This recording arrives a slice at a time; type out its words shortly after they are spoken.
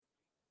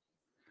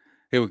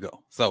Here we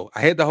go. So I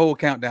had the whole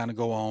countdown to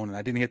go on, and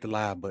I didn't hit the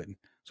live button.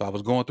 So I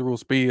was going through a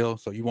spiel,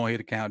 so you won't hear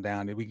the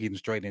countdown, and we getting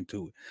straight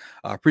into it.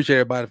 I appreciate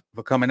everybody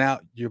for coming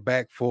out. You're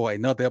back for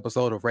another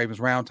episode of Ravens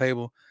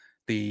Roundtable,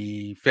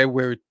 the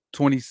February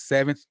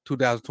 27th,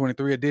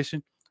 2023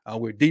 edition.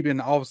 We're deep in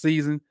the off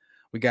season.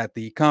 We got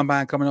the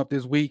combine coming up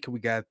this week. We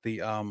got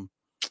the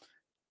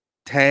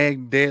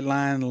tag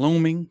deadline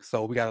looming.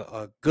 So we got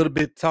a good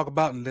bit to talk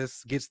about, and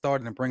let's get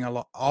started and bring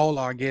all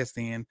our guests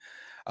in.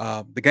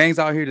 The gang's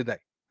out here today.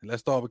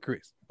 Let's start with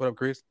Chris. What up,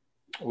 Chris?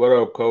 What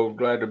up, Coach?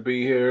 Glad to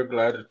be here.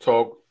 Glad to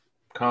talk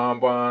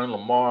Combine,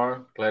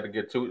 Lamar. Glad to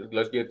get to it.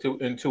 Let's get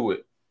into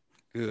it.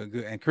 Good.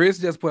 And Chris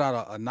just put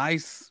out a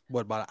nice,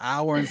 about an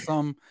hour and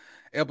some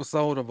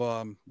episode of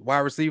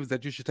wide receivers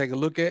that you should take a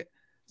look at.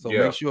 So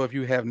make sure if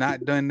you have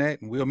not done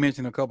that, and we'll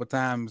mention a couple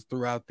times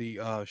throughout the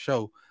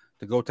show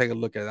to go take a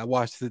look at it. I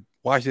watched it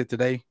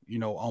today,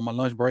 on my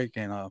lunch break,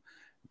 and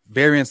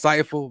very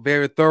insightful,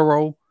 very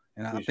thorough.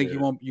 And I think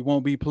you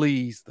won't be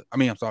pleased. I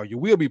mean, I'm sorry, you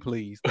will be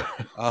pleased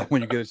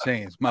when you get a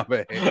chance. My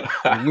bad.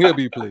 You will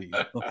be pleased.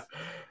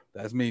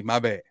 That's me. My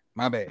bad.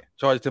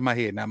 Charge it to my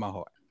head, not my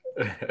heart.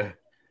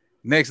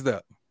 Next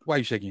up, why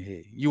you shaking your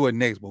head? You were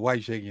next, but why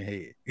you shaking your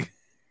head?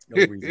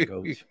 No reason,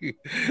 Coach.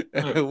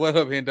 What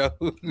up,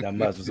 Hendo? Not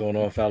much. What's going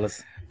on,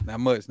 fellas? Not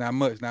much.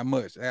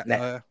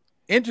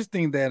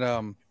 Interesting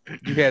that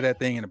you had that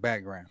thing in the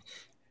background.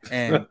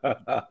 And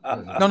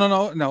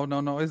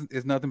no.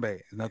 It's nothing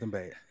bad. It's nothing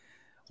bad.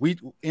 We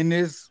in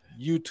this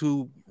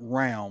YouTube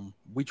realm,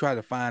 we try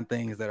to find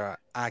things that are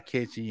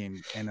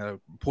eye-catchy and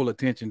pull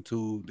attention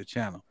to the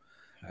channel.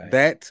 Right.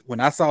 That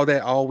when I saw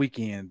that all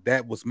weekend,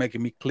 that was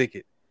making me click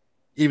it,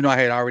 even though I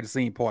had already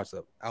seen parts of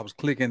it. I was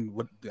clicking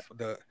with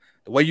the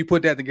way you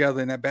put that together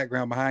in that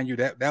background behind you.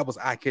 That was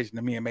eye-catching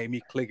to me and made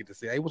me click it to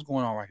say, hey, what's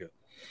going on right here?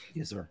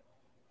 Yes, sir.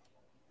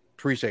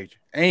 Appreciate you.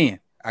 And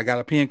I got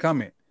a pinned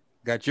comment.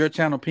 Got your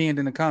channel pinned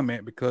in the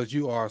comment because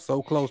you are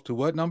so close to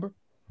what number?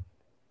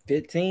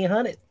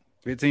 1,500.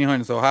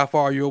 1,500. So how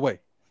far are you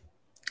away?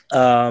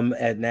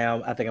 At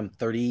now I think I'm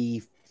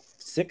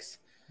 36.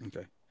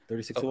 Okay.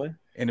 36 away.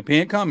 In the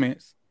pinned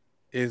comments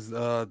is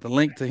the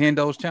link to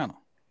Hendo's channel.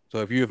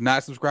 So if you have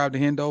not subscribed to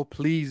Hendo,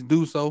 please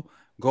do so.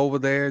 Go over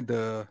there.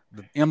 The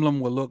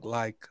emblem will look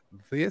like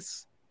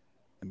this.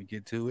 Let me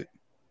get to it.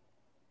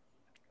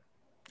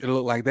 It'll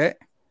look like that.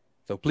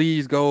 So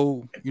please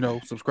go,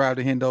 subscribe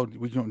to Hendo.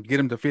 We can get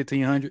him to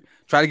 1,500.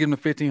 Try to get him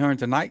to 1,500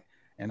 tonight.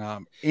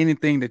 And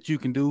anything that you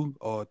can do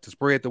or to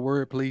spread the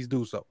word, please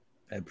do so.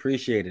 I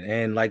appreciate it.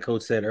 And like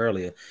Coach said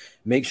earlier,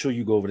 make sure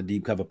you go over to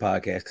Deep Cover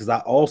Podcast because I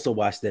also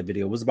watched that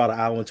video. It was about an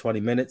hour and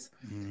 20 minutes.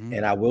 Mm-hmm.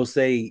 And I will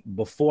say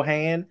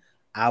beforehand,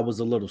 I was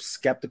a little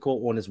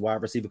skeptical on this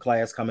wide receiver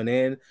class coming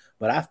in,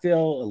 but I feel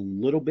a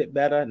little bit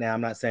better. Now,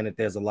 I'm not saying that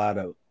there's a lot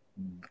of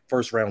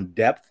first round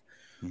depth.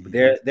 But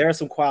there are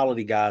some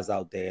quality guys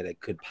out there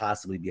that could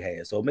possibly be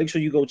had. So make sure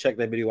you go check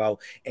that video out.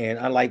 And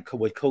unlike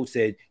what Coach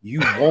said, you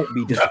won't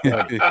be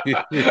disappointed.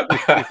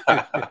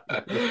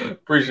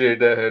 Appreciate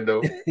that,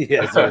 Hendo.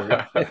 Yes,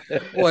 sir.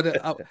 Boy,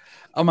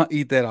 I'm going to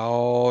eat that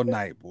all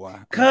night, boy.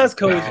 Because,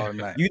 Coach,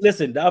 you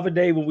listen, the other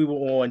day when we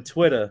were on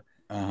Twitter,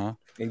 and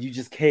you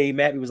just came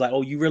at me, was like,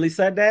 oh, you really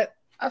said that?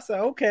 I said,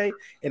 okay.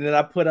 And then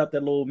I put up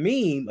that little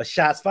meme, a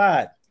shots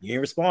fired. You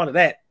ain't respond to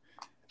that.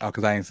 Oh,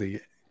 because I didn't see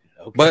it.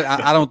 Okay. But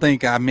I don't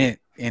think I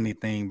meant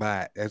anything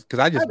by it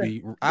because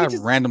I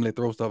randomly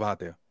throw stuff out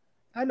there.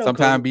 I know.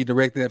 Sometimes be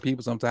directed at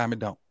people, sometimes it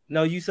don't.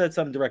 No, you said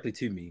something directly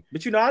to me,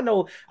 but I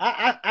know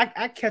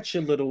I catch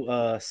your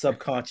little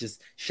subconscious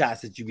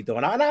shots that you be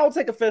throwing, and I don't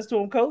take offense to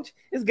them, Coach.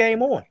 It's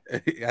game on.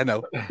 I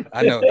know,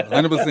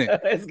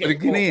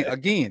 100%.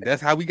 Again,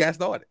 that's how we got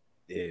started.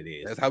 It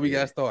is. That's how we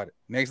got started.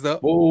 Next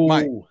up, Ooh.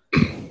 Mike.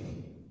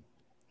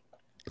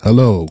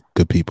 Hello,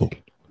 good people.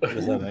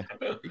 What's up, man?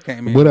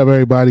 What up,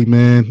 everybody,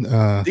 man?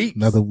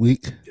 Another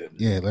week.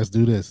 Yeah, let's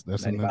do this.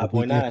 That's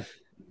 95.9.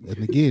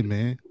 And again,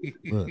 man,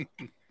 look,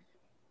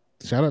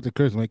 shout out to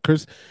Chris. Man,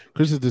 Chris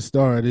is the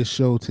star of this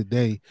show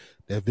today.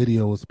 That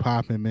video was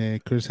popping, man.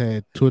 Chris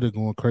had Twitter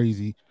going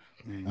crazy.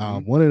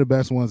 One of the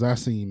best ones I've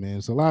seen, man.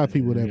 It's a lot of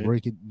people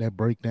that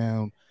break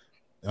down,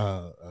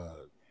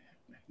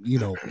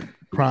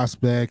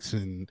 prospects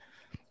and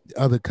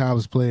other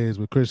college players.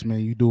 With Chris, man,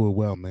 you do it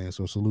well, man.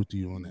 So salute to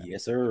you on that.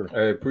 Yes, sir.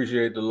 I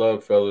appreciate the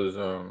love, fellas.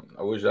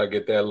 I wish I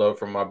get that love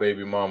from my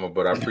baby mama,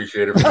 but I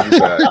appreciate it from you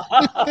guys.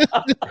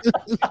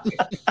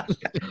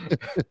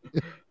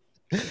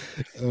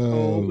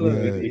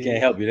 You can't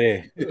help you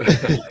there.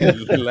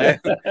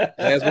 Last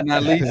but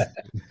not least,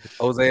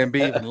 Jose and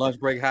B from Lunch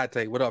Break Hot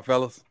Take. What up,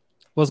 fellas?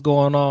 What's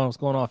going on,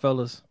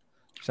 fellas?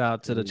 Shout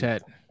out to the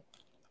chat.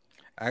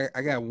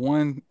 I got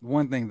one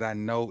thing that I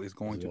know is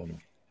going to be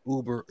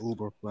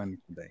uber funny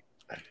today.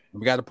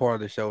 We got a part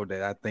of the show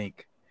that I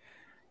think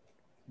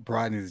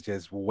Brian is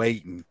just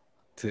waiting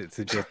to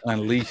just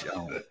unleash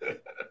on.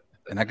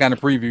 And I kind of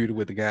previewed it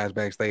with the guys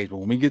backstage. But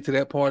when we get to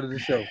that part of the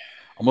show,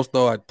 I'm going to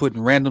start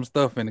putting random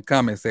stuff in the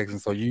comment section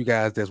so you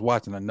guys that's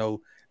watching I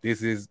know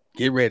this is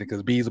get ready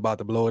because B's about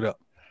to blow it up.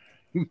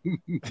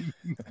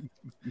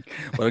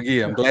 But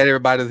again, I'm glad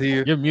everybody's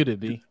here. You're muted,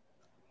 B.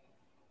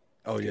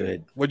 Oh yeah.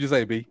 Good. What'd you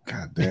say, B?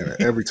 God damn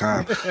it! Every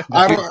time.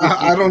 I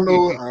don't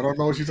know. I don't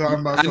know what you're talking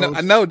about. I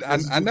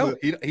know.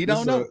 He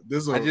don't know.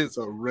 It's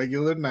a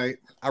regular night.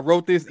 I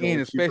wrote this in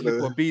especially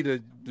for B to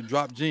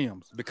drop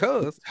gems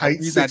because the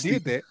reason I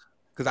did that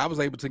because I was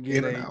able to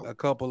get a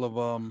couple of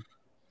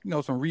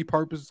some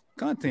repurposed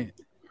content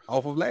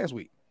off of last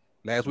week.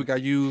 Last week I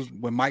used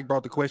when Mike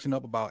brought the question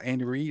up about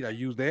Andy Reid. I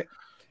used that,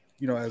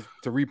 as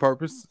to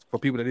repurpose for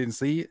people that didn't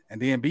see it.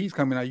 And then B's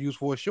coming I used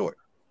for a short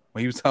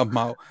when he was talking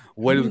about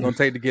what it was going to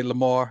take to get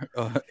Lamar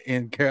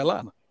in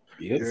Carolina.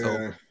 Yeah,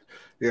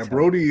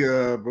 Brody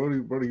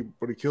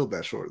killed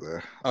that short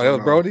there. Oh, that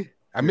was Brody?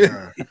 I mean,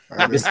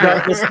 let's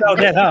spell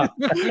that out.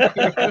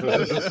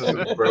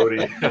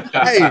 Brody.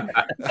 Hey,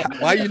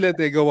 why you let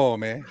that go on,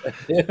 man?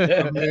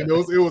 I mean,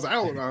 it was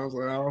out. I was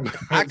like, I don't know.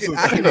 I can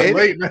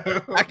edit.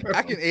 I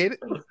can edit.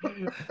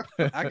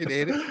 I can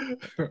edit.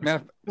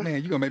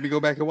 Man, you gonna make me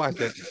go back and watch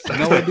that?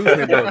 No, it do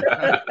say Brody.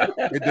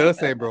 It does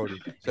say Brody.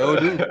 So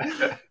do.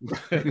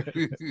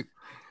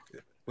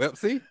 Well,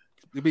 see.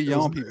 It be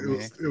young people,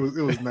 man.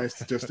 It was nice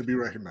just to be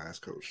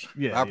recognized, Coach.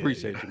 Yeah, I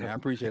appreciate you, man. I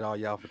appreciate all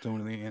y'all for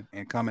tuning in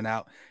and coming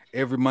out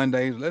every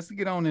Monday. Let's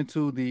get on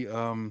into the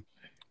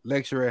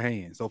lecture at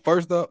hand. So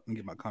first up, let me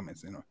get my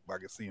comments in if I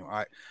can see them. All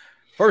right.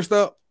 First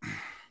up,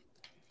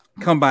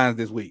 combines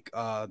this week.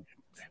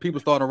 People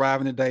start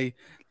arriving today.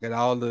 Got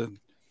all the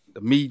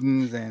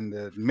meetings and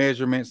the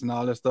measurements and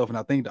all that stuff. And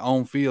I think the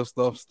on-field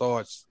stuff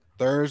starts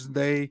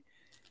Thursday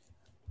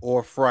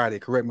or Friday.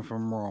 Correct me if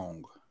I'm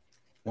wrong.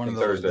 One of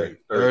those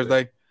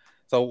Thursday.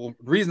 So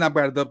the reason I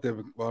brought it up there,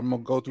 I'm gonna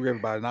go through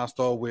everybody, and I'll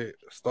start with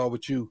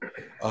you,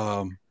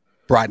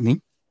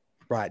 Brodney.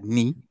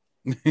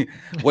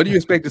 What do you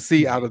expect to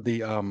see out of the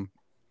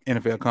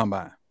NFL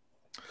Combine?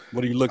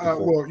 What are you looking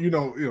for?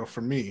 Well,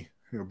 for me,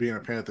 being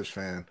a Panthers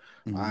fan,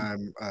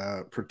 I'm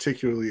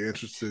particularly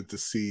interested to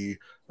see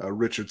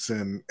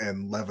Richardson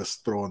and Levis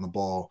throwing the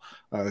ball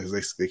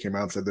because they came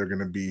out and said they're going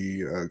to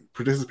be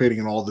participating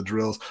in all the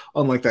drills,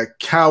 unlike that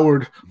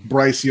coward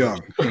Bryce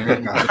Young.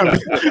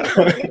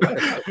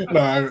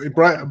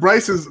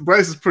 Bryce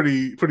is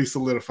pretty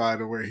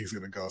solidified on where he's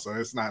going to go, so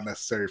it's not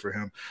necessary for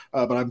him.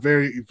 But I'm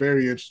very,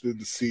 very interested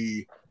to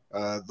see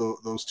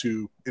those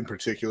two in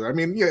particular. I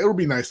mean, it'll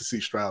be nice to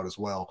see Stroud as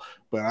well,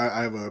 but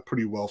I have a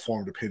pretty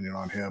well-formed opinion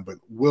on him. But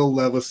Will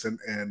Levis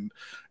and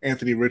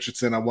Anthony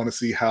Richardson, I want to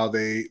see how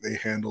they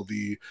handle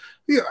the,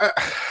 I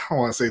don't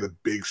want to say the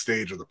big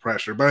stage of the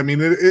pressure, but I mean,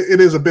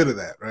 it is a bit of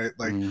that, right?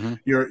 Like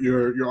you're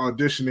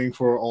auditioning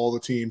for all the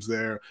teams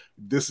there.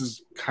 It's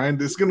going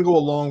to go a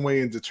long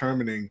way in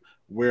determining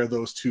where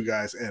those two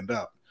guys end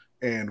up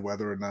and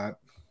whether or not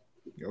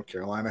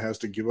Carolina has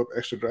to give up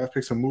extra draft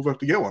picks and move up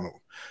to get one of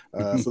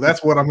them. So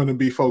that's what I'm going to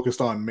be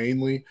focused on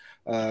mainly.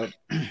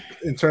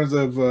 In terms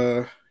of,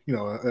 a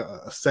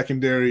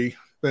secondary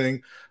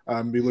thing,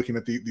 I'm be looking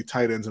at the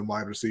tight ends and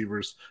wide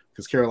receivers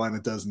because Carolina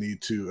does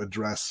need to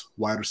address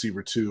wide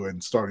receiver 2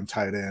 and starting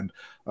tight end,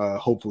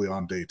 hopefully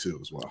on day 2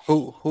 as well.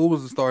 Who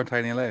was the starting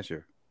tight end last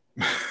year?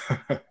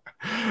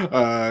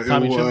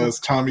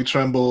 Tommy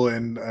Tremble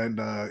and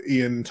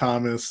Ian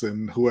Thomas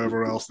and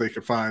whoever else they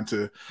could find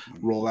to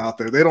roll out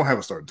there. They don't have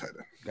a starting tight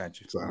end. Got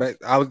you. So.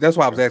 That's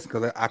why I was asking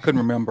because I couldn't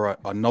remember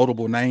a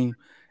notable name.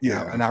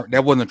 Yeah, and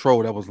that wasn't a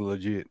troll. That was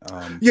legit.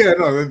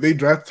 They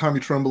drafted Tommy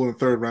Tremble in the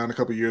 3rd round a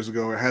couple of years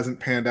ago. It hasn't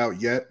panned out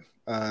yet.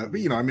 But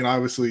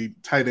obviously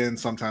tight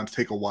ends sometimes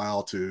take a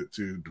while to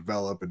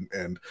develop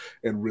and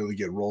really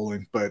get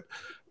rolling. But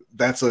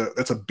that's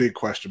a big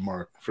question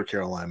mark for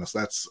Carolina. So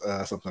that's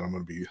something I'm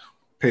going to be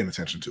paying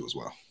attention to as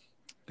well.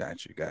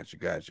 Got you.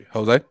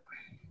 Jose?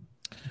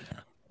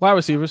 Wide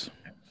receivers.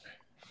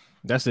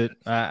 That's it.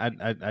 I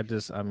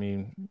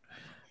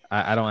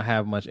don't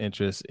have much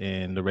interest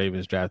in the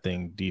Ravens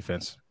drafting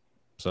defense.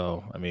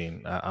 So, I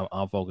mean,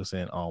 I'm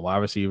focusing on wide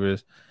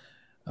receivers.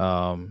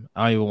 I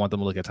don't even want them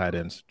to look at tight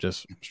ends,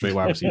 just straight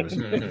wide receivers.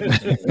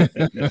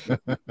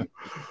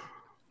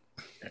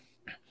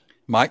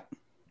 Mike?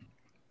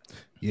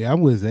 Yeah,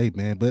 I'm with Zay,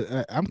 man, but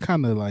I'm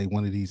kind of like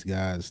one of these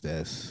guys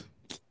that's,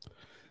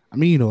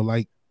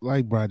 like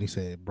Brodney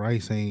said,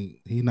 Bryce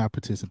he's not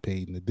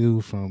participating. The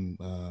dude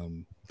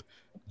from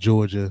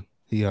Georgia,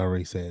 he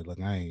already said, look,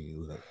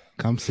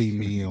 come see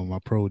me on my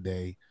pro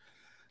day.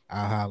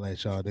 I'll holler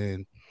at y'all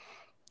then.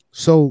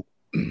 So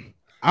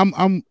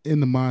I'm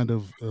in the mind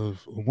of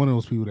one of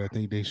those people that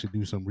think they should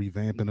do some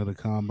revamping of the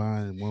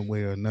combine in one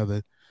way or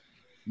another.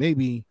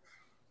 Maybe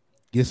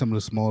get some of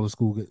the smaller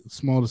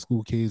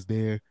school kids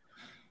there.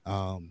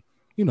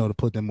 To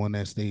put them on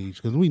that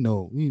stage because we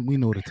know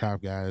the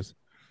top guys.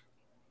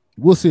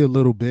 We'll see a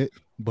little bit,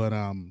 but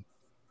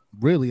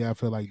really, I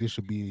feel like this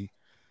should be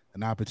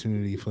an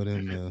opportunity for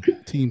them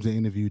teams to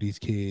interview these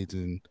kids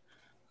and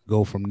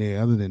go from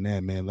there. Other than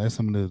that, man, let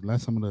some of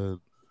the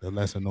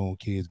lesser known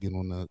kids get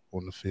on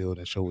the field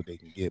and show what they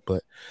can get, or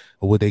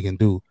what they can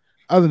do.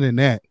 Other than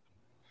that,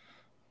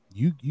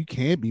 you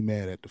can't be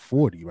mad at the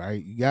 40,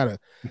 right? You gotta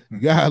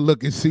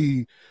look and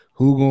see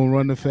who gonna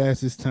run the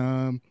fastest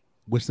time.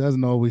 which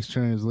doesn't always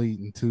translate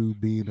into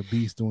being a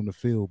beast on the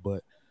field,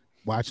 but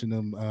watching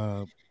them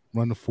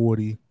run the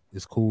 40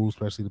 is cool,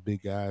 especially the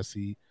big guys.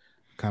 See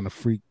kind of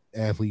freak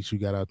athletes you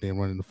got out there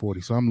running the 40.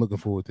 So I'm looking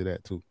forward to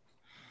that too.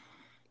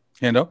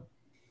 Hendo?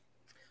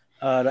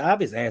 The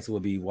obvious answer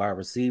would be wide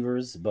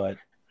receivers, but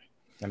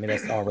I mean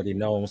that's already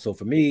known. So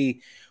for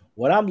me,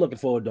 what I'm looking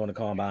forward during the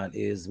combine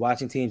is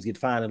watching teams get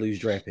fined and lose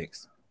draft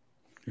picks.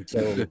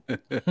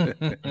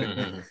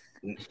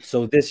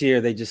 So this year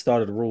they just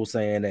started a rule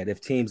saying that if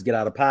teams get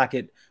out of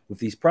pocket with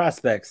these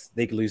prospects,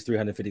 they can lose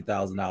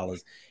 $350,000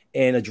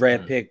 and a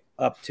draft pick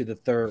up to the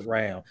third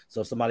round.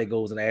 So if somebody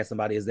goes and asks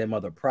somebody, is their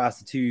mother a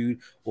prostitute,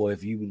 or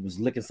if you was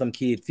licking some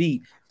kid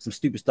feet, some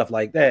stupid stuff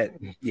like that,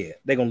 yeah,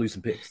 they're gonna lose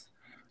some picks.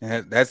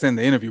 And that's in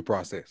the interview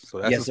process. So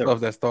that's the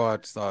stuff that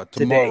starts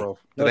tomorrow.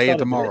 Today and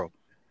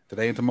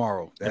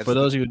tomorrow. And for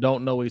those of you who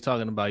don't know what he's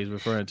talking about, he's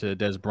referring to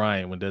Des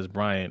Bryant. When Des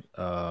Bryant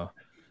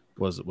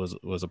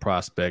was a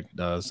prospect,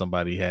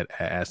 somebody had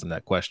asked him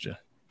that question,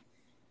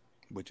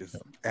 which is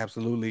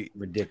absolutely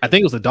ridiculous. I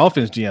think it was the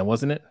Dolphins GM,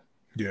 wasn't it?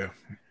 Yeah.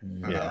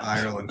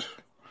 Ireland.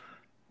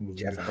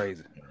 That's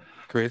crazy.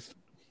 Chris?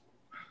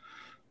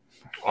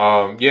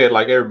 Yeah,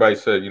 like everybody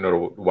said,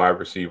 the wide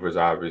receivers,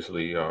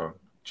 obviously,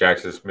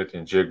 Jackson Smith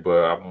and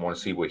Jigba, I want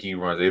to see what he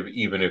runs,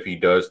 even if he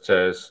does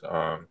test.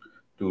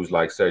 Dudes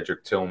like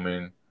Cedric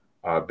Tillman,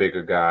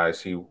 bigger guys,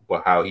 see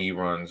how he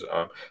runs.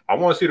 I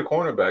want to see the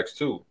cornerbacks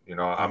too.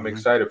 I'm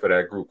excited for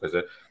that group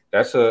because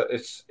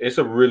it's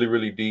a really,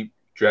 really deep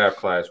draft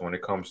class when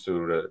it comes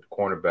to the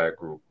cornerback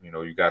group.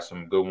 You got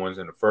some good ones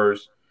in the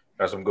first,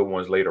 got some good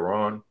ones later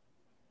on.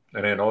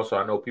 And then also,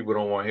 I know people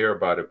don't want to hear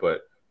about it,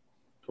 but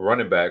the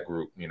running back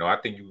group, I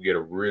think you can get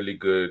a really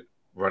good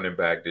running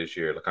back this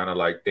year, kind of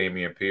like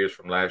Dameon Pierce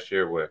from last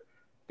year, where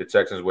the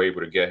Texans were able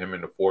to get him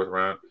in the fourth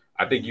round.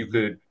 I think you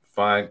could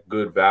find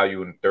good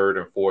value in third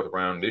and fourth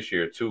round this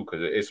year too,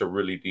 because it's a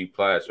really deep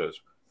class as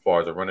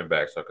far as the running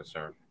backs are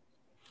concerned.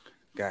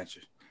 Gotcha.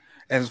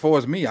 And as far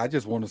as me, I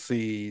just want to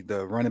see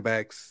the running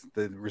backs,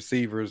 the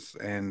receivers,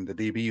 and the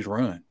DBs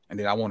run, and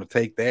then I want to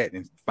take that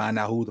and find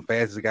out who the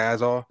fastest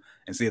guys are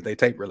and see if they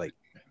tape relate.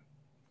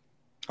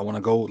 I want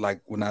to go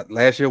like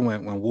last year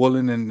when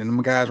Woolen and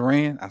them guys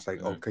ran, I was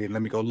like, okay,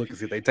 let me go look and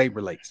see if they tape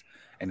relates.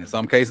 And in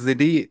some cases it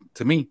did.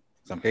 To me,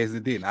 some cases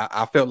it did.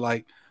 I felt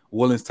like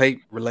Woolen's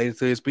tape related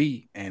to his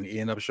speed, and he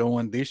ended up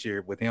showing this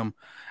year with him.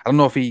 I don't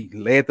know if he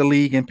led the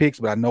league in picks,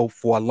 but I know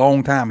for a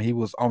long time he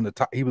was on the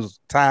top. He was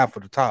tied for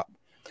the top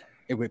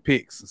with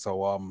picks.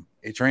 So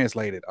it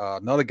translated.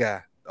 Another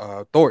guy,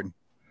 Thornton,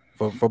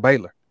 for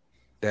Baylor,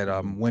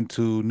 that went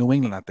to New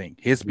England. I think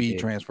his speed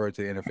transferred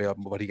to the NFL,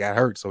 but he got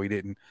hurt, so he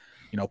didn't,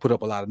 put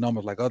up a lot of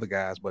numbers like other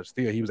guys. But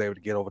still, he was able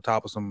to get over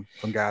top of some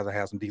guys that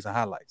have some decent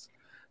highlights.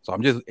 So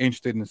I'm just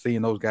interested in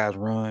seeing those guys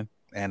run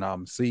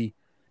and see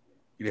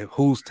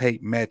whose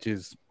tape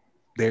matches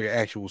their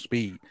actual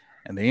speed,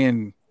 and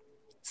then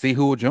see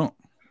who will jump,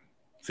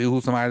 see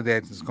who's somebody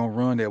that's going to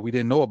run that we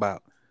didn't know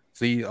about.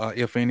 See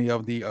if any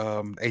of the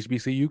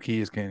HBCU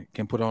kids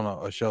can put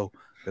on a show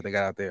that they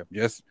got out there.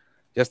 Just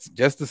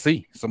to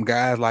see some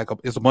guys, like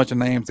it's a bunch of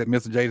names that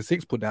Mr.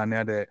 J6 put down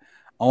there that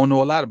I don't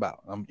know a lot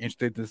about. I'm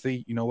interested to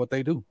see what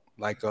they do.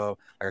 Like I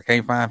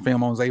can't find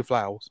film on Zay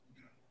Flowers.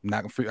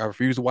 I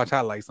refuse to watch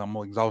highlights. I'm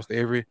gonna exhaust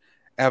every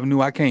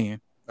avenue I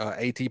can.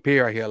 A.T.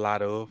 Perry I hear a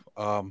lot of.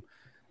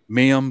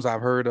 Mims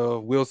I've heard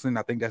of. Wilson,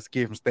 I think that's a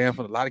kid from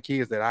Stanford. A lot of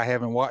kids that I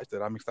haven't watched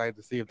that I'm excited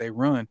to see if they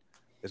run.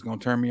 It's gonna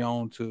turn me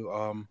on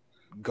to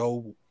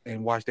go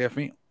and watch their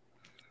film.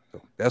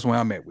 So that's where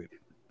I'm at with it.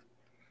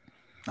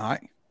 All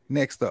right.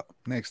 Next up.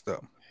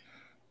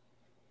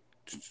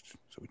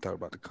 So we talked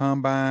about the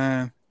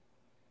combine.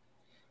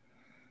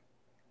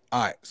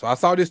 All right. So I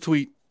saw this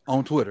tweet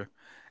on Twitter,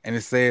 and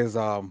it says,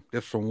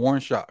 this from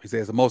Warren Sharp. He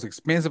says the most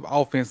expensive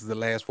offenses the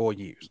last 4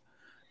 years.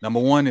 Number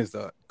one is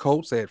the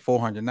Colts at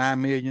 $409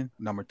 million.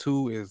 Number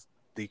two is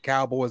the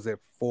Cowboys at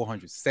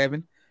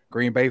 $407.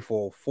 Green Bay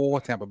for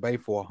 $400. Tampa Bay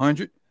for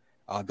 $100.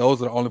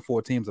 Those are the only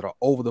four teams that are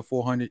over the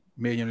 $400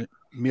 million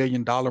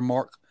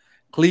mark.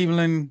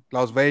 Cleveland,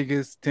 Las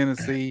Vegas,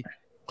 Tennessee,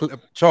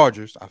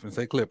 Chargers, I can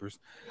say Clippers,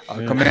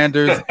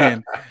 Commanders,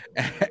 and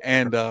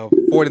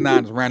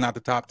 49ers ran out the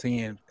top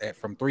 10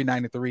 from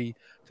 393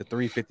 to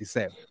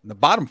 357. In the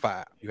bottom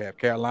five, you have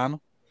Carolina,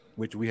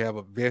 which we have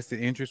a vested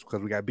interest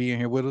because we got B in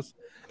here with us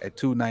at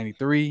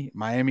 293,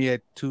 Miami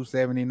at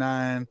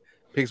 279,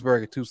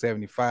 Pittsburgh at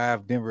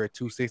 275, Denver at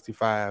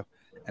 265,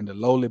 and the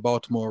lowly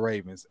Baltimore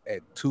Ravens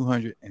at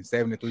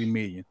 $273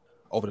 million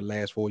over the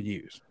last 4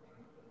 years.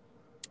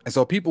 And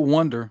so people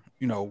wonder,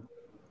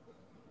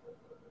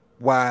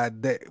 why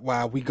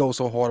we go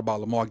so hard about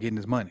Lamar getting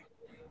his money.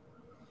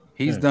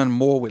 He's done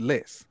more with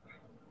less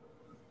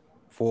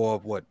for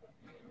what,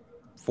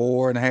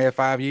 4.5,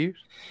 5 years?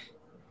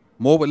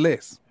 More with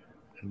less.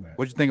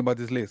 What you think about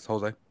this list,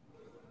 Jose?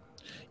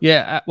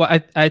 Yeah,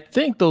 I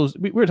think those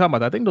we were talking about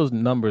that. I think those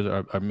numbers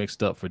are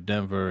mixed up for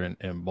Denver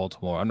and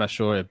Baltimore. I'm not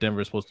sure if Denver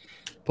is supposed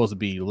to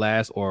be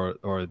last or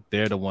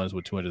they're the ones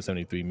with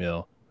 $273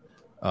 million.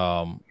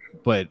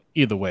 But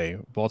either way,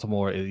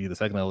 Baltimore is either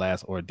second to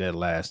last or dead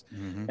last.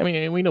 Mm-hmm. I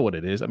mean, we know what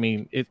it is. I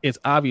mean, it's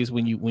obvious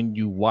when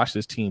you watch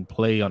this team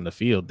play on the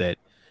field that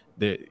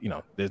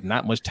there's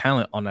not much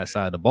talent on that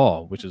side of the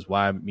ball, which is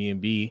why me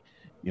and B,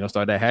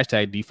 started that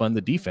hashtag defund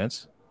the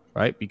defense,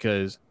 right?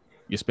 Because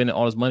you're spending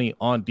all this money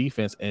on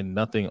defense and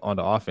nothing on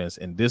the offense,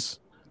 and this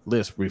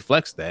list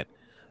reflects that.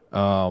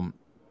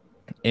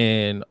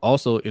 And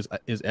also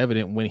is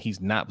evident when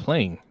he's not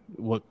playing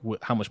what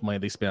how much money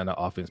they spend on the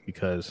offense,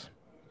 because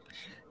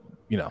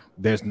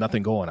there's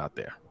nothing going out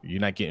there.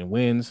 You're not getting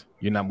wins.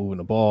 You're not moving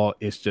the ball.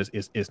 It's just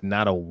it's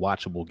not a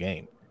watchable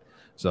game.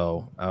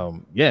 So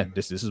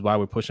this is why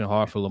we're pushing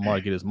hard for Lamar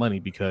to get his money,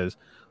 because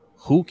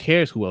who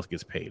cares who else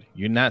gets paid?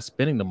 You're not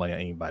spending the money on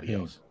anybody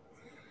else.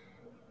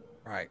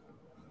 Right.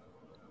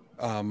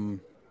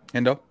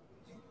 Hendo?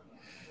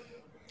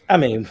 I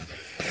mean,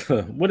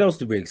 what else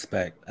do we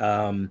expect?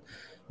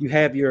 You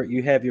have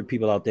your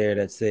people out there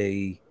that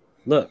say,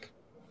 look,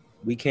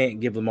 we can't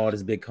give Lamar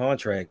this big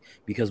contract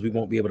because we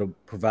won't be able to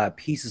provide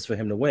pieces for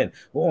him to win.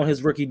 Well, on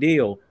his rookie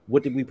deal,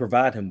 what did we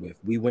provide him with?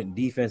 We went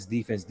defense.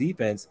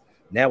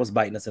 Now it's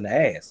biting us in the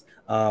ass.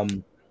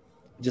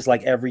 Just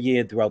like every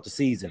year throughout the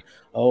season.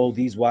 Oh,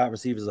 these wide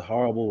receivers are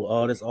horrible.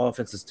 Oh, this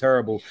offense is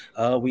terrible.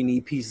 We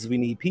need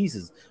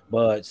pieces.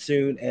 But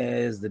soon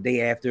as the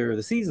day after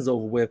the season's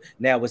over with,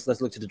 now let's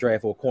look to the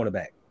draft for a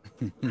cornerback.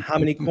 How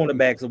many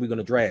cornerbacks are we going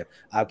to draft?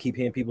 I'll keep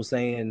hearing people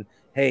saying,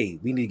 hey,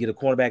 we need to get a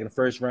cornerback in the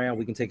first round.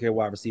 We can take care of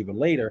wide receiver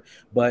later.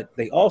 But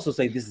they also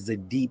say this is a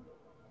deep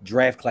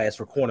draft class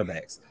for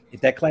cornerbacks. If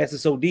that class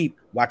is so deep,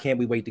 why can't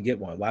we wait to get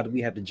one? Why do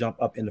we have to jump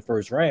up in the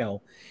first round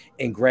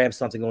and grab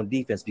something on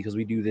defense? Because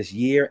we do this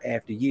year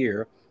after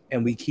year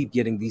and we keep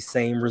getting these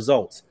same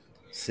results.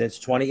 Since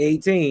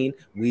 2018,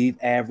 we've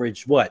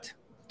averaged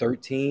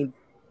 13,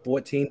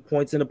 14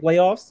 points in the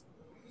playoffs.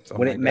 Something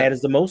when it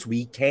matters the most,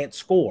 we can't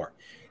score.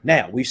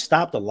 Now, we've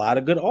stopped a lot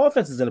of good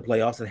offenses in the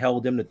playoffs and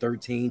held them to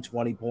 13,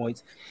 20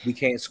 points. We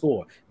can't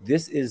score.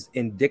 This is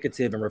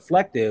indicative and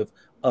reflective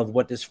of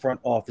what this front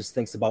office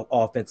thinks about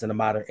offense in the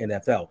modern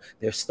NFL.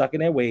 They're stuck in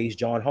their ways.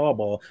 John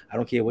Harbaugh, I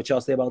don't care what y'all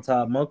say about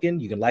Todd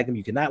Monken. You can like him,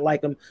 you cannot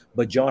like him,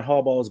 but John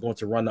Harbaugh is going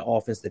to run the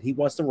offense that he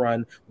wants to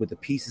run with the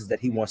pieces that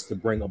he wants to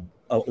bring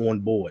on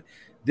board.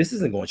 This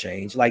isn't going to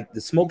change. Like,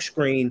 the smoke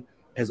screen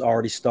has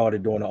already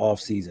started during the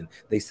offseason.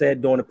 They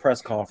said during the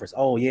press conference,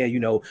 oh, yeah,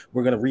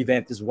 we're going to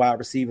revamp this wide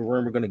receiver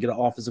room. We're going to get an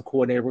offensive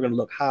coordinator. We're going to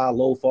look high,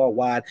 low, far,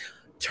 wide,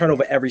 turn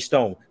over every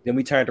stone. Then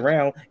we turned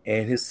around,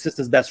 and his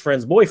sister's best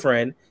friend's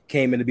boyfriend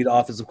came in to be the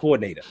offensive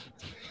coordinator.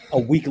 A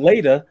week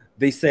later,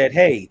 they said,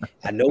 hey,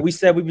 I know we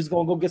said we was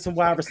going to go get some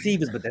wide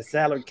receivers, but that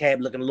salary cap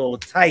looking a little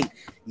tight.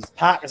 These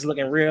pockets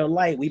looking real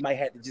light. We might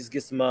have to just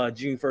get some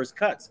June 1st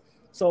cuts.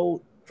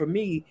 So for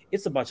me,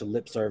 it's a bunch of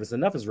lip service,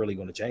 and nothing's really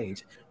going to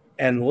change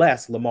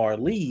unless Lamar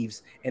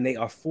leaves and they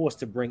are forced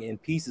to bring in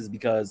pieces,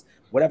 because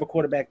whatever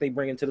quarterback they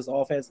bring into this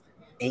offense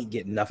ain't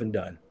getting nothing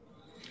done.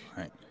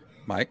 All right.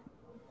 Mike?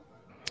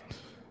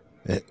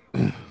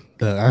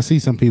 I see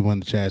some people in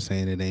the chat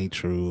saying it ain't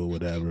true or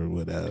whatever.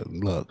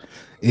 Look,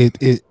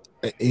 if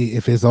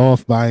it's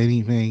off by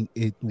anything,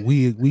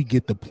 we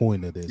get the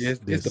point of this.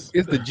 It's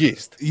the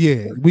gist.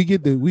 Yeah, we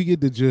get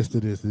the gist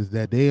of this, is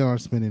that they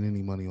aren't spending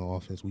any money on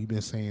offense. We've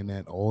been saying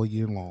that all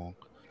year long.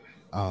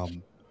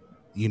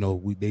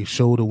 They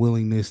showed a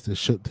willingness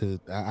to.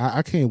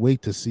 I can't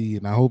wait to see,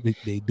 and I hope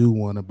they do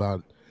one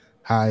about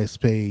highest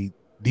paid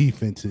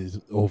defenses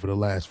over the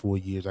last 4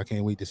 years. I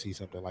can't wait to see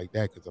something like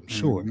that, because I'm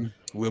sure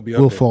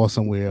we'll fall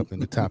somewhere up in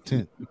the top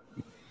 10.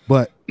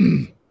 But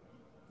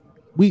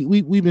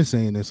we've been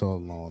saying this all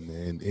along,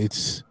 man.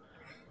 It's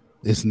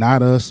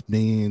not us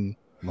being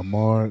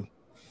Lamar,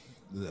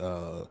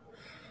 what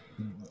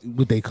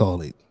they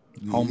call it,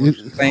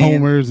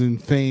 homers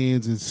and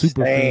fans and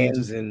super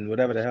fans and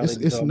whatever the hell.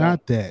 It's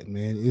not that,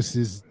 man. It's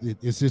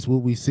just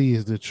what we see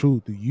is the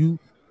truth.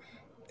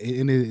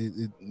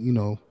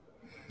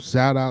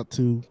 Shout out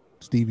to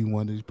Stevie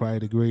Wonder. He's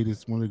probably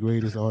one of the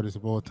greatest artists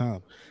of all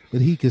time.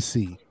 But he could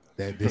see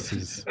that this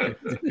is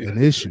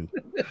an issue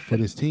for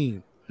this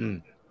team.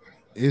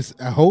 It's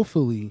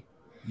hopefully,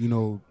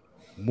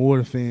 more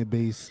of the fan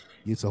base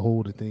gets a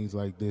hold of things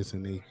like this,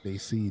 and they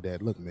see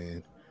that, look,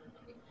 man,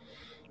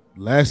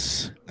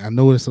 I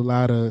know it's a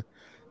lot of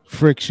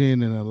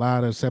friction and a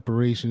lot of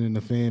separation in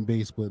the fan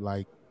base, but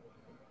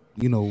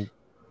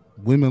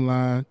women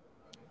lie,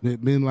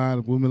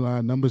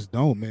 numbers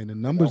don't, man. The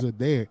numbers are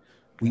there.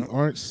 We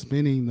aren't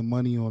spending the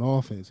money on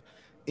offense.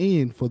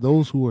 And for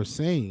those who are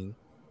saying,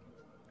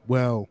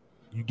 well,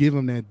 you give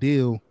them that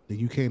deal, then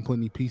you can't put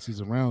any pieces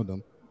around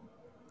them.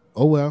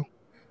 Oh, well,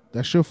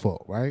 that's your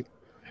fault, right?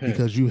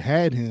 Because you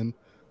had him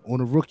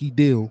on a rookie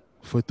deal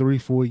for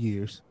 3-4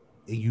 years,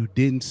 and you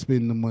didn't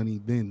spend the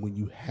money then when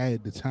you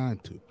had the time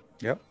to.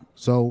 Yep.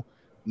 So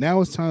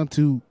now it's time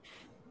to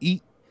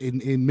eat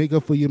and make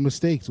up for your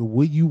mistakes or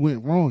where you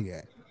went wrong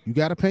at. You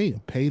got to pay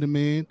him. Pay the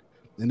man,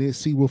 and then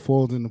see what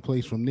falls into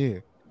place from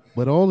there.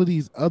 But all of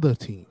these other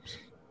teams,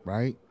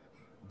 right?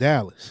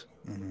 Dallas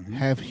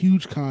have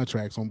huge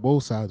contracts on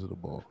both sides of the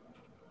ball.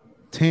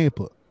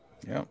 Tampa,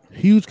 Yep.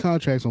 Huge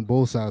contracts on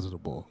both sides of the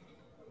ball.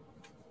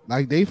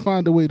 Like, they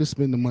find a way to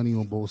spend the money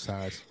on both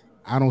sides.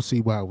 I don't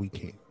see why we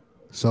can't.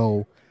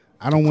 So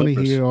I don't want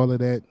to hear all of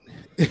that.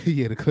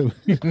 Yeah, the Clippers.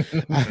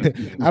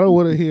 I don't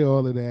want to hear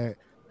all of that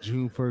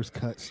June 1st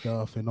cut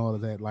stuff and all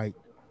of that. Like,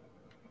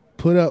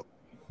 put up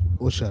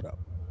or shut up.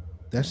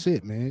 That's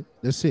it, man.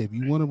 That's it. If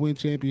you want to win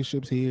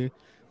championships here,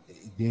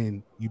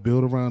 then you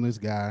build around this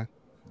guy.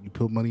 You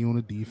put money on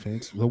the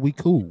defense. Well, we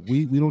cool.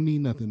 We don't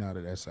need nothing out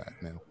of that side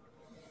now.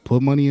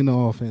 Put money in the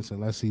offense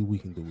and let's see what we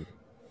can do with it.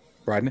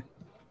 Rodney?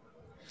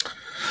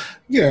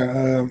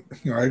 Yeah,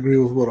 I agree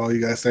with what all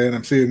you guys say, and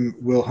I'm seeing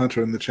Will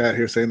Hunter in the chat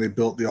here saying they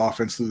built the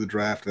offense through the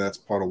draft. That's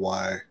part of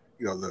why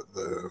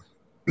the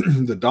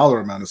the dollar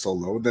amount is so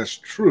low. That's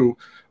true,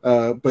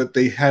 but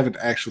they haven't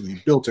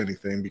actually built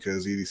anything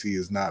because EDC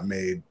has not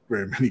made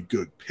very many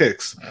good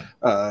picks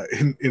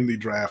in the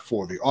draft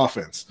for the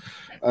offense.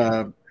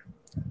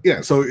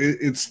 Yeah, so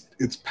it's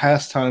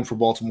past time for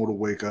Baltimore to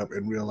wake up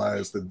and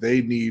realize that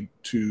they need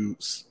to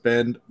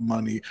spend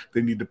money.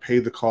 They need to pay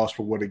the cost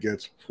for what it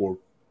gets for.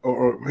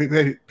 Or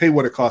pay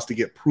what it costs to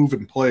get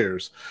proven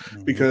players,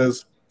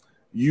 because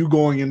you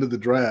going into the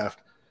draft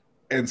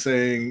and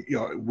saying,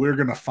 we're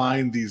going to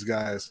find these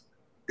guys,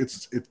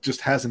 it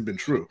just hasn't been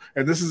true.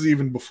 And this is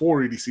even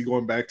before EDC,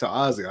 going back to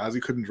Ozzie. Ozzie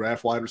couldn't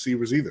draft wide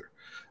receivers either.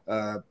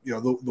 The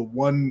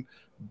one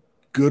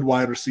good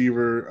wide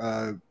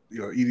receiver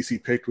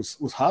EDC picked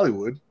was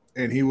Hollywood,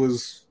 and he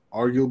was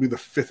arguably the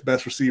 5th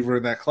best receiver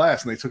in that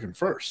class, and they took him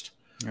first.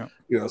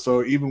 Yeah.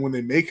 So even when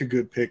they make a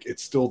good pick,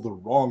 it's still the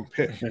wrong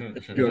pick.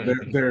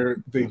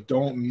 They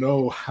don't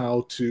know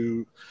how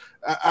to.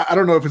 I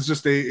don't know if it's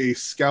just a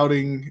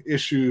scouting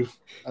issue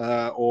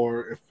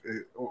or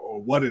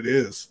what it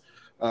is.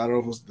 I don't know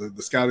if it's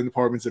the scouting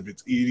departments, if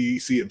it's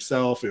EDC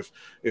himself, if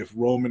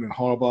Roman and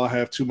Harbaugh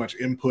have too much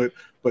input,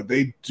 but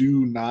they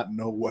do not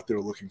know what they're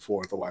looking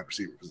for at the wide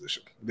receiver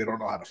position. They don't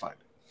know how to find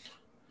it.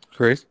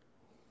 Chris?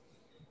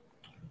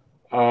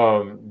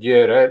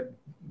 Yeah,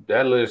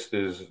 that list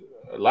is.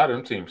 A lot of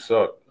them teams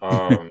suck.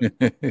 Like,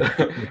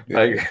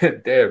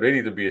 damn, they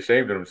need to be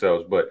ashamed of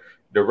themselves. But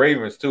the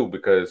Ravens too,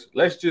 because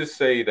let's just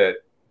say that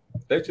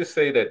they're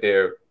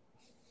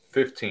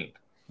 15th.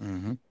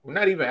 Mm-hmm. We're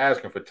not even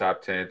asking for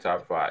top 10,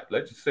 top 5.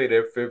 Let's just say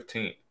they're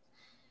 15th,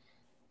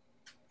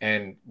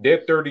 and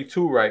they're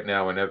 32 right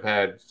now and have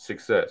had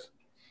success.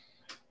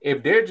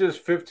 If they're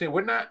just 15,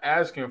 we're not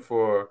asking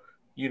for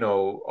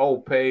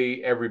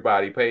pay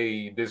everybody,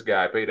 pay this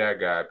guy, pay that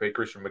guy, pay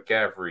Christian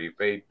McCaffrey,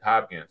 pay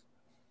Hopkins.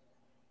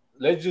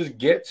 Let's just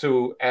get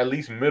to at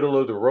least middle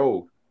of the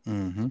road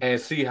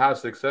and see how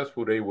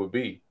successful they would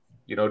be.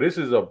 This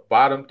is a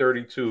bottom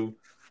 32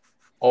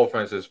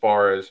 offense as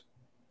far as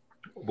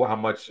how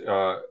much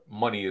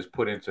money is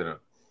put into them.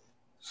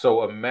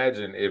 So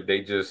imagine if they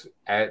just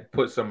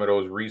put some of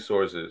those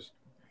resources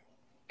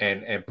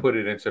and put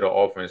it into the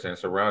offense and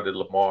surrounded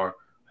Lamar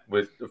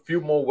with a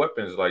few more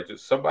weapons, like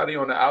just somebody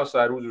on the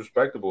outside who's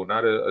respectable,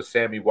 not a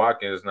Sammy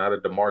Watkins, not a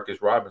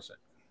DeMarcus Robinson.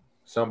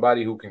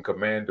 Somebody who can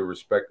command the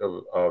respect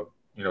of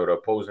the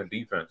opposing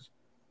defense.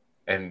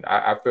 And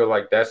I feel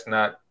like that's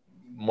not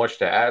much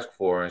to ask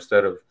for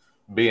instead of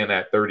being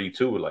at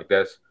 32. Like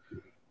that's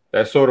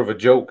sort of a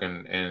joke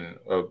and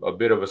a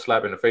bit of a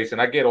slap in the face.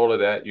 And I get all of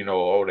that,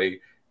 they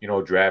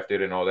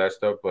drafted and all that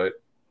stuff, but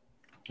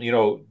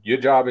your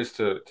job is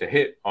to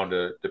hit on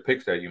the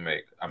picks that you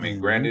make. I mean,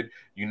 granted,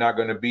 you're not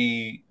going to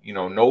be,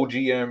 no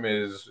GM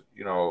is,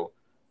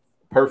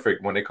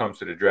 perfect when it comes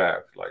to the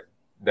draft. Like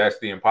that's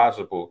the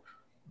impossible.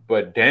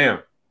 But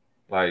damn,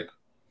 like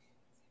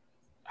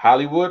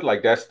Hollywood,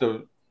 like that's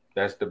the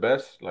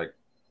best. Like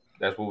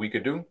that's what we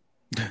could do.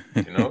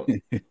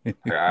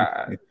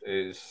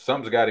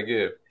 Something's got to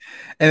give.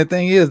 And the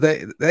thing is,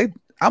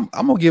 I'm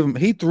gonna give him.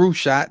 He threw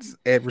shots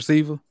at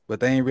receiver, but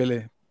they ain't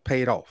really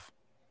paid off.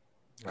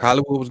 Right.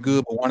 Hollywood was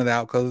good, but wanted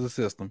out because of the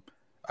system,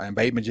 and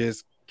Bateman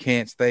just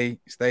can't stay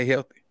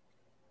healthy.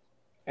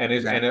 And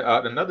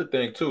another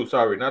thing too.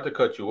 Sorry, not to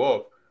cut you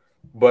off,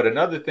 but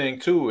another thing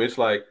too. It's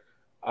like.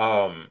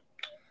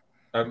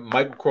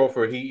 Michael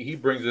Crawford, he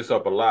brings this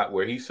up a lot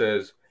where he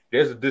says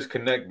there's a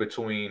disconnect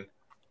between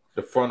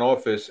the front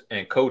office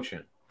and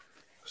coaching.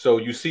 So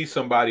you see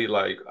somebody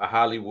like a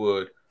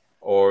Hollywood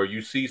or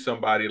you see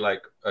somebody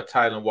like a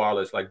Tylan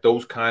Wallace, like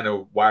those kind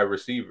of wide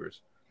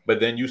receivers. But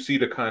then you see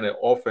the kind of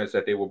offense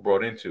that they were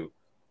brought into.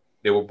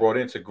 They were brought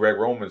into Greg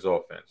Roman's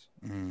offense.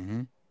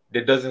 Mm-hmm.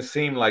 It doesn't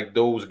seem like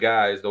those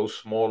guys, those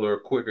smaller,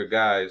 quicker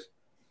guys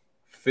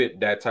fit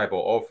that type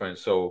of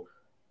offense. So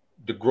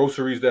the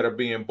groceries that are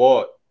being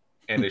bought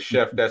and the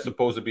chef that's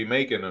supposed to be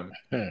making them,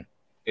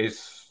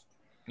 it's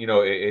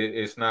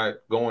not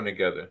going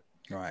together.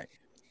 Right.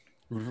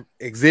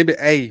 Exhibit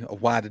A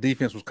of why the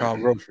defense was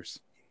called groceries,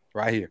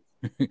 right here.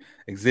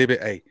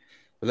 Exhibit A.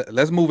 But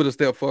let's move it a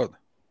step further.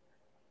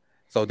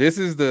 So this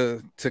is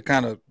to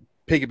kind of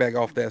piggyback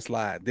off that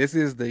slide. This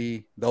is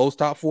those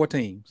top 4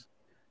 teams,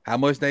 how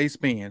much they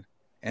spend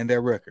and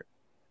their record.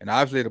 And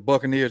obviously the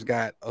Buccaneers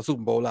got a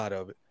Super Bowl out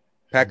of it.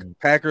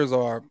 Packers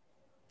are,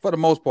 for the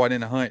most part,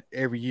 in the hunt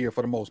every year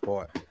for the most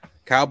part.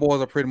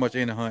 Cowboys are pretty much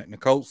in the hunt, and the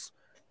Colts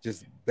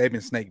they've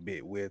been snake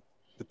bit with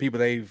the people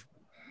they've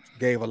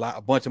gave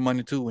a bunch of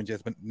money to and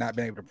just not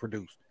been able to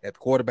produce at the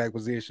quarterback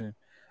position,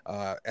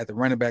 at the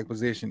running back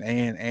position,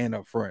 and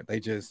up front.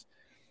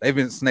 They've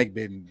been snake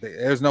bitten.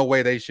 There's no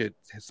way they should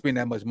spend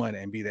that much money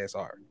and be that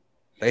sorry.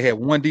 They had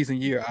one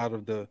decent year out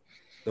of the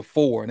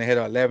 4, and they had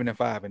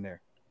 11-5 in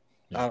there.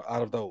 Yeah.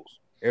 Out of those,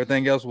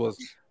 everything else was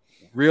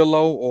real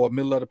low or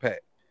middle of the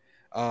pack.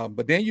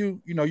 But then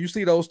you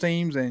see those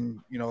teams, and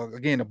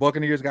again, the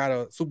Buccaneers got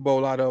a Super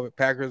Bowl out of it.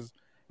 Packers,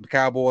 the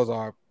Cowboys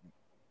are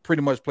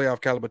pretty much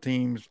playoff caliber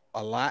teams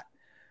a lot.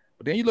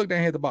 But then you look down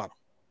here at the bottom,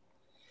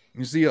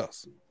 you see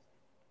us.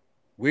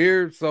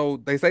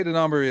 So they say the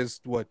number is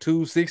what,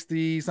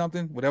 260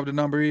 something, whatever the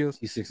number is.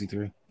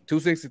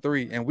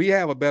 263, and we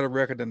have a better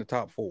record than the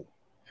top 4.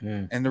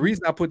 And the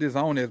reason I put this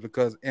on is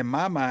because in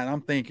my mind,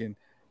 I'm thinking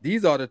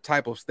these are the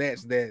type of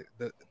stats that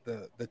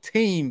the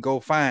team go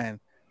find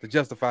to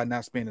justify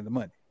not spending the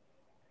money.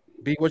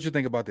 B, what you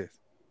think about this?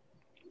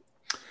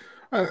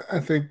 I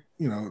think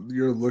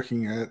you're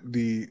looking at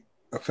the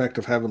effect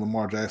of having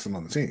Lamar Jackson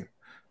on the team.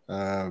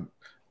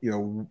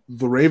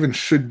 The Ravens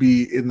should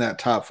be in that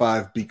top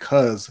 5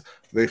 because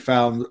they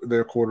found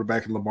their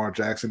quarterback in Lamar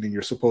Jackson, and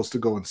you're supposed to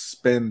go and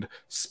spend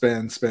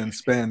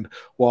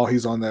while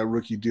he's on that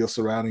rookie deal,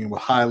 surrounding him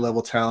with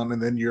high-level talent.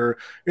 And then you're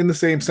in the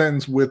same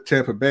sentence with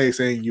Tampa Bay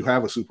saying you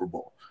have a Super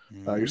Bowl.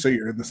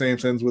 You're in the same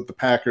sentence with the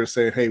Packers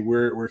saying, hey,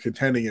 we're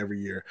contending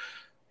every year.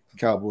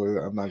 Cowboys,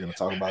 I'm not going to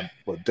talk about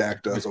what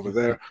Dak does over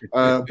there.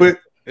 But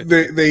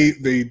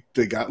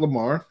they got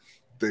Lamar.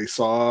 They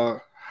saw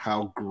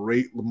how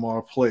great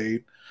Lamar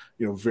played,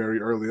 very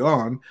early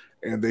on,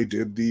 and they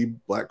did the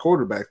black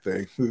quarterback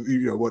thing.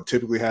 What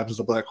typically happens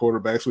to black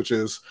quarterbacks, which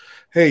is,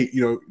 hey,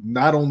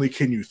 not only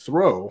can you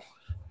throw,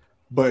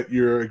 but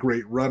you're a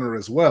great runner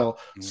as well.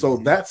 So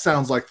that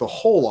sounds like the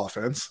whole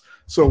offense.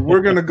 So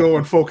we're going to go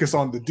and focus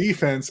on the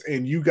defense,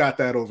 and you got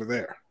that over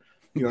there.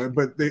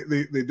 But they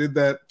did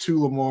that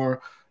to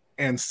Lamar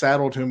and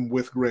saddled him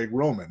with Greg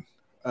Roman.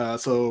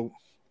 So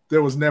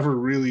there was never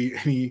really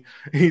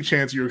any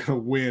chance you were going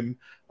to win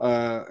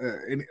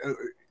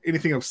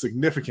anything of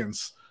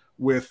significance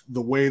with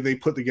the way they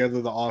put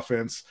together the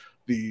offense,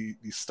 the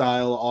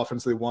style of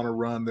offense they want to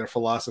run, their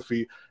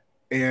philosophy,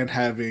 and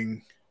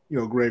having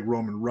Greg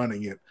Roman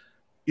running it,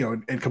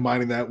 and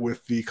combining that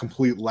with the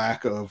complete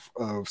lack of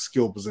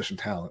skill position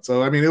talent.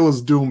 So I mean, it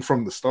was doomed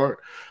from the start.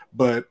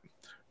 But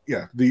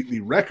yeah,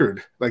 the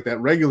record, like that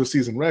regular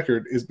season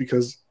record, is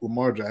because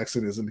Lamar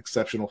Jackson is an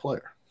exceptional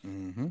player.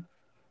 Mm-hmm.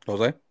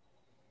 Jose?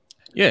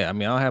 Yeah, I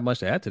mean, I don't have much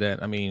to add to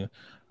that. I mean,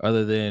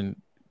 other than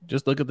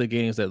just look at the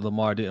games that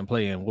Lamar didn't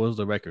play in. What was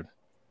the record?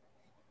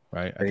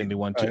 Right? I think they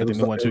won 2. I think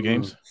they won 2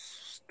 games.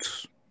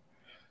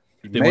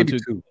 They won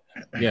 2.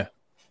 Yeah,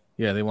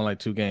 they won like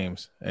 2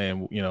 games.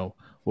 And what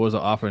was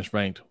the offense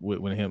ranked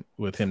with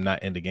him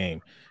not in the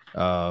game?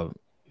 13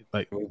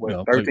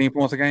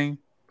 points a game,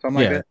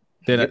 something like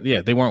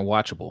that. They weren't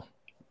watchable.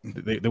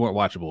 They weren't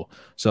watchable.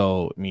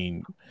 So I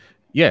mean,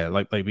 yeah,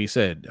 like we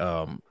said,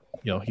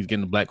 he's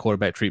getting the black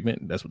quarterback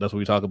treatment. That's what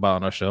we talk about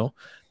on our show.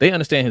 They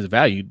understand his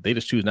value. They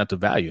just choose not to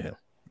value him,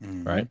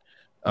 right?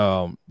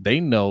 They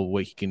know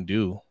what he can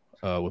do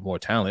with more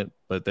talent,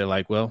 but they're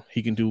like, well,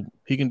 he can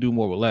do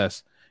more with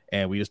less,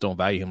 and we just don't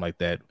value him like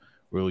that.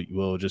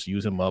 We'll just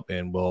use him up,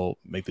 and we'll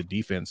make the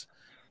defense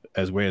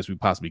as great as we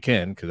possibly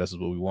can, because that's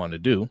what we want to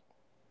do.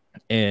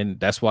 And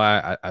that's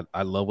why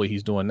I love what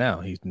he's doing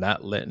now. He's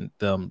not letting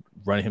them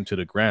run him to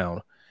the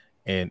ground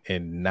and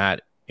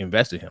not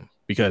invest in him.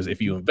 Because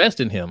if you invest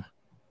in him,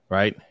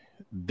 right,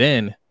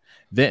 then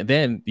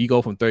you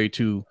go from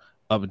 32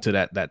 up into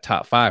that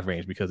top 5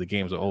 range, because the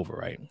games are over,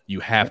 right? You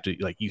have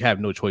to, you have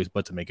no choice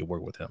but to make it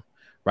work with him.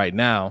 Right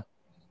now,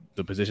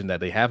 the position that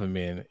they have him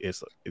in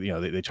is,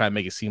 they try to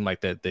make it seem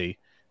like that they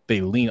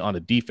lean on the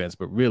defense,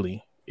 but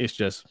really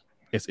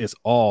it's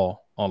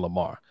all on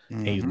Lamar,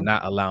 and he's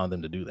not allowing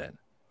them to do that.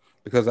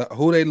 Because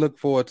who they look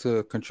for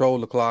to control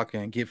the clock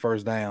and get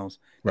first downs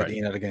at the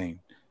end of the game.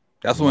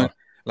 That's when,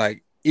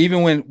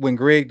 even when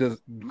Greg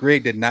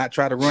did not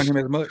try to run him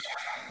as much,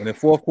 in the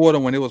fourth quarter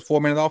when it was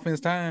 4 minutes offense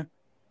time,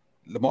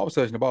 Lamar was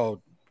touching the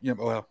ball.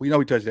 We know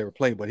he touched every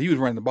play, but he was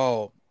running the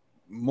ball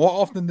more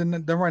often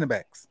than the running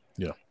backs.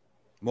 Yeah,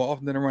 more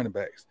often than the running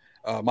backs.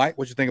 Mike,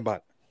 what you think about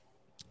it?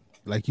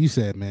 Like you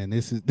said, man,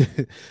 this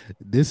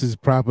is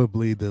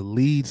probably the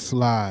lead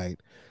slide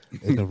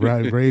in the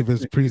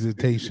Ravens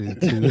presentation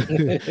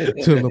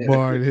to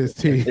Lamar and his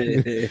team.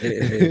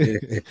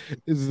 This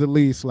is the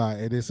lead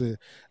slide, and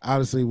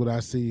honestly, what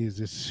I see is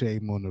just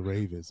shame on the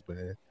Ravens,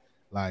 man.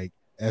 Like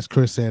as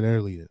Chris said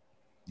earlier,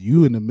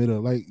 you in the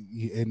middle,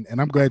 and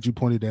I'm glad you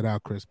pointed that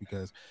out, Chris,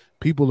 because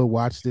people will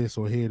watch this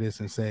or hear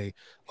this and say,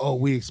 "Oh,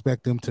 we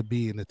expect them to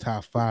be in the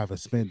top 5 of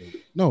spending."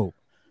 No.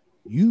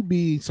 You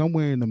be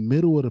somewhere in the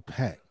middle of the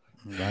pack,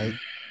 right?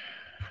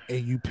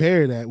 And you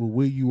pair that with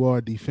where you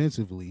are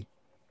defensively,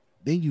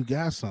 then you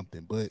got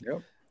something. But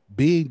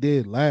being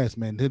dead last,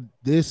 man,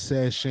 this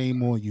says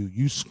shame on you.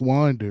 You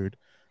squandered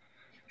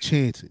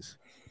chances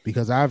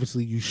because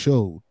obviously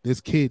this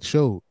kid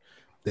showed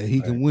that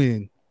he can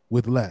win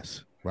with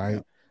less, right?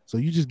 Yeah. So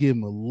you just give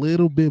him a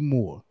little bit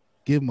more.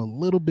 Give him a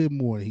little bit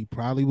more, and he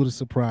probably would have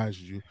surprised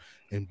you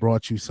and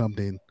brought you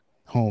something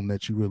home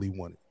that you really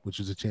wanted, which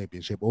is a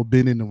championship or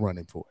been in the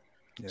running for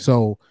it. Yeah.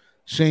 So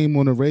shame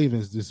on the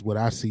Ravens. This is what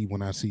I see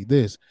when I see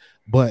this.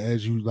 But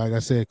as you, like I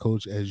said,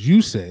 Coach, as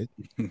you said,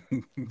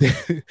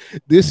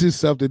 this is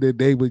something that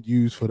they would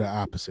use for the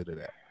opposite of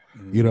that.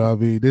 Mm-hmm. You know what I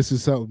mean? This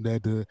is something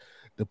that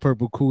the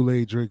purple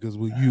Kool-Aid drinkers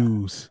will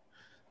use,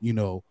 you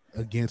know,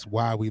 against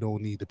why we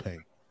don't need to pay,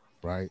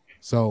 right?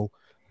 So,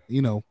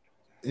 you know,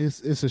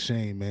 it's a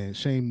shame, man.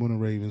 Shame on the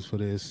Ravens for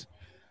this.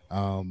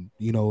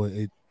 You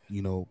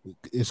know,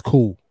 it's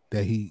cool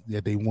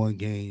that they won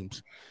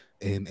games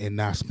and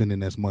not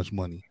spending as much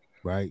money,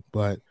 right?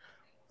 But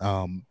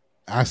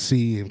I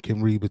see and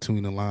can read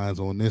between the lines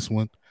on this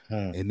one,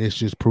 and this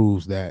just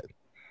proves that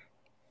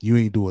you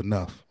ain't do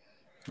enough,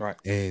 right?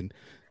 And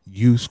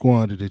you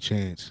squandered a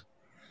chance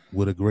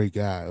with a great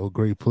guy or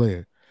great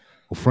player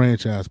or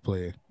franchise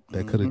player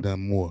that could have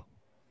done more,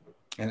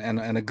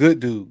 and a good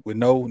dude with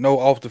no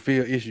off the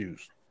field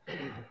issues.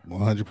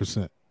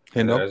 100%.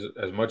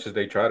 As much as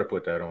they try to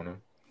put that on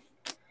him,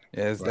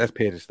 yeah, that's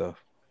petty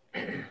stuff.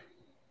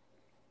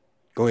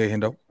 Go ahead,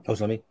 Hendo. Oh,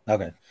 so me?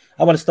 Okay.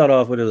 I want to start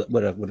off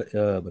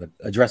with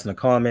addressing a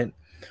comment.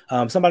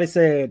 Somebody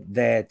said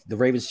that the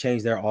Ravens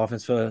changed their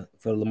offense for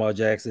Lamar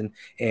Jackson,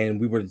 and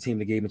we were the team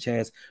that gave him a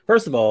chance.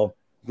 First of all,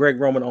 Greg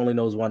Roman only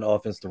knows one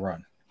offense to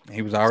run.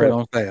 He was already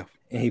on staff.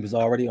 And he was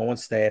already on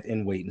staff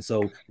and waiting.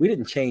 So we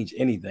didn't change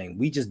anything.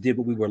 We just did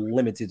what we were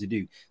limited to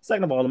do.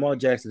 Second of all, Lamar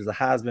Jackson is a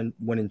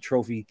Heisman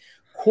Trophy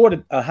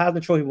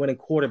winning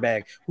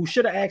quarterback who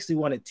should have actually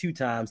won it 2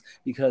 times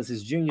because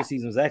his junior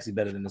season was actually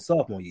better than the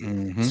sophomore year.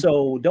 Mm-hmm.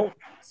 So don't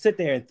sit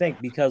there and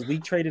think because we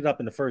traded up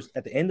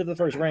at the end of the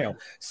first round,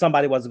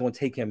 somebody wasn't going to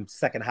take him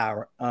second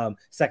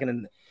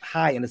and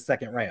high in the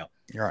second round.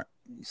 Right.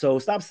 So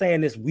stop saying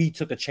this. We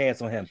took a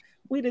chance on him.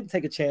 We didn't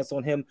take a chance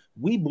on him.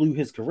 We blew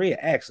his career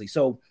actually.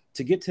 So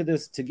to get to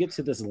this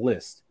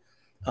list,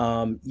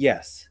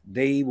 yes,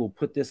 they will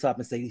put this up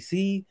and say,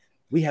 see,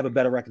 we have a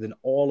better record than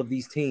all of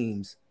these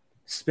teams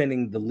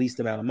spending the least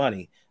amount of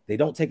money. They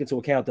don't take into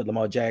account that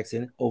Lamar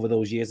Jackson over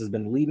those years has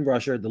been the leading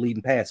rusher, the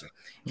leading passer.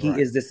 He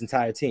is this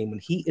entire team. When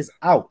he is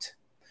out,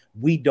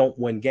 we don't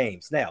win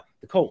games. Now,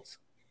 the Colts,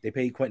 they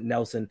paid Quentin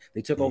Nelson.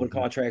 They took over the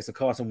contracts of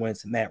Carson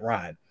Wentz and Matt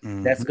Ryan.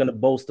 That's going to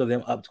bolster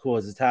them up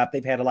towards the top.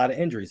 They've had a lot of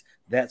injuries.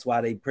 That's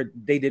why they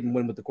didn't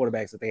win with the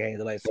quarterbacks that they had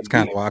the last. That's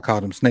kind of why I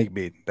called them snake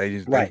bait. They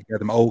just they had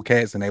them old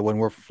cats and they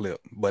wasn't worth a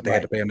flip, but they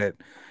had to pay them that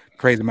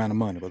crazy amount of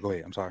money. But go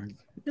ahead. I'm sorry.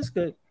 It's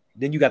good.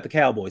 Then you got the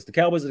Cowboys. The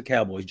Cowboys are the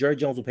Cowboys. Jerry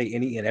Jones will pay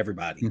any and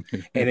everybody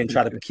and then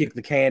try to kick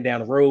the can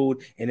down the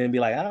road and then be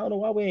like, I don't know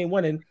why we ain't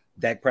winning.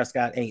 Dak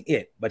Prescott ain't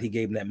it, but he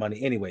gave him that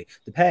money anyway.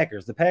 The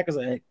Packers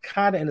are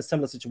kind of in a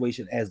similar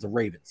situation as the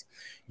Ravens.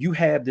 You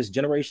have this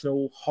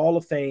generational Hall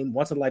of Fame,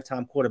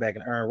 once-in-a-lifetime quarterback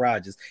in Aaron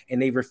Rodgers,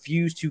 and they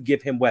refuse to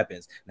give him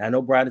weapons. Now, I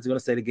know Brian is going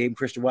to say they gave him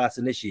Christian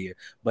Watson this year,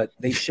 but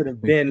they should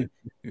have been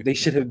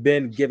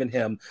giving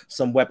him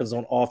some weapons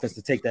on offense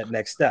to take that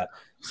next step.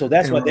 So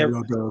that's why they're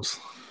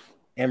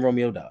and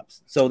Romeo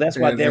Doubs. So that's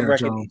why their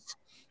record.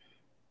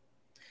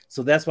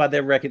 So that's why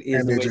their record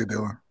is the AJ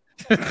Dillon.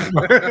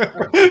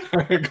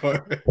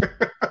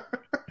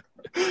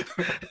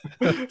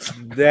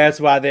 That's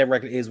why their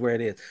record is where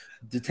it is.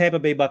 The Tampa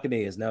Bay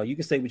Buccaneers. Now you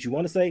can say what you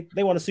want to say.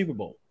 They won a Super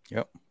Bowl.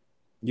 Yep.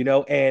 You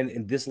know, and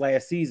in this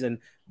last season,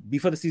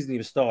 before the season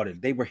even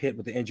started, they were hit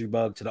with the injury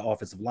bug to the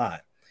offensive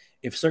line.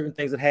 If certain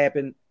things had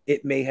happened,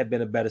 it may have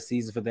been a better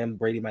season for them.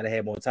 Brady might have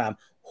had more time.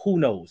 Who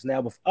knows?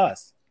 Now with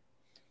us,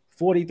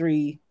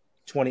 43-28.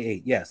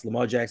 Yes,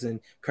 Lamar Jackson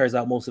carries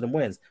out most of them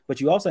wins.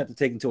 But you also have to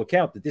take into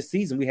account that this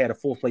season we had a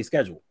 4th place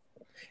schedule.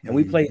 And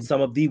we played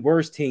some of the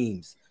worst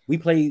teams. We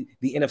played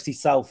the NFC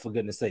South, for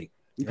goodness sake.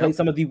 We played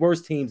some of the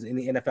worst teams in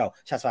the NFL.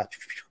 Shots fired.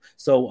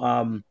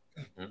 So,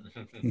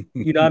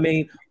 you know what I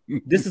mean?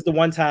 This is the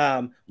one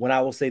time when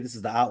I will say this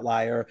is the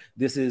outlier.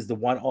 This is the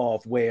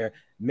one-off where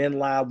men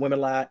lie,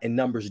 women lie, and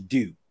numbers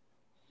do.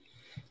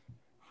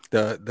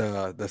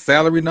 The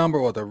salary number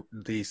or the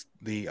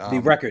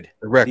record,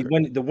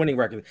 the winning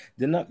record.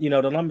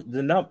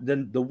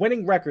 The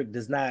winning record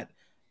does not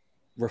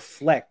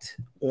reflect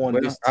on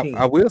this team.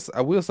 I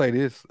will say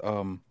this.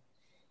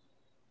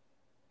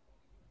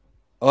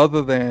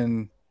 Other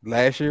than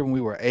last year when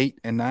we were 8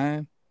 and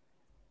 9,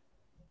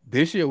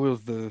 this year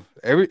was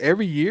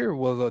every year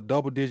was a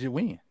double-digit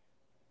win.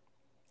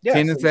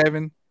 10 and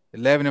 7,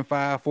 11 and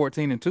 5,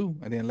 14 and 2,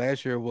 and then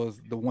last year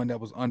was the one that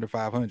was under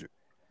 500.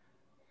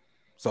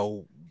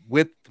 So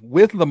with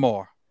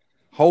Lamar,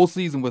 whole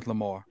season with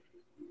Lamar,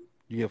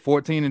 you get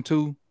 14 and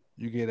 2,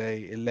 you get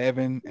a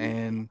 11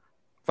 and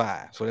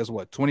 5. So that's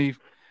what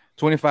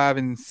 25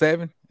 and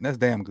 7. And that's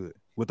damn good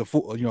with the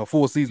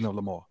full season of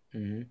Lamar.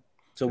 Mm-hmm.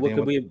 So what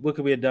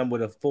could we have done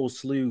with a full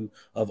slew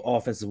of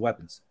offensive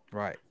weapons?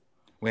 Right.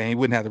 Well, he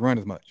wouldn't have to run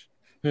as much.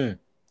 And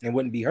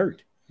wouldn't be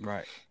hurt.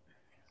 Right.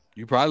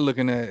 You're probably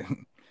looking at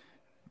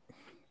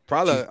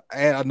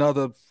add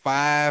another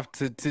 5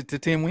 to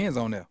 10 wins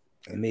on there.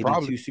 Maybe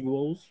Probably. 2 Super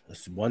Bowls,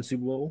 1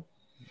 Super Bowl.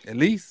 At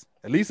least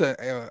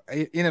a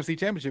NFC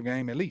Championship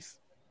game, at least.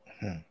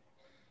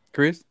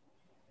 Chris?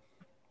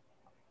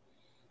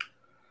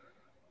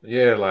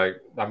 Yeah,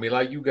 like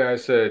you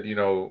guys said,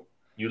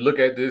 you look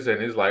at this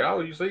and it's like,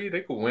 oh, you see,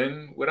 they could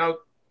win without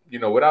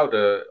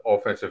the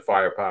offensive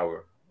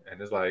firepower,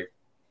 and it's like,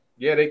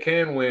 yeah, they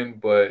can win,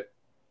 but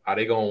are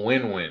they gonna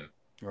win?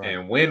 Right.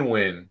 And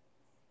win,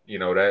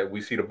 that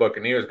we see the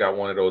Buccaneers got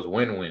one of those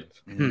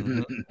wins,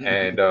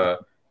 and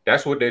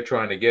that's what they're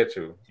trying to get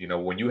to.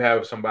 When you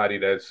have somebody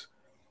that's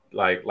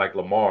like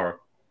Lamar,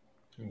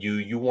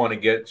 you want to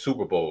get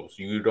Super Bowls.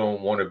 You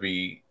don't want to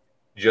be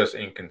just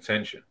in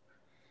contention.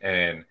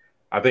 And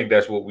I think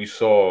that's what we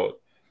saw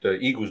the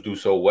Eagles do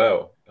so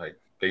well. Like,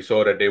 they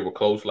saw that they were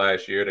close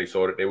last year. They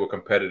saw that they were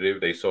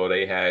competitive. They saw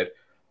they had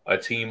a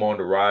team on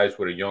the rise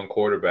with a young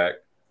quarterback.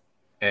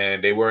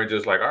 And they weren't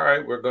just like, all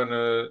right, we're going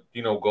to,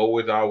 go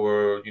with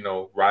our,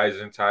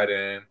 rising tight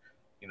end,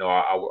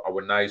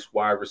 our nice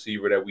wide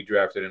receiver that we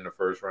drafted in the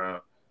first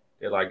round.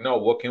 They're like, no,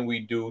 what can we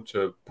do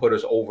to put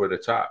us over the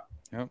top?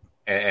 Yep.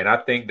 And I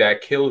think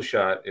that kill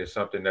shot is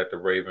something that the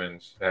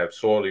Ravens have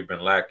sorely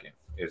been lacking.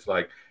 It's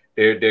like,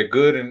 they're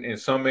good in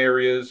some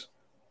areas,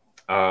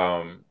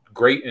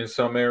 great in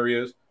some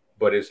areas,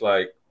 but it's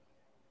like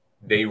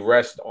they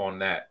rest on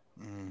that,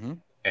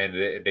 and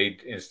they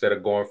instead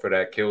of going for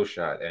that kill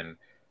shot. And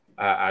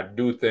I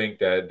do think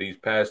that these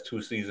past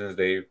 2 seasons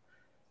they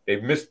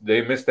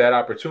missed that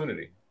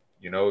opportunity.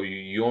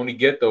 You only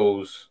get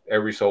those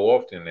every so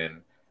often,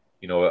 and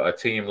a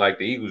team like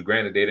the Eagles,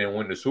 granted they didn't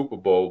win the Super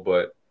Bowl,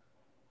 but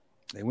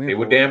they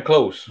were damn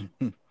close.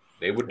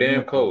 They were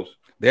damn close.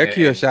 Their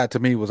kill shot to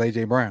me was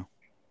AJ Brown.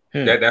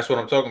 That's what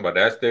I'm talking about.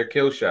 That's their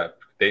kill shot.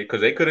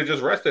 Because they could have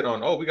just rested on,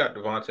 we got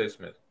Devontae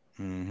Smith.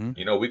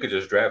 We could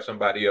just draft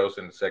somebody else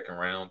in the 2nd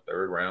round,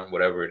 3rd round,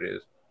 whatever it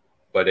is.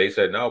 But they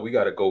said, no, we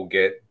got to go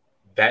get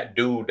that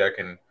dude that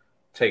can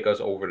take us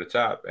over the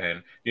top.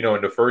 And,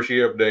 in the first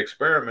year of the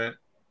experiment,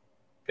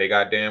 they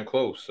got damn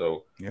close.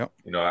 So,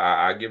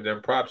 I give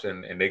them props.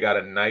 And they got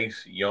a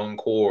nice young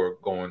core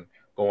going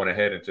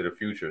ahead into the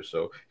future.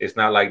 So it's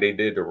not like they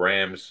did the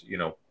Rams,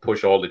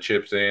 push all the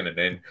chips in and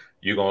then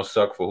you're going to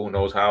suck for who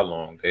knows how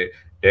long.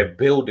 They're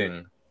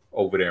building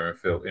over there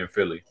in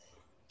Philly.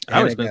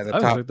 I respect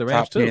the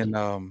Rams too. 10,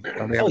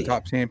 they have a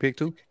top 10 pick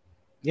too?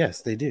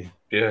 Yes, they do.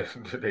 Yeah,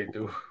 they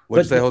do.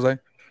 What'd you say, Jose?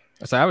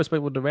 So I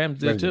respect what the Rams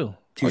did too.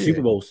 2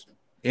 Super Bowls.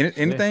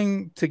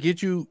 Anything to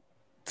get you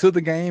to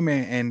the game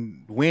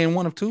and win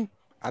one of 2,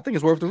 I think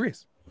it's worth the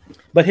risk.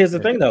 But here's the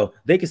thing, though.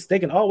 They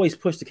can always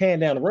push the can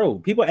down the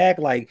road. People act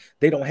like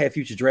they don't have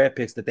future draft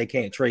picks that they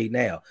can't trade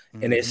now,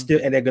 and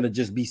they're going to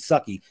just be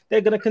sucky.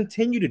 They're going to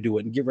continue to do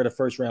it and get rid of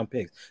 1st-round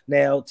picks.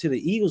 Now, to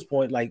the Eagles'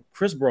 point, like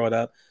Chris brought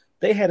up,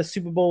 they had a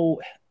Super Bowl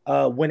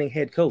winning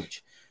head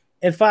coach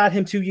and fired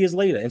him 2 years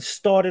later and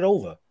started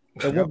over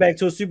and went back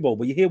to a Super Bowl.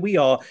 But here we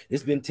are.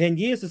 It's been 10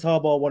 years since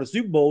Harbaugh won a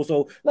Super Bowl,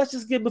 so let's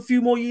just give him a few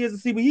more years and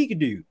see what he can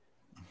do.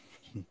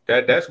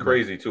 That's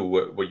crazy too.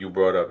 What you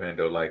brought up,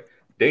 Hendo. Like,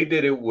 they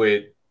did it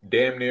with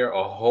damn near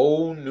a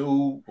whole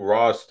new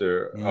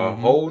roster, a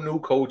whole new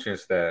coaching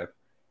staff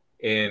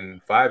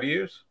in 5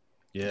 years,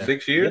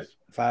 6 years,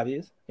 5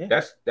 years.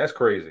 Yeah. That's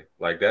crazy.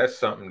 Like, that's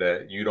something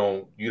that you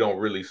don't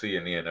really see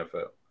in the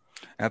NFL.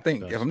 I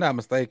think, if I'm not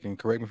mistaken,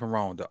 correct me if I'm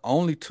wrong, the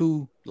only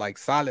 2 like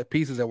solid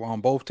pieces that were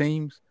on both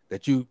teams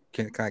that you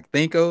can kind of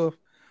think of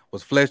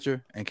was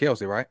Fletcher and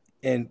Kelsey, right?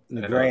 And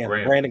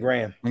Brandon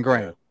Graham. And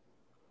Graham.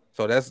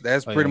 So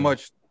that's pretty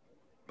much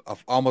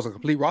almost a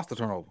complete roster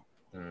turnover.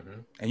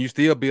 And you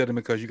still build them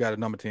because you got a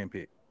number 10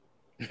 pick.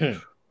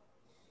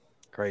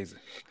 Crazy.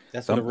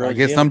 That's what I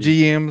guess some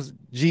GMs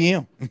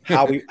GM.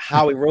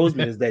 Howie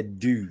Roseman is that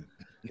dude.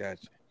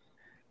 Gotcha.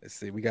 Let's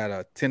see. We got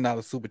a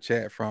 $10 super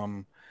chat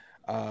from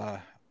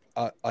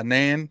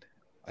Anand.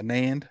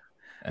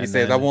 He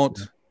says, I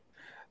want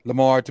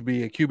Lamar to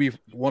be our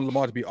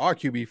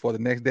QB for the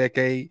next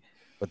decade,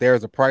 but there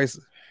is a price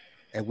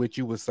at which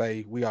you would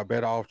say we are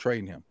better off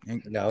trading him.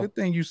 And good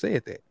thing you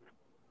said that.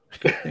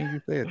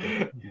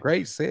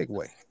 Great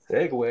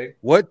segue.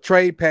 What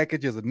trade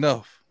package is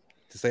enough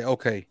to say,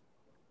 okay,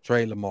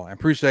 trade Lamar? And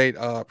appreciate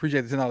the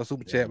 $10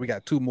 super chat. We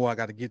got 2 more I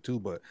got to get to,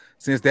 but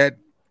since that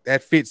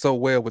fits so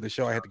well with the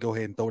show, I had to go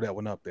ahead and throw that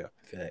one up there.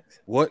 Facts.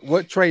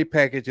 What trade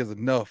package is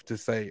enough to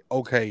say,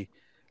 okay,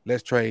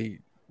 let's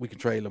trade? We can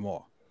trade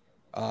Lamar.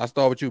 I'll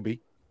start with you,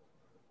 B.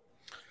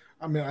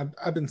 I mean,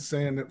 I've been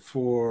saying it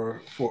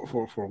for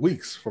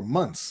weeks, for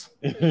months.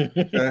 It's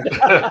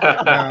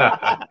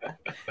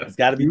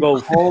got to be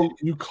both.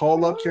 You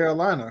call up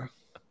Carolina.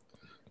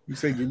 You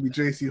say, give me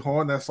J.C.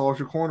 Horn. That solves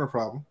your corner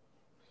problem.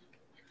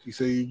 You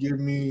say, you give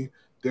me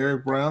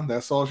Derrick Brown.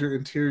 That solves your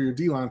interior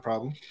D-line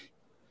problem.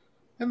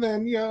 And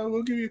then,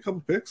 we'll give you a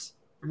couple picks.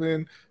 I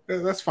mean,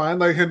 that's fine.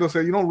 Like Hendo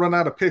said, you don't run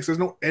out of picks. There's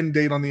no end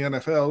date on the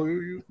NFL.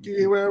 You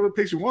get whatever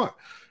picks you want.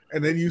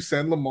 And then you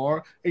send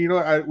Lamar.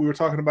 And, we were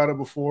talking about it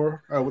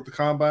before with the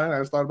combine. I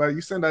just thought about it.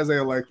 You send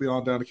Isaiah Likely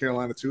on down to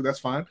Carolina too. That's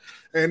fine.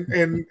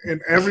 And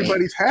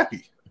everybody's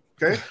happy.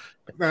 Okay.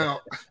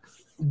 Now,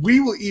 we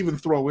will even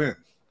throw in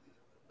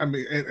I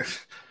mean,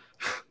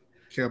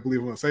 can't believe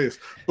I'm gonna say this,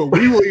 but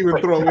we will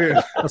even throw in.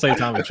 I'll say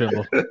Tommy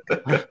Tremble. No,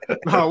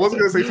 I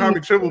wasn't gonna say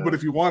Tommy Tremble, but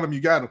if you want him, you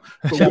got him.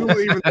 But we will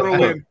even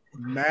throw in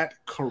Matt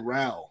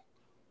Corral.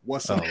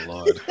 What's up? Oh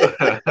Lord,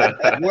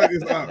 What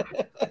is up?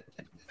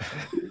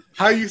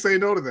 How you say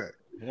no to that?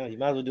 Yeah, you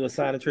might as well do a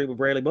sign and trade with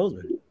Bradley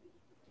Bozeman.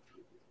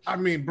 I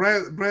mean,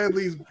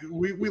 Bradley's.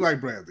 We like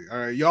Bradley. All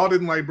right, y'all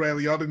didn't like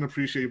Bradley. Y'all didn't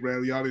appreciate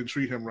Bradley. Y'all didn't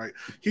treat him right.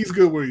 He's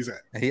good where he's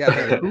at.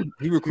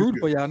 He recruited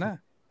for y'all now.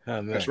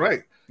 Oh, That's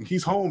right.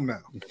 He's home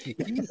now.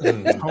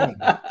 He's home.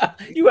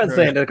 You wasn't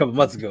saying that a couple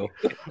months ago.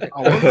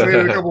 I wasn't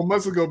saying it a couple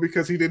months ago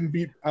because he didn't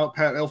beat out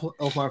Pat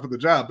Elflein for the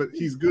job, but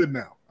he's good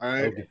now. All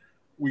right. Okay.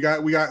 We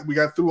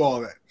got through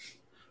all that.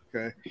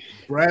 Okay.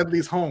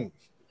 Bradley's home.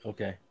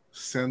 Okay.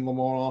 Send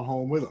Lamar on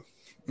home with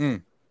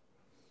him.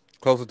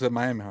 Closer to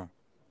Miami, huh?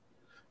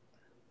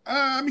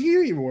 I mean, he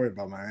ain't even worried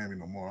about Miami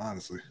no more,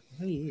 honestly.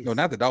 No,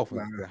 not the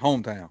Dolphins. The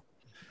hometown.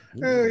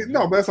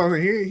 No, but that's what I'm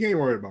saying. He ain't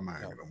worried about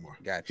Miami no more.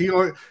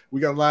 Gotcha.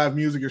 We got live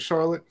music in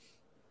Charlotte.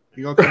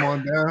 He gonna come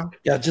on down.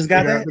 Yeah, just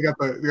got that. We got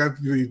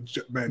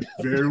the man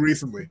very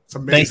recently. It's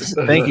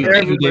amazing. Thank you,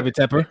 David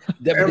Tepper.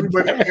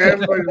 Everybody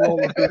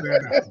rolling through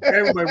there now.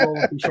 Everybody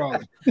rolling through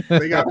Charlotte.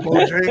 They got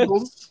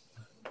Bojangles.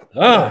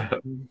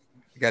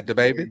 You got the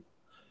baby.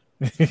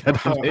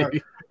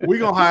 We're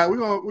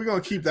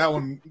gonna keep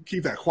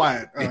that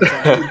quiet.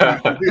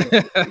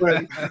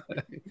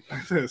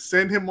 But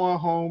send him on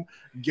home.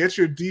 Get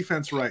your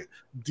defense right.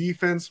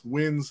 Defense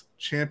wins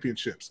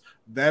championships.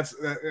 That's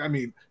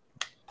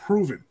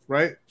proven,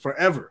 right?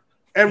 Forever.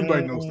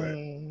 Everybody knows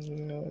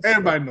that.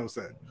 Everybody knows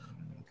that.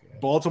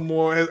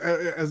 Baltimore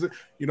as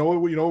you know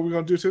what we're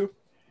gonna do too?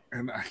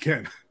 And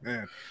again,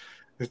 man,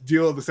 it's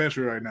deal of the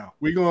century right now.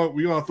 We're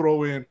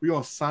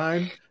gonna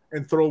sign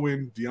and throw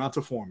in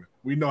Deonta Foreman.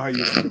 We know how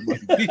you spend the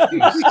money.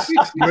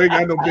 You ain't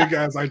got no big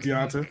guys like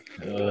Deonta.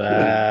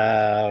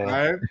 Wow.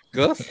 Right?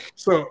 Gus?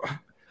 So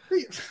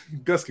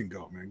Gus can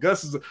go, man.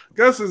 Gus is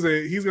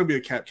he's gonna be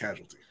a cap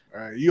casualty.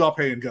 All right. You all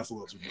paying Gus a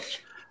little too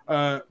much.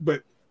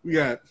 But we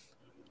got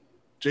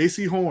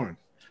J.C. Horn,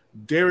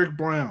 Derek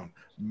Brown,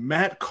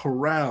 Matt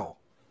Corral,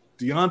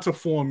 Deonta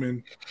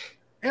Foreman,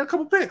 and a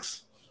couple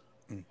picks.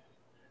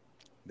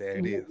 There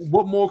it is.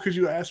 What more could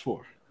you ask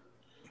for?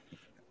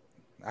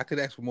 I could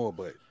ask for more,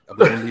 but I'm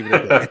going to leave it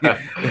at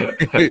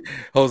that.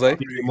 Jose?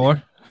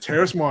 More?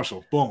 Terrace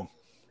Marshall. Boom.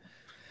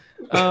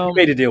 You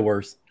made the deal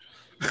worse.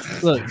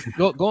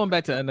 Look, going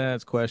back to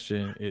Anand's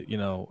question,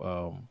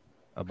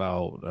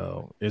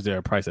 about is there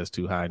a price that's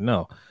too high?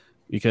 No,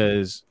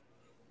 because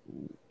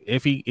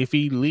if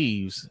he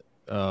leaves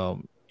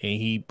and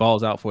he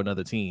balls out for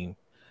another team,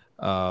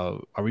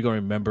 are we going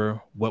to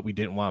remember what we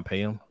didn't want to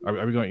pay him?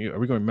 Are we going to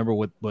remember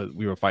what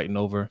we were fighting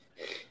over?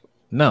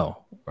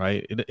 No,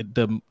 right?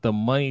 The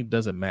money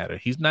doesn't matter.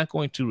 He's not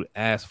going to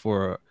ask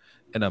for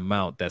an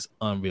amount that's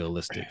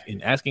unrealistic.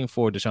 And asking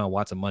for Deshaun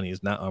Watson money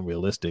is not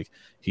unrealistic.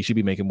 He should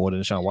be making more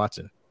than Deshaun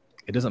Watson.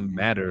 It doesn't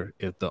matter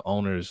if the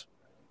owners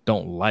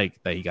don't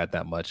like that he got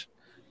that much.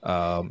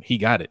 He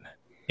got it.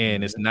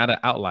 And it's not an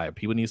outlier.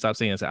 People need to stop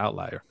saying it's an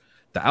outlier.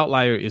 The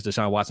outlier is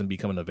Deshaun Watson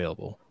becoming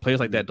available. Players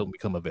like that don't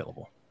become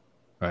available,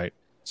 right?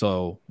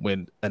 So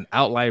when an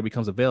outlier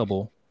becomes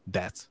available,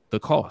 that's the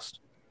cost,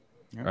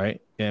 right?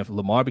 And if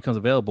Lamar becomes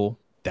available,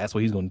 that's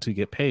what he's going to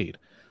get paid.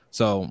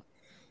 So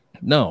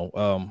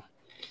no,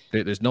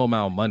 there's no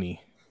amount of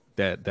money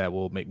that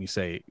will make me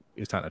say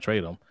it's time to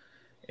trade him.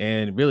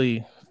 And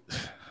really,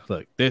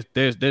 look,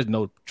 there's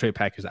no trade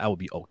package I would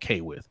be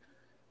okay with.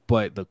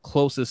 But the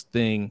closest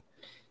thing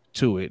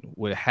to it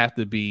would have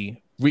to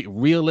be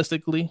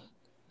realistically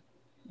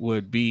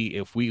would be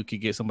if we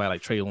could get somebody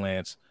like Trey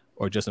Lance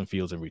or Justin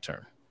Fields in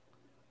return.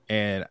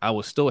 And I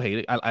would still hate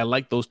it. I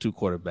like those two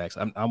quarterbacks.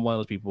 I'm one of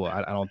those people.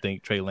 I don't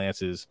think Trey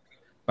Lance is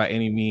by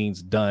any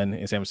means done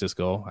in San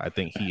Francisco. I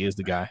think he is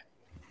the guy.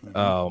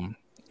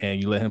 And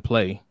you let him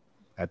play,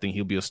 I think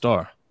he'll be a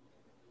star.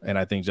 And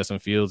I think Justin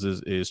Fields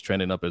is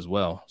trending up as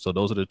well. So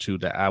those are the two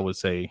that I would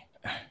say,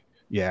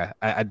 yeah,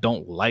 I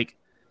don't like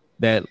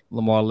that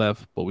Lamar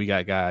left, but we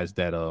got guys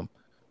that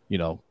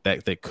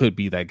that could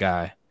be that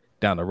guy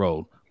down the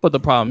road. But the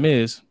problem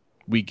is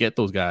we get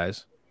those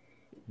guys.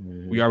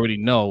 We already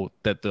know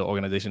that the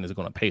organization isn't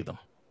going to pay them.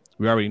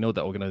 We already know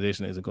the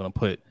organization isn't going to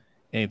put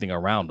anything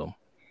around them.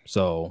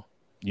 So,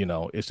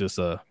 it's just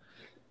a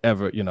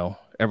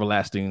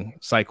everlasting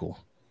cycle.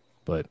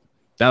 But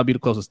that would be the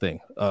closest thing.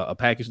 A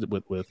package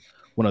with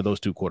one of those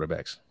two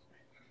quarterbacks.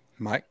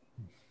 Mike?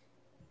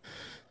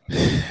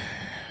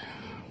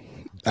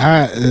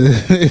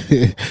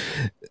 I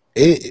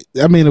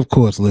mean, of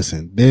course,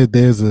 listen,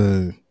 there's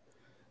a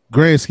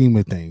grand scheme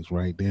of things,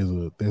 right?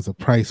 There's a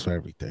price for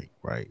everything,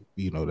 right?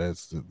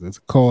 There's a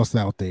cost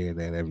out there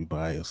that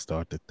everybody will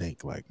start to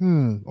think like,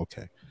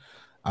 okay.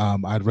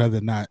 I'd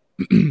rather not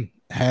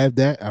have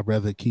that. I'd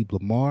rather keep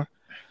Lamar.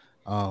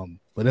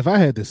 But if I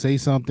had to say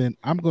something,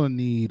 I'm gonna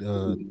need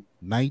a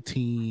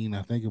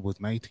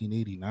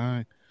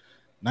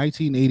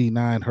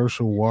 1989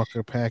 Herschel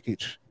Walker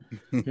package.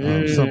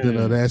 Something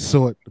of that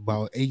sort,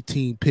 about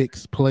 18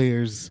 picks,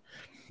 players,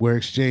 were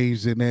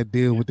exchanged in that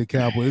deal with the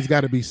Cowboys. It's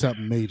got to be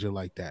something major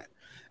like that.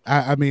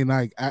 I mean,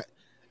 like,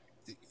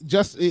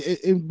 just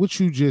in what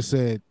you just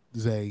said,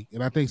 Zay,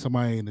 and I think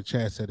somebody in the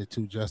chat said it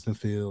too, Justin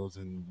Fields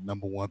and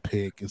 #1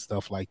 pick and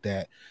stuff like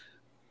that.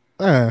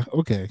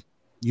 Okay.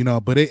 You know,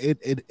 but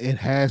it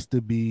has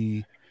to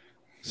be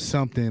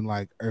something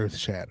like earth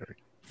shattering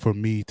for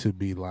me to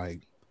be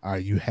like, all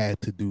right, you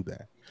had to do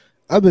that.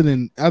 Other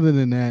than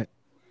that,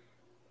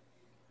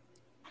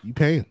 you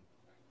pay him,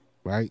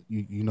 right?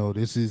 You know,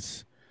 this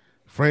is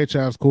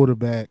franchise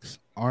quarterbacks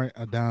aren't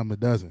a dime a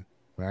dozen,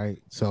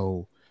 right?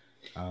 So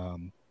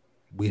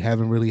we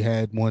haven't really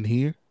had one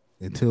here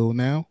until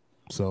now.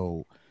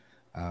 So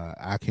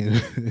I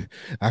can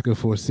I can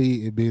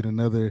foresee it being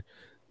another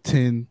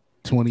 10,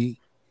 20,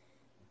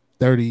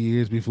 30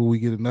 years before we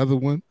get another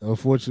one,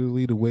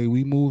 unfortunately, the way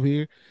we move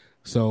here.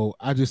 So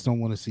I just don't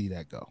want to see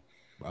that go.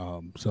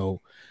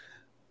 So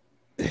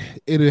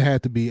it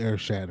had to be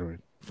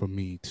earth-shattering for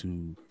me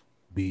to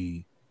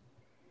be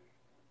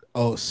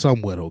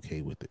somewhat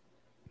okay with it.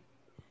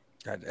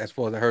 As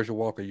far as the Herschel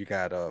Walker, you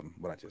got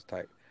what I just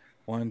typed.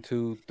 1,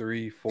 2,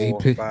 3,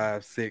 4,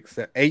 5, 6,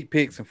 7, 8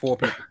 picks and 4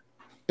 people.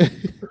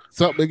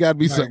 Something got to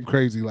be something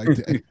crazy like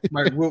that.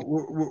 Mike,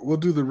 we'll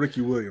do the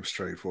Ricky Williams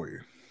trade for you.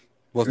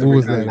 What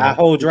was that? Our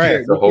whole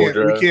draft.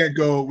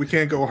 We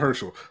can't go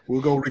Herschel.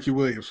 We'll go Ricky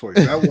Williams for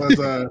you.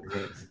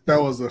 That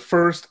was the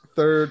first,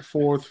 third,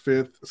 fourth,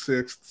 fifth,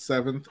 sixth,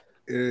 seventh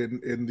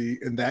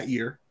in that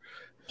year,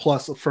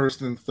 plus a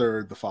first and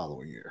third the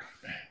following year.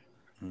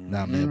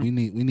 Nah, man, we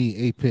need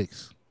 8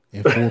 picks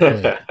and 4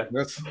 players.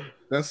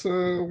 That's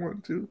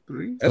 1, 2,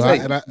 3. So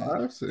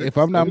 5, 6, if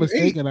I'm not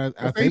mistaken,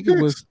 I think it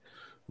was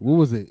what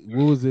was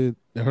it?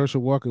 The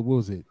Herschel Walker, what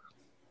was it?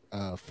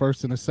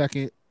 First and a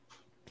second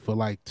for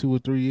like 2 or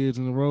 3 years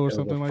in a row or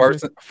something like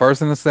that.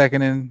 First and a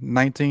second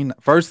in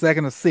first,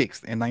 second, and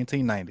sixth in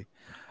 1990.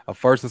 A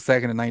first, a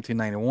second in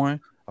 1991.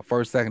 A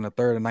first, second, a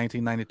third in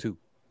 1992.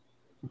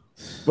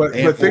 But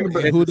think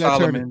about who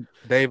Solomon,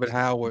 David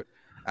Howard,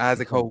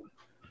 Isaac Hope,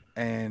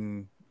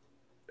 and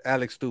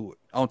Alex Stewart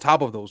on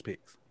top of those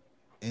picks.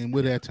 And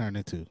what that turned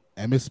into?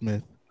 Emmitt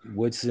Smith,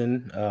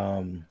 Woodson,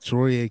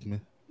 Troy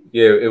Aikman.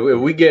 Yeah, if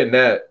we getting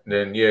that,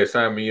 then yeah,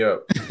 sign me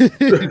up.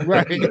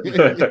 Right.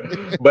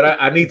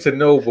 But I need to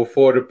know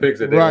before the picks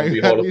that they're going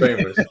to be Hall of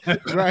Famers.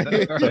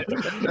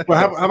 Right. But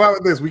how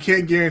about this? We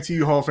can't guarantee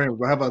you Hall of Famers,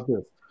 but how about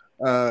this?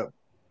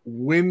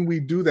 When we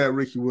do that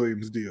Ricky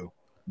Williams deal,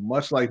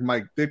 much like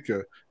Mike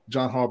Ditka,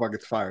 John Harbaugh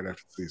gets fired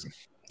after the season.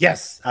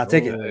 Yes, I'll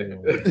take it.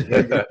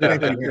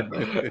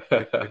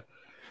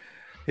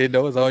 Hit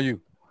it's on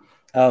you.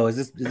 Oh,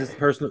 is this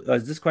personal?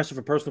 Is this question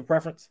for personal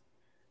preference?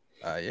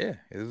 Yeah.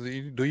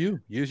 Do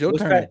you use your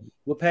turn?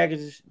 What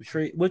packages?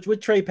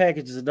 What trade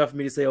package is enough for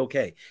me to say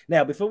okay?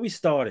 Now, before we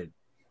started,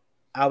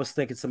 I was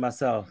thinking to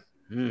myself,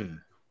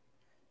 I'm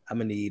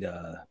gonna need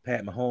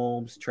Pat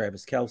Mahomes,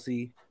 Travis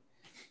Kelce.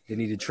 They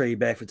need to trade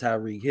back for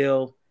Tyreek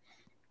Hill,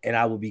 and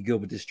I will be good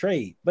with this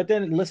trade. But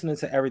then listening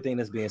to everything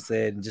that's being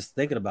said and just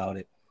thinking about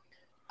it,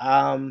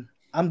 I'm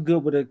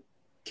good with a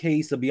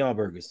case of Beyond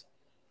Burgers.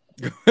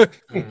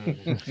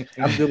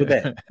 I'm good with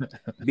that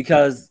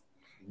because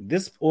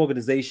this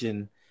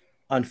organization,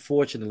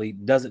 unfortunately,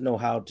 doesn't know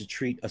how to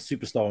treat a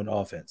superstar on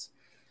offense.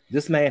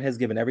 This man has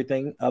given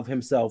everything of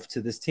himself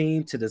to this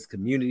team, to this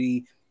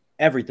community,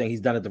 everything.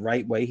 He's done it the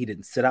right way. He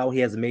didn't sit out. He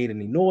hasn't made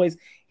any noise.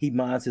 He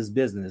minds his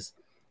business.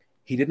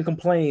 He didn't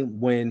complain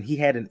when he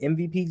had an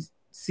MVP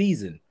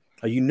season,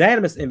 a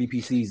unanimous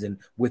MVP season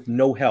with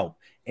no help.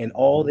 And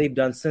all they've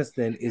done since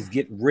then is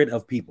get rid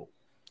of people.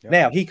 Yep.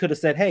 Now, he could have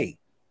said, hey,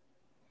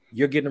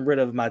 you're getting rid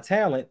of my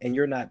talent and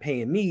you're not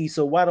paying me,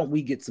 so why don't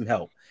we get some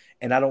help?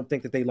 And I don't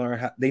think that they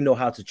know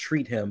how to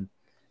treat him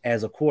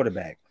as a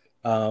quarterback.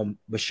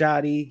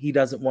 Bisciotti, he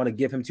doesn't want to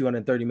give him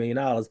 $230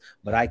 million,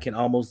 but I can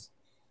almost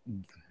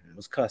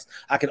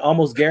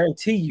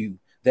guarantee you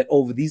that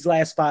over these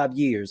last 5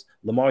 years,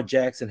 Lamar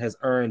Jackson has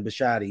earned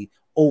Bisciotti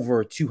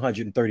over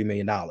 $230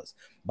 million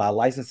by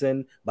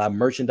licensing, by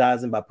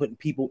merchandising, by putting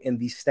people in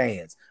these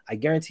stands. I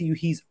guarantee you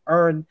he's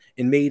earned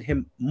and made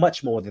him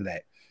much more than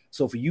that.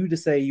 So for you to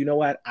say, you know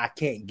what, I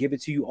can't give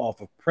it to you off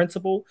of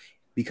principle,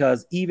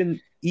 because even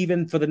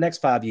for the next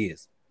 5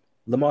 years,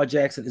 Lamar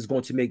Jackson is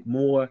going to make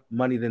more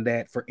money than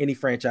that for any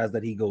franchise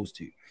that he goes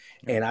to.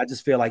 And I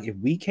just feel like if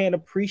we can't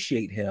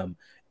appreciate him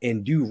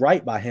and do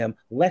right by him,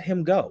 let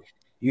him go.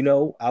 You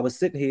know, I was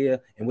sitting here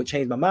and what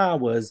changed my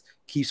mind was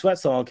Keith Sweat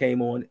song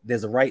came on.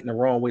 There's a right and a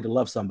wrong way to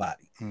love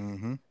somebody.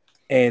 Mm-hmm.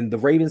 And the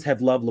Ravens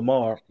have loved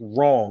Lamar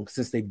wrong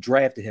since they've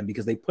drafted him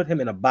because they put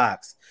him in a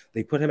box.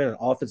 They put him in an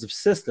offensive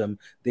system.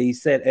 They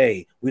said,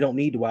 hey, we don't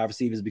need the wide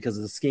receivers because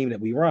of the scheme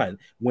that we run.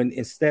 When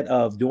instead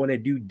of doing their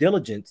due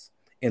diligence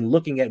and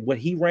looking at what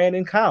he ran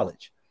in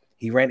college,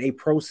 he ran a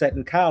pro set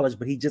in college,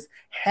 but he just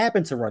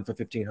happened to run for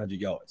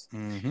 1,500 yards.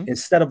 Mm-hmm.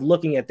 Instead of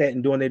looking at that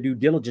and doing their due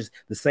diligence,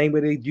 the same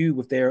way they do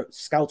with their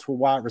scouts for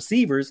wide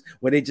receivers,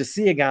 where they just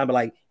see a guy and be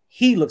like,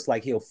 he looks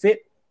like he'll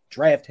fit,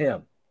 draft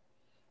him.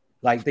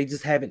 Like, they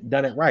just haven't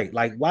done it right.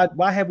 Like,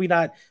 why have we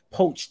not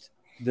poached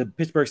the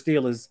Pittsburgh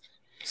Steelers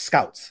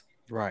scouts?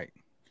 Right.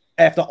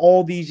 after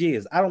all these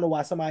years. I don't know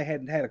why somebody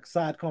hadn't had a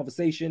side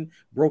conversation,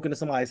 broke into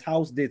somebody's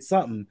house, did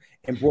something,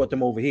 and brought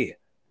them over here.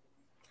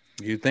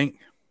 You think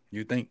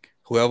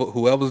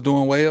whoever's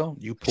doing well,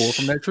 you pull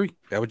from that tree.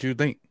 That's what you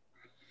think,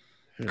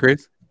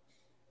 Chris?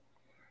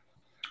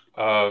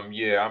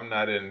 Yeah, I'm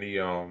not in the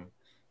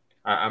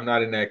I'm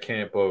not in that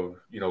camp of,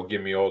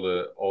 give me all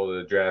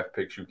the draft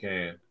picks you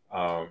can.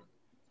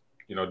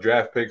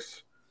 Draft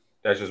picks,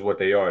 that's just what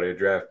they are. They're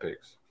draft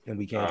picks, and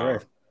we can't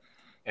draft.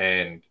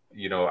 And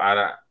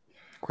I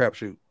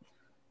crapshoot.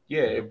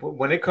 Yeah, but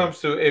when it comes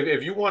to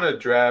if you want to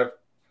draft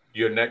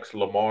your next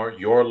Lamar,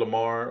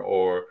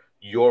 or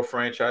your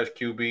franchise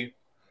QB,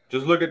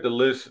 just look at the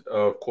list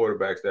of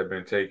quarterbacks that have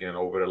been taken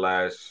over the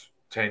last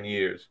 10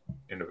 years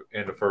in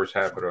the first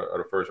half of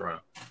the first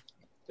round.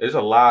 There's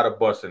a lot of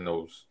busts in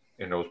those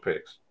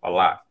picks. A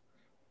lot.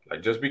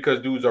 Like, just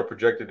because dudes are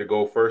projected to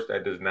go first,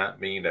 that does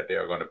not mean that they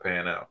are going to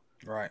pan out.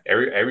 Right.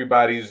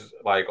 Everybody's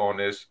like on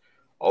this.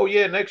 Oh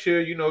yeah, next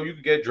year, you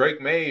could get Drake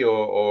May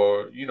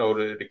or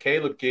the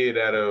Caleb kid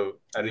out of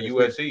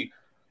USC,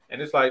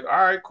 and it's like,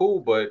 all right, cool,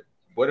 but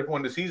what if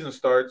when the season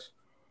starts,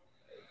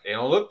 they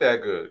don't look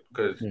that good?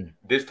 Because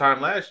this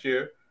time last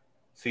year,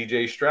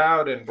 C.J.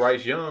 Stroud and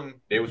Bryce Young,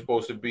 they were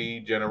supposed to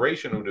be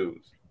generational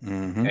dudes,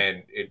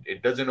 and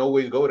it doesn't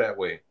always go that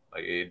way.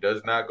 Like, it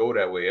does not go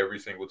that way every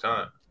single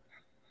time.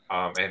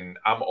 And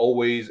I'm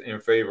always in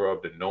favor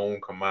of the known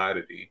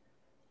commodity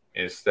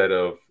instead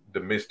of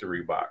the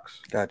mystery box.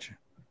 Gotcha.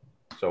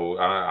 So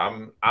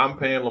I'm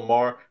paying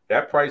Lamar.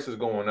 That price is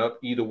going up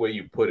either way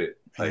you put it.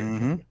 Like,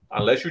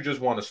 unless you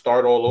just want to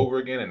start all over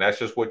again, and that's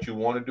just what you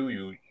want to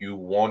do. You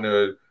want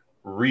to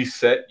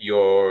reset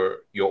your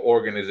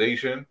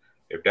organization.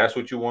 If that's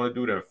what you want to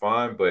do, then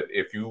fine. But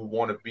if you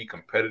want to be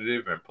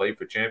competitive and play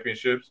for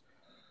championships,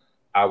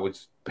 I would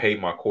pay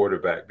my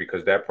quarterback,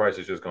 because that price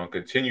is just going to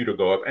continue to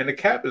go up, and the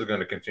cap is going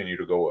to continue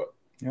to go up.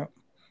 Yep.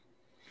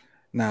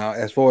 Now,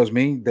 as far as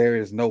me, there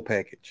is no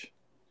package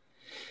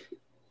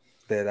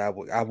that I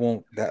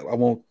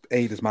won't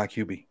aid as my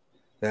QB.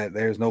 That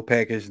there's no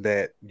package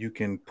that you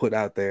can put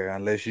out there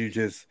unless you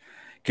just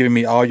giving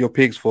me all your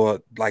picks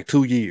for like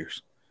 2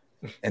 years,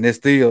 and that's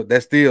still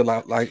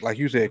like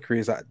you said,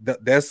 Chris.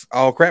 That's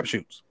all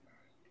crapshoots.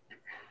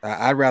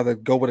 I'd rather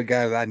go with a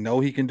guy that I know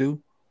he can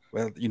do,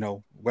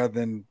 rather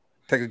than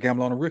take a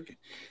gamble on a rookie.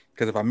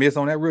 Because if I miss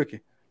on that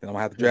rookie, then I'm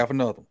gonna have to draft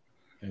another.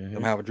 I'm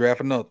gonna have to draft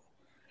another,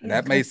 and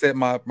that may set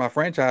my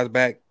franchise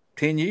back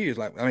 10 years.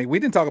 We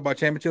didn't talk about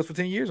championships for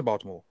 10 years in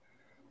Baltimore.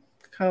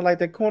 Kind of like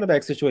that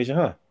cornerback situation,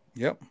 huh?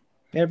 Yep.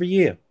 Every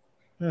year.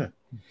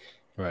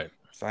 Right.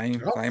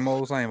 Same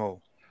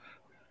old.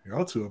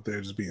 Y'all two up there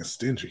just being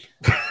stingy.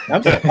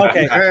 Okay.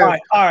 All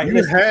right.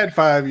 You had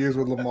 5 years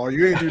with Lamar.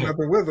 You ain't do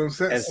nothing with him.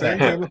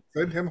 Send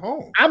him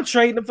home. I'm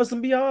trading him for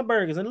some Beyond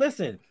Burgers. And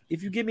listen,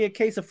 if you give me a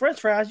case of French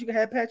fries, you can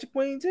have Patrick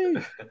Queen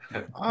too.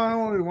 I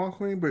don't really want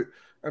Queen, but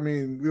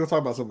we'll talk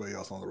about somebody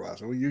else on the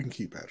roster. Well, you can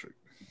keep Patrick.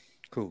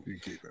 Cool. You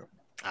can keep him.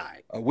 All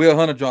right. Will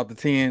Hunter dropped the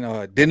 10.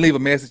 Didn't leave a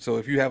message, so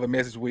if you have a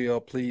message, Will,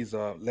 please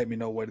let me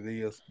know what it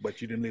is.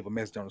 But you didn't leave a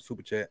message on the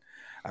super chat.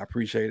 I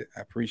appreciate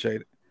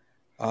it.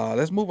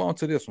 Let's move on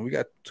to this one. We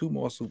got 2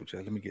 more super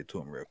chats. Let me get to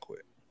them real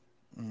quick.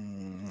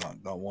 I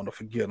don't want to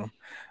forget them.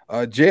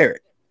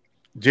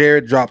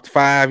 Jared dropped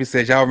 5. He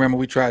says, y'all remember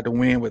we tried to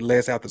win with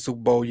less after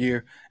Super Bowl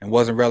year and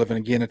wasn't relevant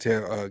again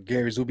until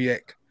Gary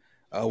Zubiak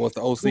was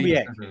the OC.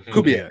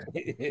 Kubiak.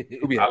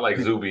 I like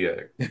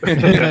Zubiak.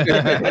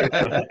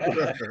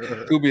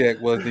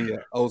 Kubiak was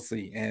the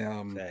OC.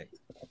 And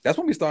that's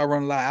when we started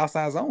running a lot of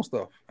outside zone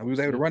stuff. And we was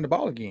able to run the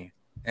ball again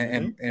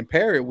and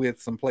pair it with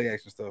some play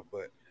action stuff.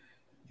 But,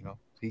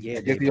 I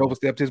guess he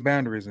overstepped his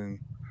boundaries and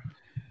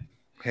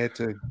had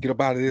to get up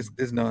out of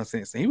this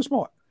nonsense. And he was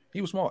smart.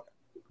 He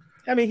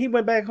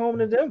went back home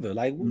to Denver.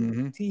 Like,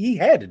 he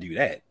had to do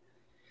that.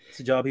 It's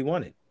a job he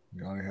wanted.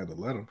 You only had to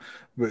let him.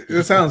 But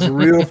it sounds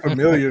real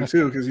familiar,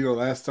 too, because,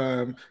 last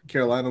time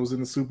Carolina was in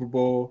the Super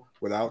Bowl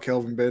without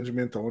Kelvin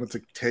Benjamin, throwing it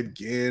to Ted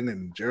Ginn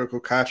and Jericho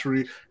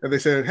Cotchery, and they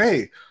said,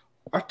 hey,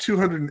 our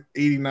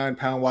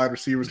 289-pound wide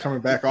receiver is coming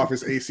back off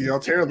his ACL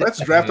tear.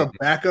 Let's draft a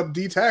backup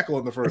D tackle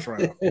in the first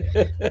round.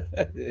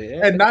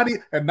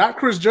 And not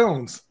Chris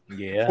Jones.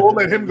 Yeah. We'll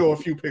let him go a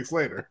few picks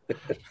later.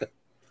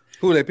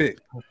 Who they pick?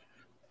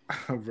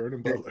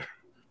 Vernon Butler.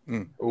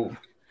 Oh,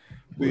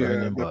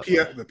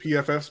 the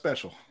PFF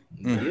special.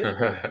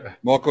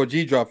 Marco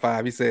G dropped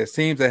 5. He says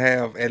teams that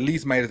have at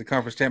least made it to the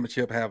conference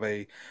championship have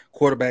a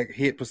quarterback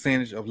hit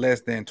percentage of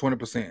less than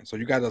 20%. So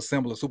you got to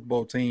assemble a Super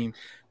Bowl team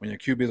when your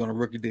QB is on a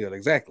rookie deal.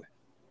 Exactly.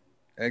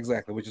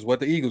 Which is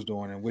what the Eagles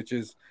doing, and which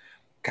is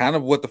kind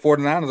of what the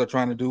 49ers are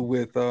trying to do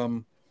with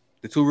the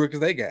 2 rookies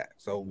they got.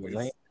 So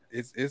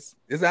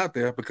it's out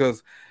there,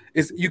 because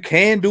you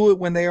can do it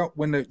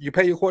when you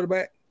pay your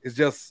quarterback. It's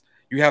just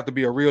you have to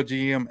be a real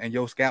GM, and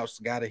your scouts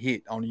got to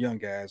hit on the young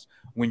guys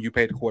when you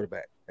pay the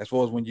quarterback. As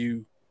far as when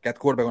you got the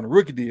quarterback on a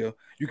rookie deal,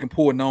 you can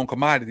pull known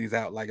commodities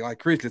out, like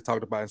Chris just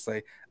talked about, and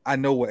say, I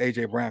know what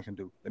A.J. Brown can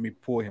do. Let me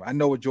pull him. I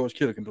know what George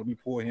Kittle can do. Let me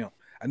pull him.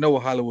 I know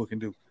what Hollywood can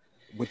do.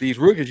 With these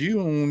rookies, you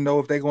don't know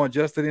if they're going to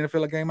adjust to the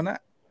NFL game or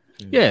not.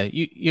 Yeah,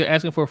 you're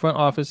asking for a front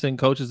office and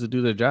coaches to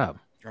do their job.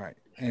 Right.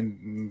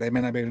 And they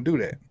may not be able to do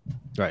that.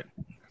 Right.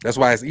 That's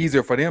why it's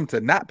easier for them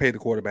to not pay the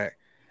quarterback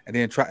and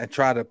then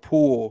try to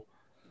pull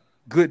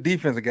good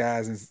defensive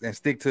guys and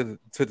stick to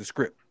the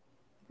script.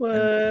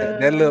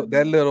 That little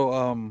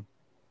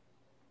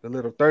the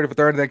little 30 for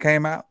 30 that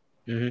came out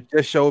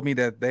just showed me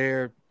that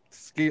their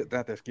skill,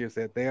 not their skill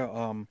set, their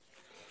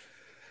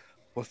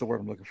what's the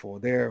word I'm looking for?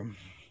 Their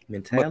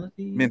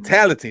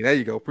mentality. There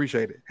you go.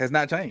 Appreciate it. Has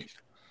not changed.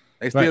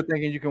 They still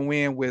thinking you can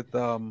win with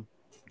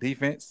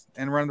defense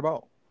and run the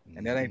ball,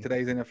 and that ain't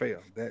today's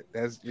NFL.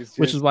 That's just,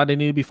 which is why they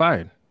need to be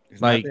fired.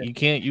 Like you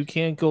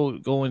can't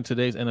go in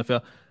today's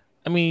NFL.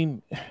 I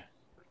mean,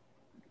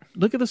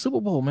 look at the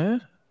Super Bowl,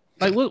 man.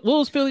 Like what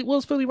was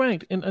Philly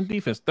ranked in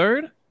defense?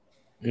 Third.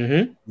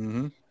 And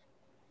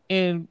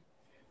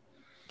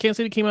Kansas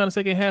City came out in the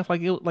second half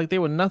like they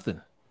were nothing.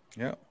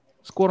 Yeah.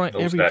 Scored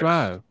on every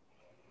drive.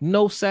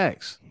 No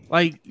sacks.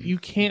 Like you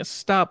can't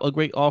stop a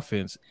great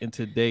offense in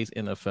today's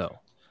NFL.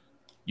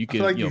 I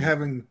feel like you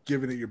haven't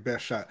given it your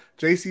best shot.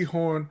 J.C.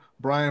 Horn,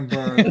 Brian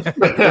Burns,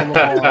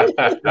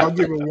 I'll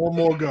give it one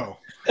more go.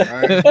 All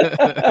right?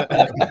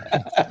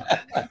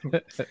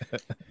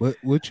 But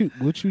what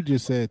you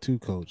just said too,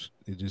 Coach,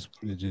 it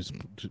just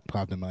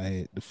popped in my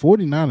head. The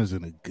 49ers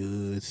in a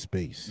good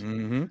space.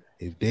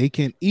 If they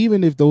can,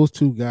 even if those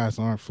two guys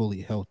aren't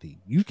fully healthy,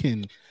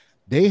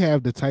 they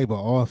have the type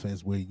of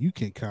offense where you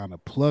can kind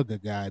of plug a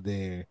guy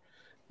there,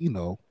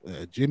 a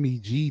Jimmy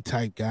G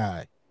type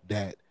guy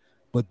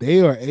but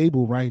they are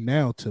able right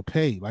now to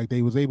pay, like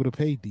they was able to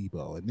pay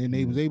Debo, and then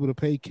they was able to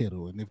pay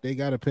Kittle. And if they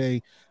got to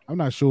pay, I'm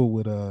not sure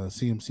what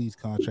CMC's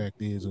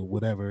contract is or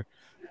whatever,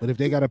 but if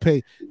they got to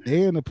pay,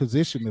 they're in a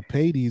position to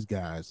pay these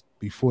guys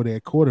before their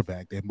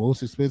quarterback, their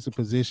most expensive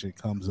position,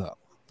 comes up.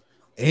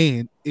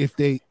 And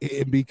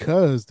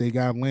because they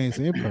got Lance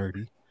and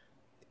Purdy,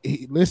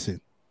 listen,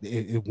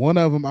 if one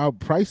of them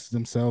outprices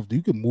themselves,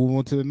 you can move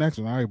on to the next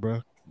one. All right,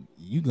 bro,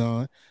 you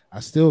gone. I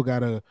still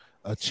got a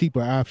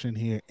cheaper option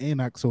here,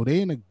 so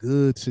they're in a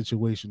good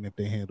situation if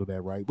they handle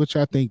that right, which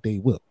I think they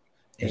will.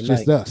 It's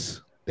just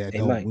us that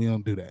we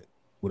don't do that.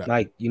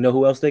 Mike, you know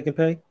who else they can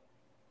pay?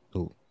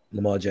 Who?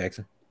 Lamar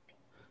Jackson.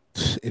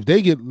 If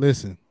they get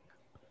if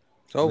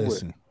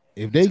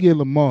they get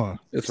Lamar,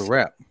 it's a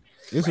wrap.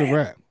 It's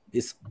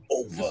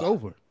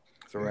over.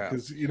 It's a wrap.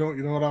 Because you know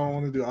what I don't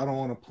want to do? I don't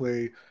want to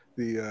play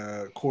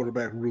the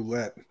quarterback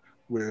roulette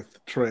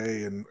with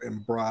Trey and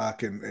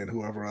Brock and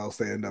whoever else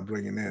they end up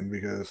bringing in,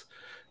 because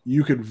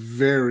you could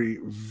very,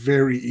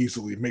 very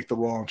easily make the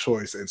wrong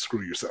choice and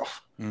screw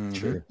yourself.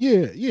 Sure.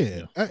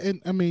 Yeah.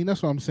 And I mean,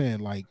 that's what I'm saying.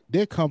 Like,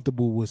 they're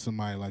comfortable with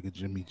somebody like a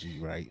Jimmy G,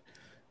 right?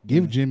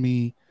 Give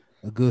Jimmy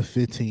a good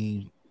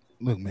 15.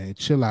 Look, man,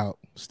 chill out.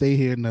 Stay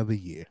here another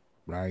year,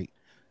 right?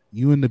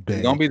 You in the bag.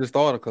 He's gonna be the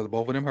starter because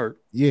both of them hurt.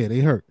 Yeah, they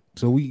hurt.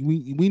 So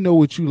we know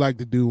what you like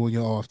to do on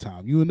your off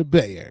time. You in the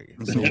Bay Area.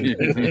 So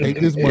take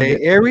this money.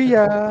 Bay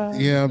Area.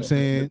 You know what I'm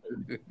saying?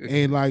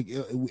 And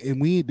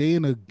they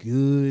in a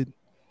good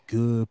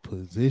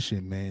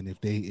position, man.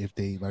 If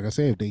they like I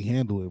said, if they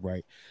handle it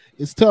right.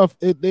 It's tough.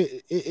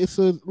 It's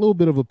a little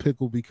bit of a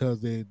pickle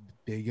because their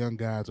young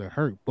guys are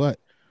hurt, but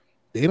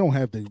they don't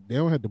have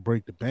to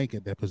break the bank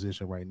at that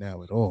position right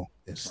now at all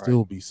and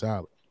still be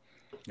solid.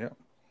 Yeah,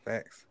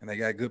 facts. And they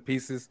got good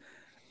pieces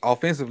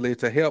offensively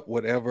to help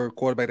whatever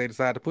quarterback they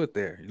decide to put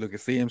there. You look at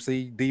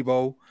CMC,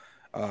 Debo,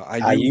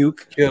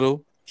 Ayuk,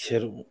 Kittle.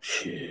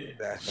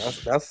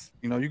 That's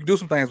you can do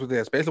some things with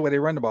that, especially where they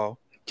run the ball.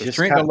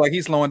 Trent looks like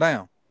he's slowing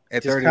down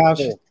at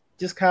 30.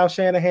 Just Kyle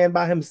Shanahan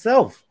by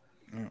himself.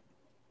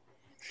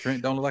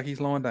 Trent don't look like he's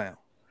slowing down.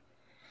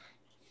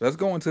 Let's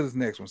go into this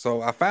next one.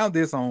 So I found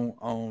this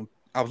on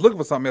I was looking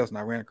for something else and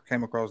I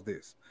came across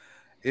this.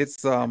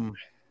 It's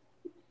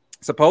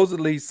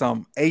supposedly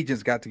some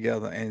agents got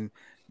together and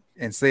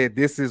said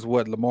this is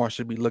what Lamar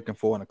should be looking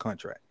for in a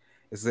contract.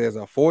 It says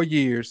 4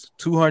 years,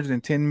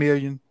 $210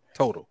 million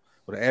total,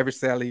 with an average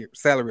salary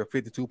of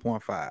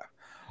 52.5.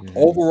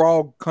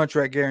 Overall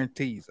contract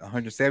guarantees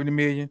 $170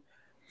 million,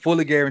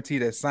 fully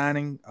guaranteed at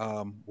signing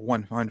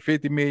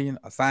 $150 million,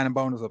 a signing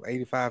bonus of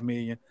 $85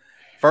 million.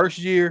 First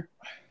year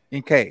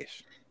in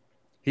cash,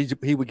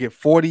 he would get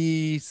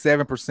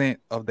 47%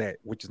 of that,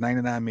 which is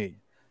 $99 million.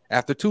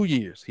 After 2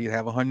 years, he'd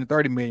have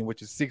 $130 million,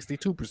 which is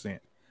 62%,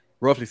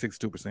 roughly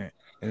 62%.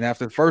 And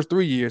after the first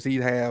 3 years,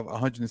 he'd have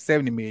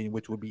 $170 million,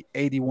 which would be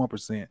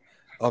 81%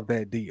 of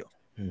that deal.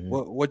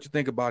 What you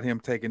think about him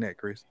taking that,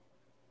 Chris?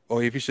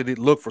 Or if you should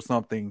look for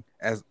something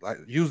as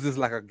use this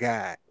like a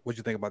guide? What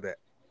you think about that?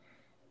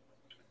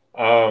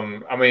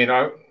 I mean,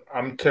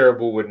 I'm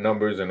terrible with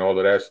numbers and all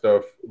of that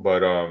stuff,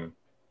 but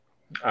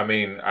I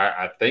mean,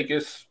 I think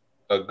it's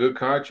a good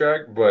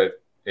contract,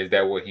 but is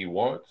that what he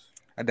wants?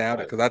 I doubt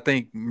it, because I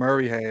think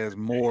Murray has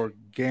more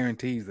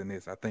guarantees than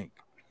this. I think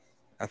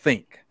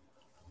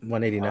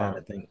 189. I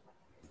think.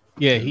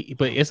 Yeah,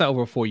 but it's not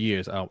over 4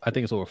 years. I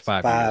think it's over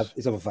 5 years.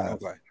 It's over 5.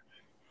 Okay.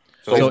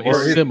 So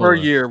his per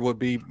year would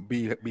be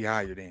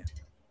higher then.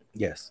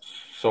 Yes.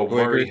 So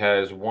Murray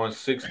has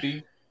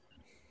 160.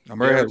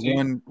 Murray has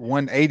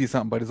 180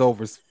 something, but it's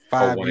over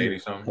 5 180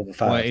 years. something.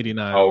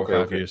 189 Oh,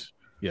 over 5 years.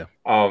 Yeah.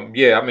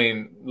 Yeah. I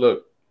mean,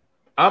 look,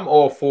 I'm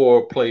all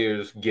for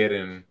players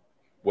getting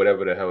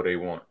whatever the hell they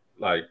want.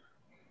 Like,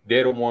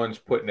 they're the ones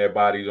putting their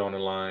bodies on the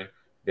line.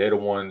 They're the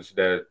ones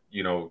that,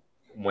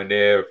 when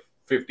they're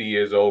 50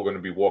 years old, going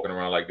to be walking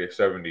around like they're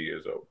 70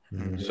 years old.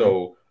 Mhm.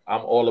 So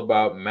I'm all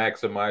about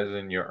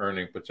maximizing your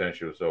earning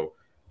potential. So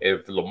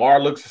if Lamar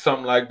looks at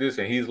something like this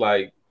and he's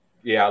like,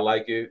 yeah, I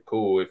like it,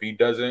 cool. If he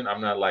doesn't,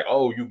 I'm not like,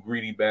 oh, you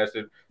greedy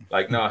bastard.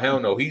 Like, no, hell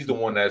no. He's the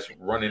one that's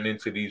running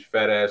into these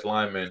fat ass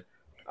linemen,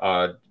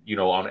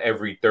 on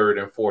every third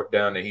and fourth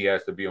down that he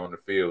has to be on the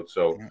field.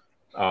 So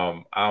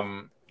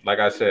I'm like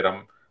I said,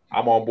 I'm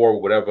on board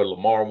with whatever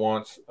Lamar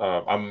wants.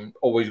 I'm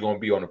always going to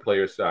be on the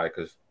player's side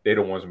because they're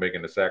the ones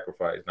making the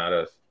sacrifice, not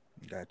us.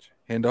 Gotcha.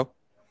 Hendo?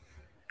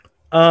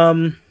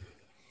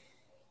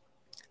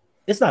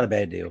 It's not a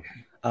bad deal.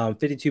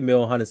 52 mil,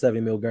 170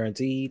 mil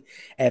guaranteed.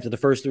 After the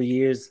first 3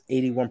 years,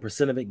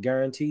 81% of it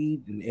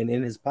guaranteed and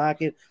in his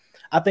pocket.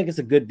 I think it's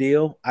a good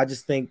deal. I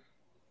just think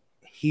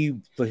he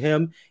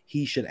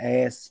should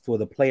ask for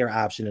the player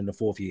option in the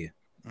fourth year.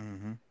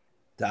 Mm-hmm.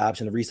 The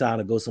option to resign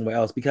or go somewhere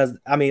else. Because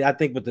I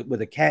think with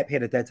the cap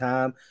hit at that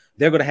time,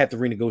 they're going to have to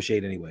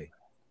renegotiate anyway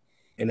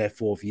in that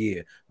fourth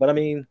year. But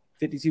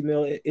 52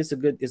 mil, it's a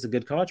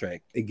good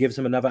contract. It gives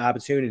him another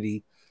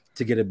opportunity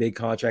to get a big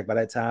contract by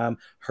that time.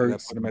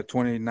 Hurts put him at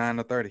 29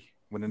 or 30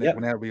 when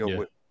that'll be over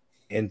with.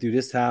 And through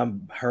this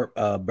time,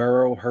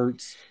 Burrow,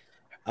 Hurts,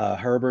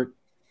 Herbert,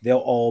 they'll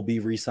all be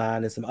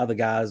re-signed, and some other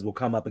guys will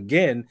come up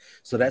again.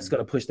 So that's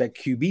going to push that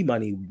QB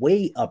money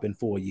way up in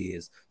 4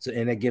 years. So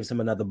and that gives him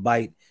another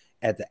bite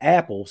at the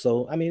apple.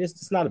 So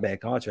it's not a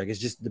bad contract. It's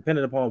just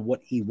dependent upon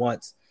what he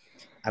wants.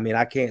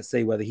 I can't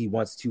say whether he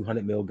wants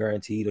 200 mil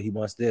guaranteed or he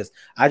wants this.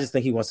 I just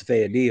think he wants a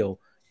fair deal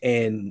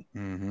and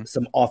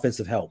some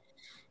offensive help.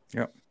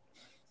 Yep.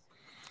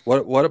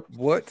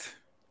 What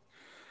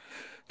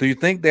do you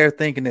think they're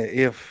thinking that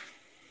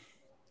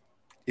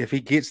if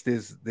he gets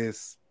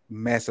this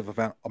massive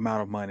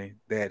amount of money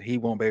that he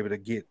won't be able to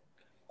get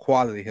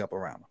quality help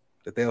around him,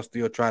 that they'll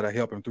still try to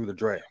help him through the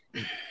draft?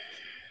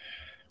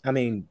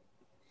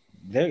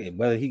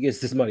 Whether he gets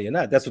this money or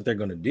not, that's what they're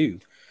going to do,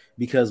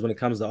 because when it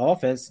comes to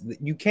offense,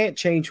 you can't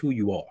change who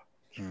you are.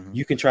 Mm-hmm.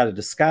 You can try to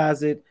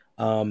disguise it.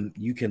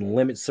 You can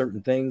limit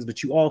certain things,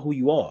 but you are who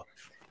you are.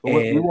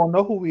 We won't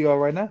know who we are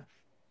right now.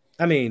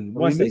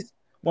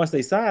 Once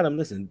they sign him,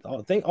 listen,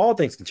 all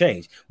things can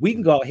change. We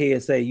can go out here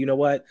and say, you know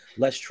what,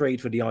 let's trade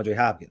for DeAndre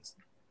Hopkins,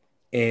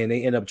 and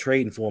they end up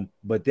trading for him.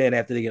 But then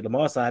after they get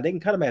Lamar signed, they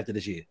can cut him after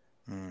this year.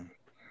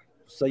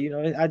 So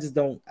I just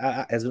don't.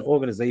 As an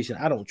organization,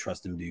 I don't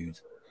trust them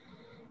dudes.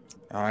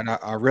 All right,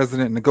 our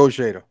resident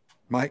negotiator,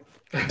 Mike.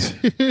 I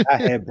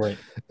had Brent.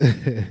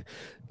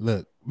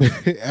 Look,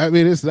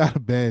 it's not a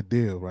bad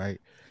deal,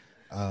 right?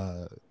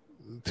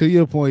 To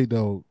your point,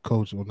 though,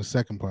 Coach, on the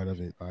second part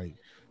of it, like,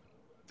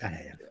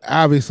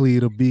 obviously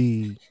it'll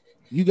be,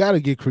 you got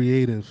to get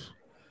creative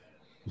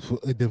for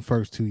the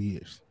first 2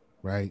 years,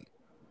 right?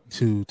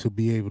 To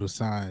be able to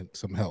sign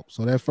some help.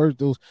 So that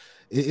first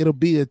it'll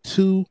be a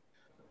two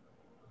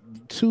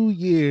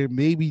year,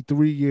 maybe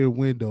 3 year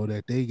window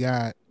that they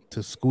got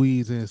to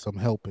squeeze in some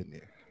help in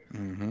there.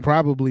 Mm-hmm.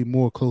 Probably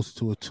more close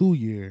to a 2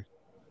 year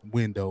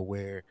window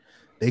where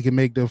they can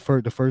make the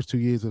first 2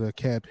 years of the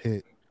cap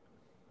hit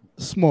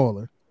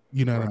smaller,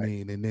 you know what I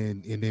mean, and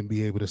then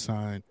be able to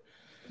sign.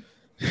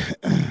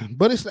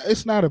 But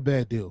it's not a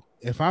bad deal.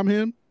 If I'm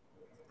him,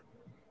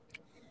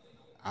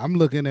 I'm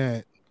looking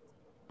at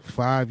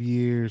 5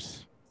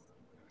 years,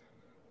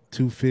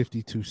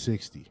 250,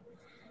 260.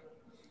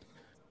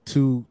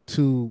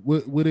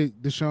 What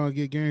did Deshaun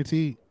get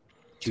guaranteed?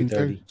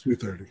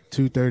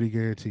 230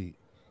 guaranteed.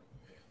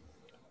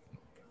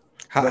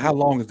 How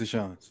long is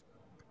Deshaun's?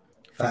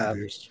 5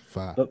 years.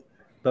 5.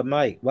 But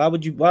Mike, why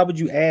would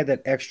you add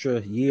that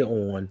extra year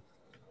on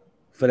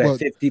for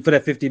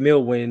that 50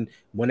 mil when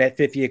that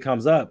fifth year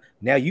comes up?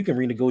 Now you can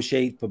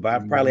renegotiate for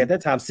probably at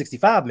that time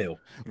 65 mil.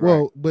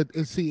 Well, but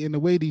see, in the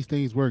way these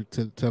things work,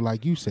 to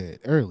like you said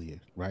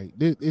earlier, right?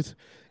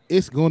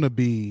 It's gonna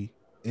be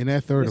in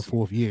that third or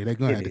fourth year, they're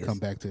gonna have to come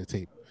back to the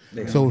table.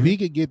 Yeah. So if he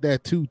could get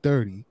that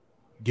 230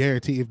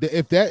 guarantee,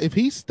 if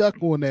he's stuck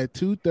on that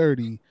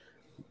 230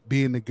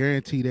 being the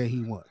guarantee that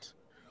he wants,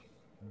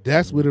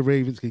 that's where the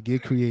Ravens could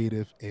get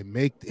creative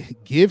and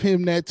give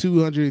him that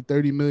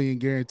 230 million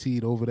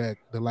guaranteed over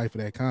the life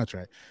of that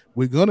contract.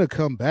 We're gonna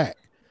come back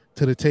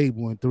to the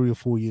table in 3 or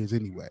 4 years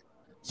anyway.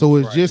 So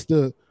it's just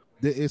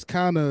it's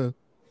kind of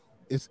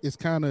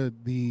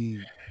the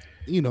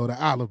the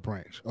olive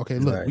branch. Okay,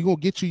 look, we're gonna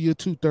get you your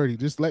 230.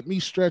 Just let me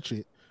stretch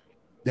it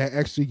that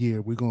extra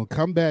year. We're gonna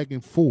come back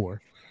in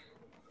 4,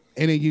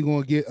 and then you're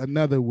gonna get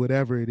another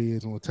whatever it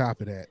is on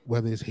top of that,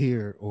 whether it's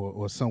here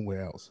or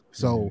somewhere else.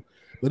 So.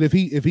 But if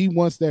he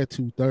wants that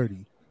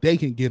 230, they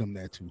can get him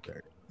that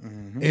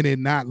 230, and it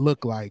not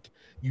look like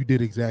you did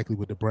exactly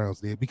what the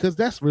Browns did, because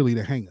that's really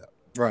the hang up.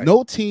 Right.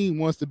 No team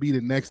wants to be the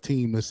next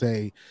team to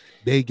say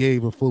they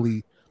gave a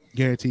fully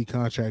guaranteed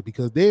contract,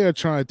 because they are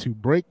trying to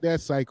break that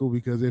cycle,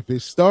 because if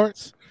it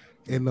starts,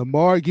 and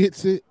Lamar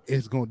gets it,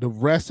 it's going. The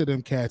rest of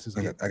them cats is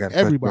getting. I got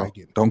everybody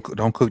getting.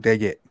 Don't cook that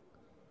yet.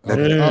 Let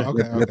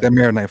okay. that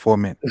marinate for a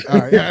minute. All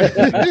right.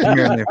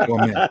 Marinate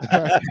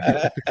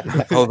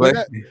for a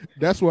minute.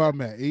 That's where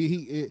I'm at.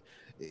 He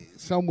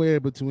somewhere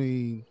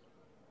between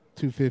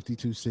 250,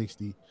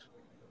 260,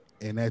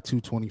 and that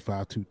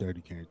 225,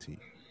 230 guarantee.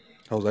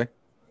 Jose.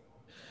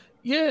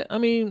 Yeah, I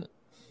mean,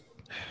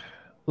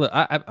 look,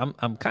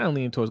 I'm kind of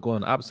leaning towards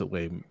going the opposite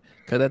way.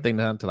 Cut that thing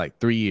down to like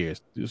 3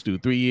 years. Just do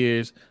 3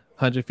 years,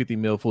 150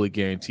 mil fully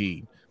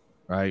guaranteed,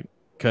 right?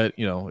 Cut,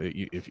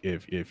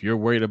 if you're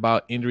worried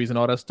about injuries and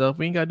all that stuff,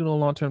 we ain't got to do no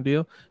long-term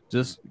deal.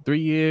 Just 3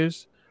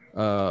 years,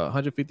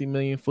 150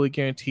 million fully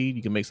guaranteed.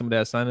 You can make some of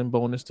that signing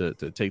bonus to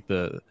take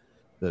the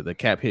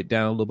cap hit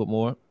down a little bit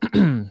more.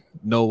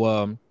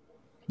 No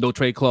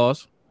trade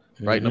clause,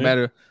 right?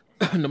 Mm-hmm.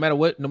 No matter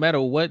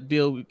what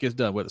deal gets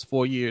done, whether it's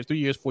 4 years, 3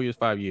 years, 4 years,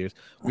 5 years,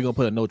 we're gonna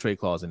put a no trade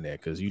clause in there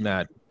because you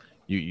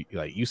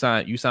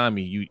signed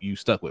me, you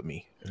stuck with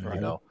me,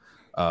 right.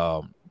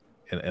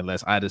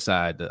 Unless I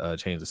decide to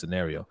change the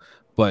scenario.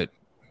 But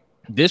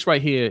this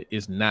right here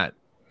is not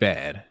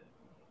bad.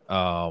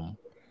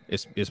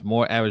 It's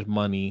more average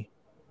money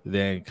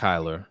than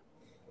Kyler.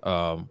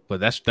 But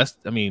that's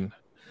I mean,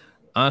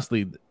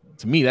 honestly,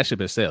 to me, that should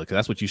be a sale because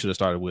that's what you should have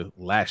started with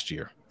last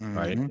year,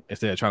 right?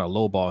 Instead of trying to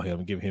lowball him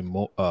and give him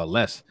more,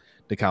 less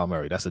to Kyler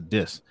Murray. That's a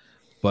diss.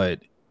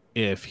 But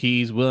if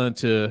he's willing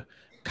to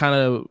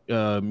kind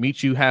of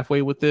meet you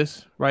halfway with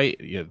this, right?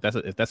 Yeah,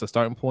 if that's a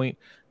starting point,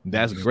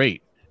 that's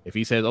great. If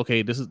he says,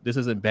 okay, this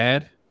isn't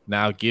bad,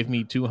 now give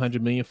me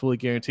 200 million fully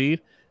guaranteed,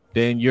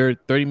 then you're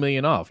 30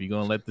 million off. You're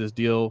gonna let this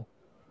deal,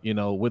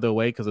 wither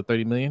away because of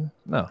 30 million?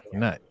 No, you're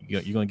not.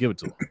 You're gonna give it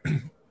to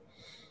him.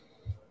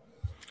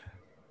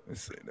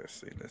 Let's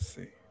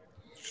see.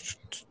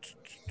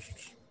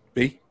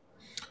 B.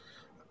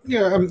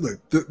 Yeah,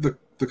 look, the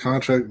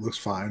contract looks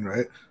fine,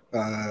 right?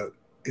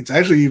 It's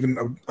actually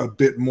even a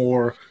bit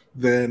more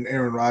than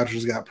Aaron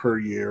Rodgers got per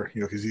year,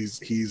 because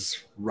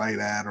he's right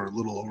at or a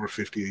little over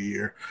 50 a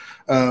year.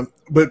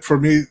 But for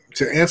me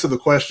to answer the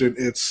question,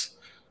 it's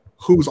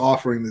who's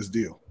offering this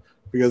deal.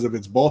 Because if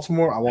it's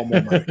Baltimore, I want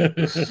more money.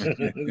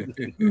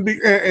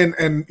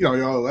 and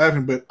y'all are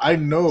laughing, but I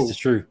know it's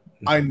true.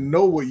 I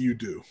know what you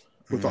do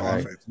with the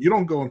offense. You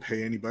don't go and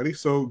pay anybody,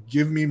 so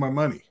give me my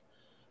money.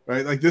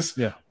 Right? Like this,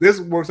 This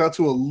works out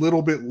to a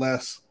little bit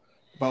less,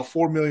 about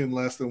 $4 million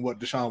less than what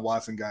Deshaun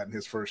Watson got in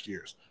his first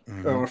years,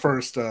 or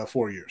first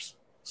 4 years.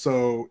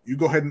 So you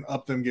go ahead and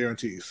up them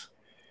guarantees.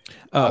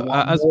 I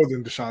want more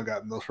than Deshaun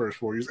got in those first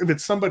 4 years. If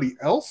it's somebody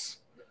else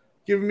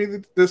giving me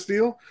this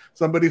deal,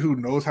 somebody who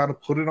knows how to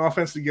put an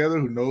offense together,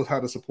 who knows how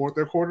to support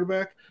their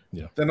quarterback,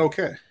 then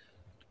okay.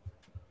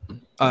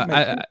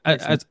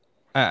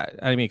 I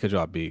didn't mean to cut you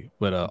off, B,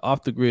 but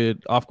off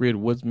grid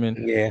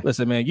woodsman. Yeah.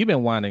 Listen, man, you've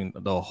been whining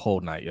the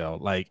whole night, yo.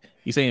 Like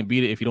you saying,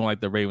 beat it if you don't like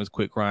the Ravens.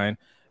 Quit crying.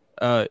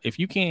 If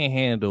you can't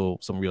handle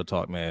some real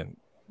talk, man.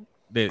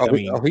 He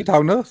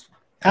talking to us?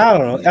 I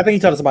don't know. I think he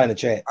talking to somebody in the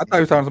chat. I thought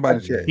he was talking to somebody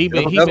in the chat.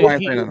 That's why I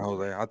ain't saying nothing,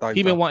 Jose. I thought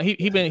he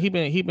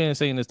been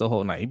saying this the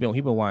whole night. He been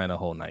whining the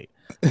whole night.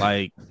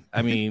 Like,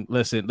 I mean,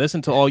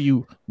 listen to all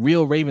you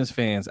real Ravens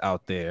fans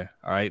out there.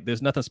 All right,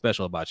 there's nothing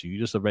special about you.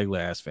 You're just a regular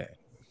ass fan.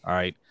 All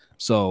right.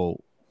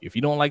 So if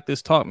you don't like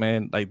this talk,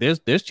 man, like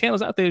there's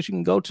channels out there that you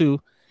can go to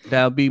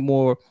that'll be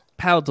more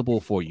palatable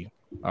for you.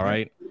 All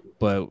right.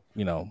 But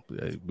we gonna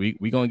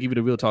give you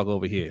the real talk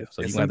over here.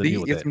 So you have to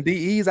deal with that. Get some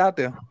DEs out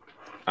there.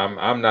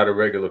 I'm not a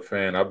regular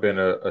fan. I've been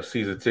a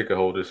season ticket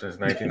holder since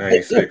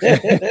 1996.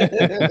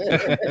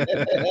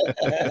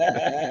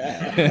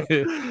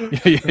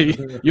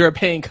 You're a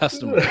paying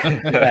customer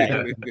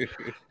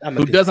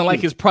who doesn't like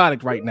his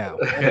product right now.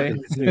 Okay.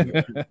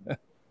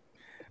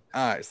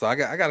 All right, so I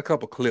got a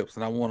couple clips,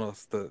 and I want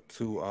us to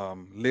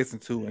listen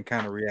to and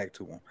kind of react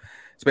to them,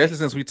 especially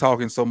since we're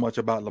talking so much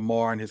about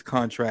Lamar and his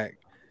contract,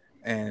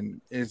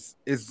 and it's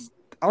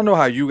I don't know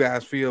how you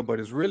guys feel, but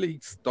it's really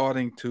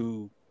starting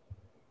to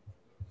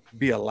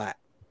be a lot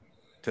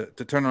to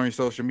turn on your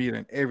social media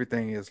and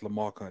everything is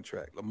Lamar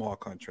contract.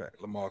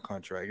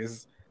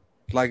 It's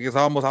like I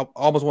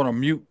almost want to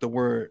mute the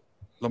word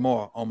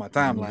Lamar on my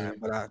timeline,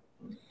 but I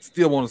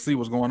still want to see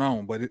what's going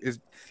on. But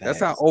that's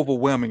how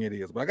overwhelming it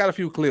is. But I got a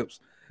few clips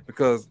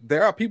because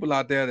there are people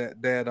out there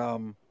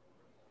that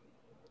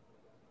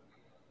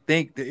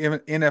think the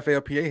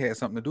NFLPA has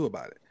something to do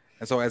about it.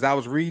 And so as I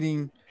was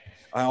reading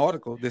an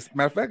article,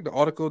 matter of fact, the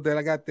article that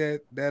I got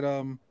that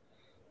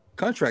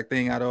contract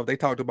thing out of, they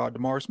talked about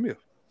DeMaurice Smith.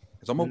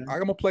 So I'm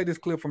gonna play this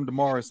clip from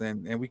DeMaurice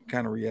and we can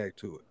kind of react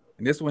to it.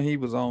 And this one he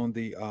was on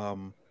the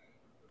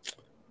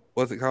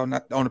what's it called?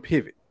 Not on the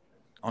Pivot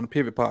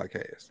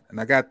podcast. And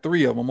I got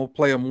 3 of them. I'm gonna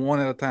play them one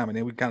at a time and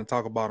then we kind of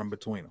talk about them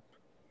between them.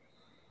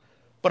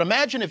 But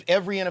imagine if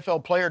every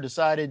NFL player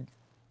decided,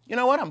 you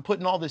know what, I'm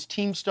putting all this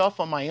team stuff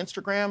on my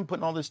Instagram,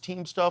 putting all this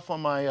team stuff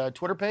on my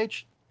Twitter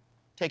page,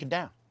 take it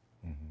down.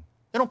 Mm-hmm.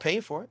 They don't pay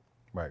you for it.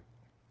 Right.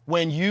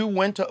 When you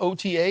went to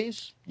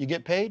OTAs, you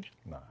get paid?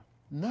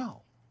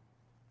 No.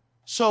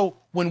 So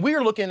when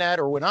we're looking at,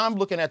 or when I'm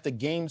looking at the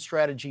game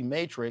strategy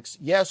matrix,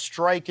 yes,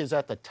 strike is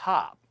at the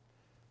top,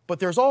 but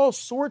there's all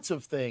sorts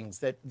of things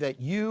that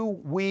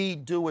we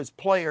do as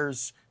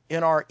players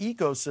in our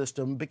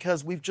ecosystem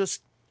because we've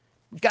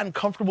gotten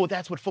comfortable with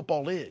that's what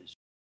football is.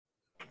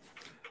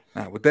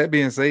 Now, with that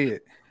being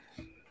said,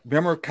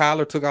 remember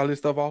Kyler took all this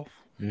stuff off?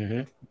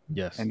 Mm-hmm.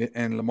 Yes.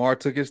 And Lamar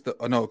took his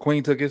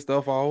Queen took his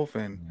stuff off,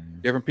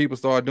 and different people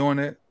started doing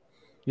that.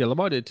 Yeah,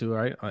 Lamar did too,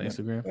 right? On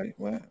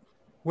Instagram.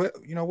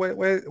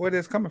 Where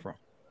that's coming from?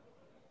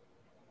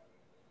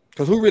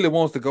 Because who really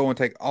wants to go and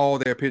take all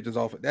their pictures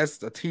off?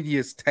 That's a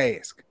tedious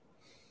task.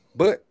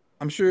 But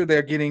I'm sure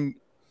they're getting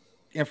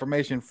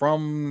information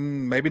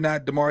from maybe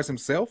not DeMaurice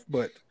himself,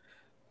 but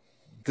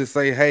to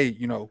say, hey,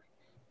 I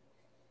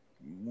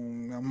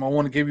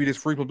want to give you this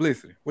free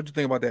publicity. What do you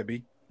think about that,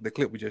 B? The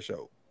clip we just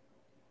showed.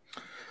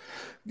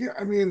 Yeah,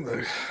 I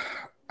mean,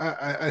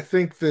 I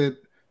think that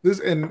this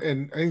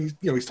and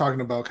he's talking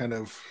about kind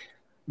of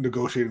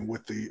negotiating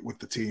with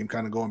the team,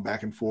 kind of going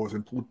back and forth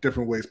and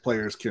different ways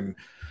players can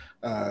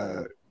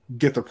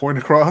get their point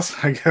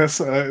across, I guess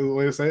the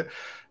way to say it.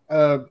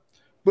 But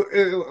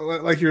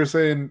like you were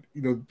saying,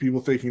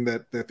 people thinking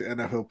that the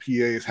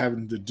NFLPA is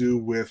having to do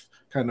with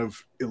kind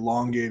of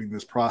elongating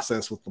this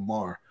process with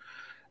Lamar,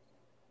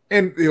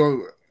 and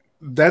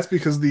that's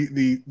because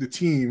the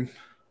team,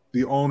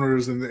 the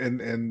owners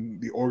and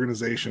the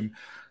organization,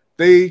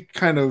 they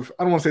kind of,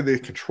 I don't want to say they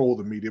control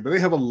the media, but they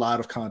have a lot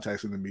of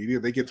contacts in the media.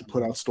 They get to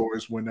put out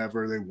stories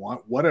whenever they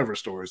want, whatever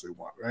stories they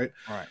want, right?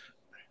 Right.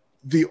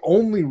 The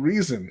only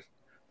reason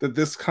that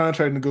this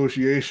contract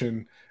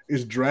negotiation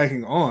is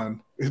dragging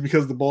on is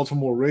because the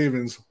Baltimore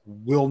Ravens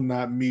will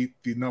not meet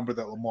the number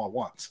that Lamar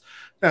wants.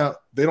 Now,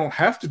 they don't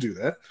have to do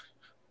that,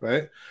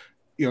 right?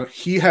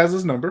 He has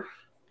his number,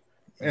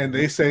 and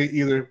they say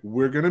either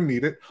we're going to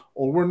meet it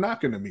or we're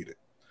not going to meet it.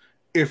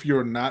 If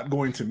you're not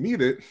going to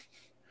meet it,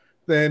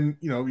 then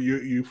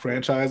you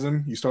franchise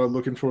him. You start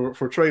looking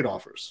for trade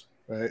offers,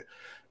 right?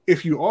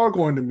 If you are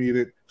going to meet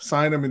it,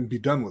 sign him and be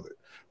done with it.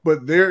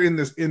 But they're in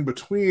this in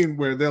between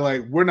where they're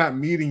like, we're not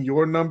meeting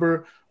your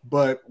number,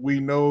 but we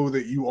know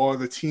that you are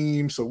the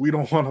team, so we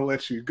don't want to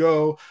let you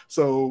go.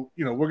 So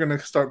we're going to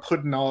start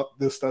putting out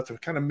this stuff to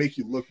kind of make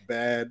you look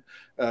bad,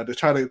 to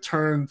try to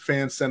turn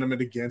fan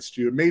sentiment against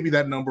you. Maybe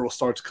that number will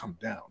start to come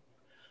down.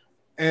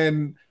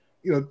 And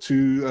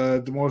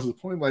to DeMaurice's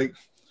point, like,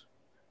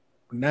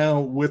 now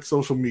with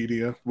social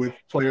media, with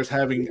players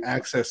having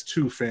access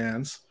to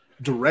fans,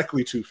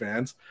 directly to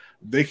fans,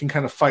 they can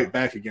kind of fight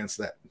back against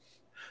that.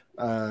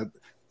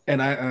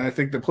 And I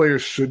think the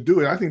players should do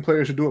it. I think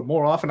players should do it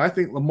more often. I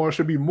think Lamar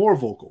should be more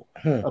vocal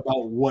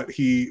about what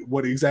he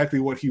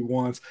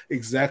wants,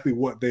 exactly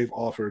what they've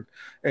offered,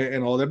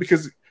 and all that.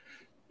 Because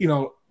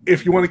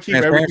if you want to keep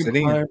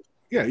everything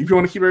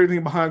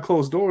behind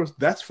closed doors,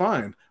 that's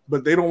fine.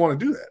 But they don't want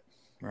to do that.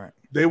 Right.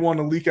 They want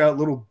to leak out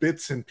little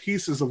bits and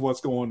pieces of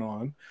what's going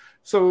on.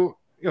 So,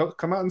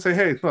 come out and say,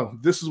 hey, no,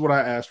 this is what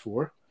I asked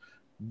for.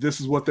 This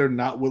is what they're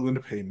not willing to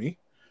pay me.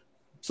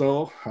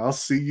 So I'll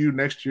see you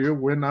next year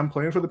when I'm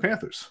playing for the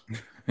Panthers.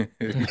 Or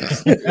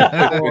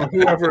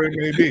whoever it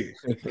may be.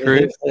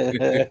 Chris?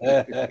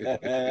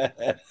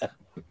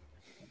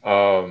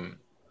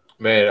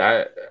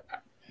 Man,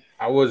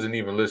 I wasn't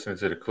even listening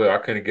to the clip. I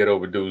couldn't get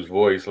over dude's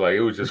voice. Like,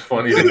 it was just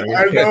funny to me.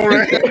 I know,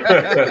 right?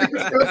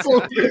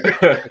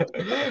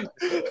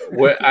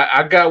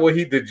 I got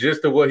the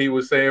gist of what he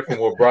was saying from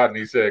what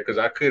Brodney said, because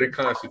I couldn't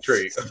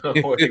concentrate on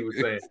what he was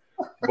saying.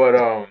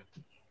 But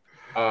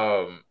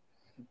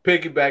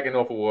piggybacking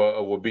off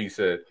of what B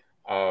said,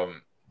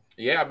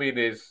 yeah, I mean,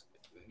 this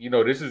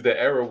is the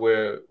era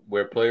where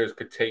players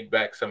could take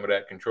back some of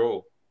that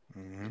control.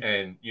 Mm-hmm.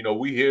 And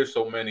we hear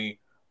so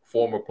many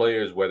former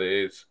players, whether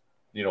it's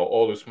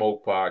All the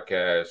Smoke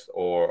podcast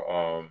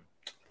or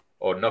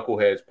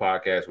Knuckleheads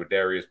podcast with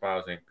Darius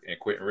Miles and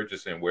Quentin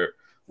Richardson, where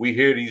we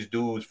hear these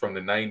dudes from the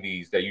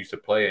 90s that used to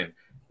play, and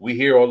we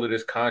hear all of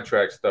this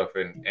contract stuff,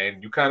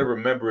 and you kind of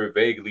remember it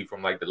vaguely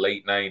from like the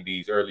late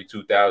 90s, early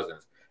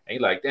 2000s. And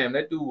you're like, damn,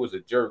 that dude was a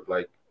jerk.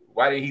 Like,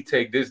 why did he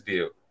take this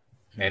deal?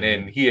 Mm-hmm. And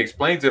then he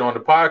explains it on the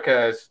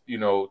podcast,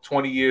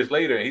 20 years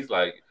later, and he's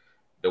like,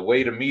 the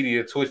way the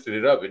media twisted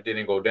it up, it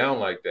didn't go down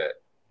like that.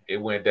 It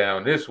went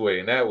down this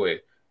way and that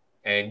way.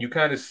 And you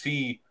kind of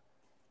see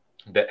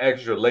the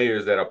extra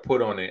layers that are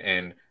put on it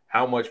and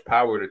how much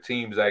power the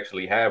teams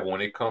actually have when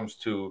it comes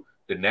to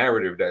the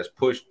narrative that's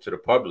pushed to the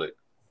public.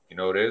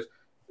 There's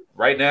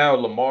right now,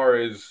 Lamar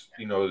is,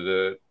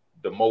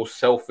 the most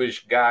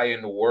selfish guy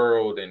in the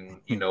world, and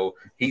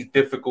he's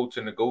difficult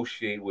to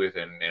negotiate with,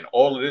 and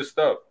all of this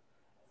stuff.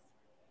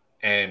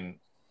 And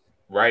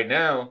right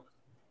now,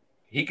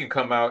 he can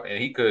come out and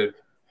he could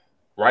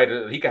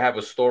have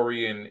a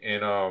story in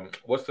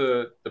what's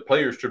the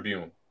Players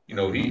Tribune.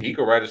 He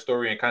could write a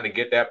story and kind of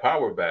get that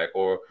power back,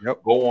 or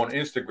go on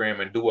Instagram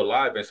and do a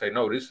live and say,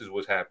 no, this is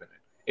what's happening,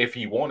 if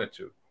he wanted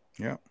to.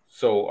 Yeah.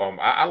 So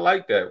I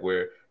like that,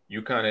 where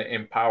you kind of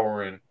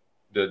empowering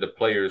the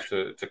players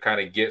to kind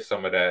of get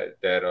some of that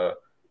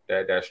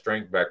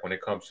strength back when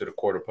it comes to the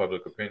court of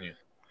public opinion.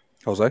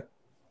 Jose?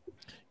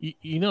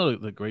 You know,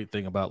 the great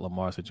thing about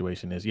Lamar's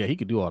situation is, yeah, he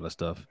could do all that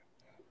stuff,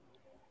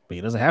 but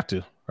he doesn't have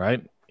to,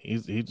 right?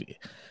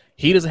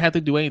 He doesn't have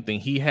to do anything.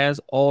 He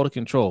has all the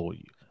control. What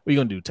are you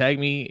gonna do? Tag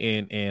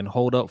me and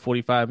hold up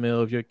 45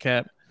 mil of your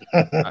cap?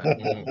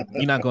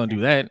 You're not gonna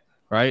do that,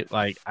 right?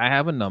 Like, I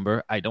have a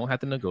number. I don't have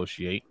to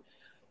negotiate.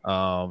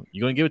 You're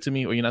gonna give it to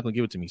me, or you're not gonna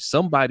give it to me.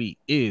 Somebody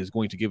is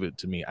going to give it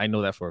to me. I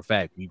know that for a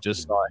fact. We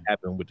just saw it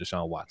happen with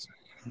Deshaun Watson.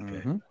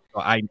 Mm-hmm.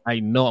 So I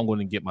know I'm going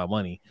to get my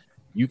money.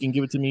 You can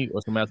give it to me,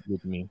 or somebody else can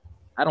give it to me.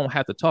 I don't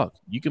have to talk.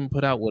 You can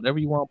put out whatever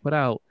you want to put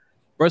out.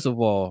 First of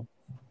all,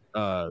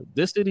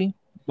 this city,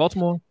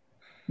 Baltimore,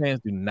 fans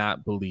do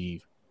not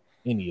believe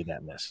any of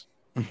that mess.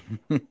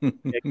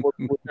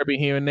 Be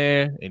here and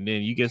there, and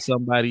then you get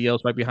somebody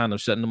else right behind them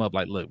shutting them up.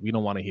 Like, look, we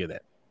don't want to hear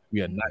that.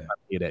 We are not going to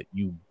hear that.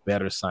 You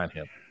better sign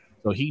him.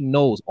 So he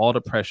knows all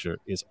the pressure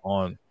is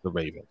on the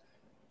Ravens.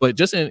 But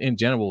just in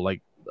general,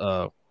 like,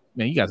 man,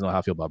 you guys know how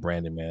I feel about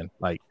Brandon, man.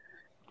 Like,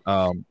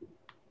 I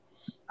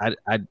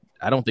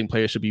don't think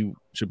players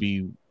should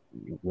be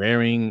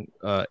wearing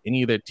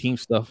any of their team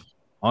stuff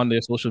on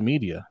their social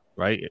media,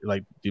 right?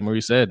 Like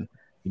DeMarie said,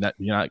 you're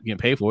not getting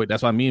paid for it.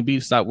 That's why me and B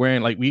stopped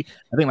wearing, like, I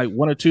think like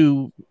 1 or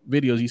 2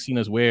 videos you've seen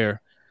us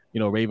wear,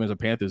 Ravens or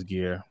Panthers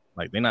gear.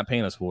 Like, they're not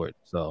paying us for it.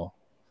 So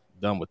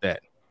done with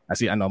that.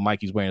 I know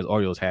Mikey's wearing his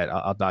Orioles hat.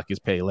 I'll dock his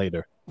pay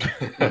later. never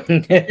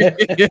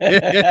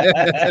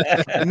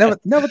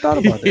thought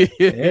about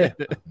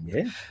that.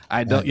 Yeah.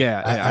 I don't.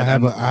 Yeah, I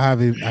have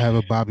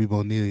a Bobby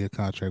Bonilla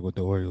contract with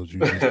the Orioles.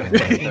 July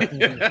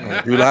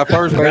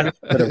 1st, baby.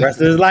 For the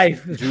rest of his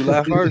life.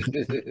 July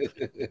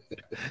 1st.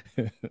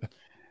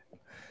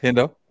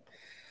 Hendo?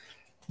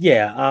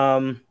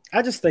 Yeah.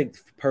 I just think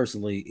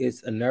personally,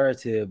 it's a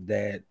narrative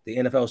that the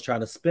NFL is trying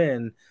to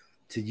spin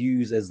to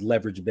use as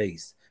leverage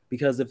base.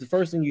 Because if the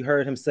first thing you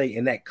heard him say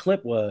in that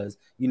clip was,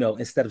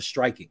 instead of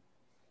striking.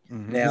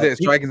 Mm-hmm. Now, he said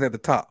striking's at the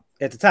top.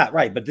 At the top,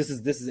 right. But this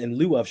is in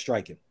lieu of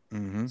striking.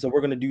 Mm-hmm. So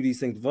we're going to do these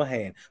things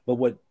beforehand. But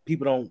what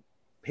people don't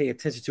pay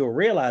attention to or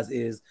realize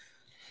is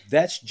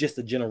that's just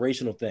a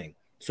generational thing.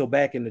 So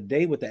back in the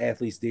day, what the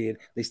athletes did,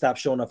 they stopped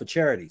showing up for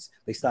charities.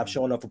 They stopped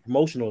showing up for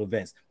promotional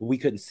events. But we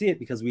couldn't see it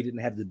because we didn't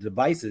have the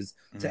devices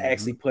to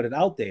actually put it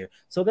out there.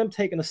 So them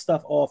taking the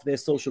stuff off their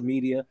social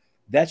media,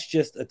 that's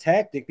just a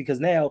tactic, because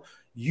now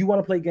you want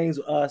to play games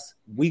with us,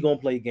 we gonna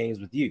play games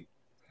with you.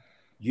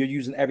 You're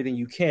using everything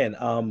you can.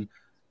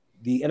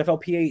 The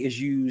NFLPA is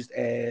used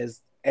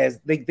as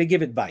they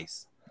give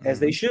advice,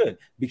 as they should,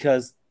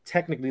 because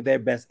technically their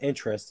best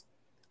interests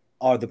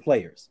are the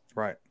players.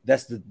 Right.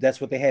 That's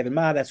what they have in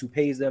mind. That's who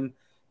pays them.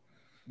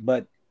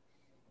 But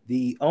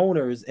the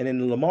owners, and in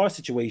the Lamar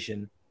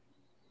situation,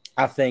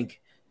 I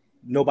think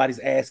nobody's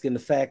asking the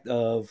fact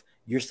of,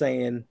 you're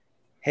saying,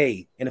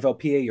 hey,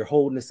 NFLPA, you're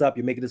holding this up,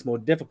 you're making this more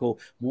difficult.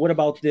 But what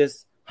about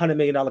this $100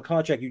 million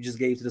contract you just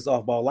gave to this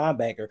off-ball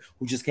linebacker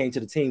who just came to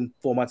the team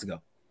 4 months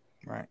ago?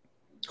 Right.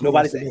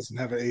 Nobody doesn't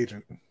have an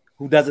agent.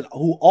 Who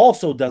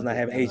also does not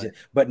have an agent,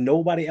 but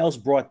nobody else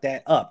brought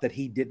that up, that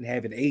he didn't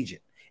have an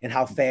agent, and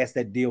how fast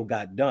that deal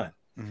got done.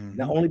 Mm-hmm.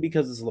 Not only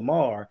because it's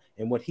Lamar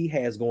and what he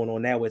has going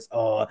on now, it's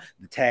the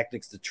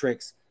tactics, the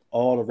tricks,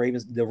 all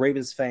the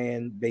Ravens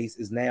fan base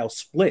is now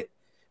split,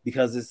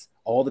 because it's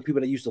all the people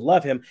that used to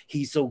love him.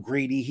 He's so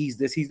greedy. He's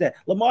this, he's that.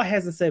 Lamar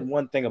hasn't said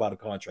one thing about a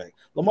contract.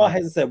 Lamar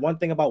hasn't said one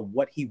thing about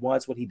what he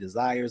wants, what he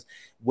desires,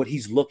 what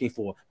he's looking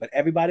for. But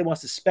everybody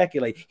wants to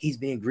speculate. He's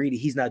being greedy.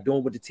 He's not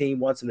doing what the team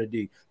wants him to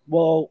do.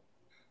 Well,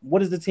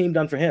 what has the team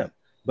done for him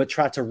but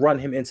try to run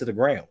him into the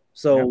ground?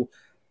 So,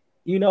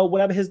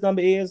 whatever his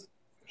number is,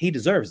 he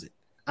deserves it.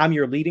 I'm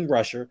your leading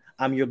rusher.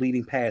 I'm your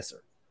leading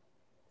passer.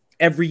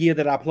 Every year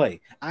that I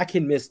play, I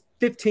can miss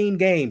 15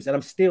 games and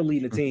I'm still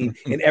leading the team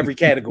in every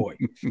category.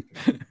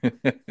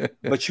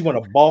 But you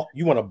want to balk?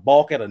 You want to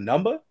balk at a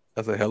number?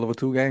 That's a hell of a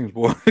 2 games,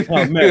 boy.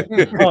 Oh man,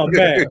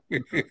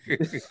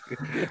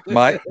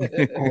 Mike.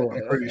 Or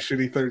a pretty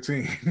shitty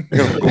 13.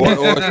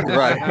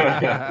 Right.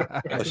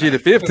 A shitty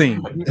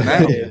 15.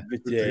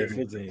 Yeah,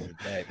 15.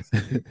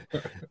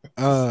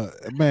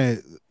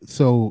 Man,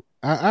 so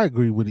I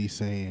agree with what he's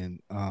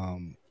saying.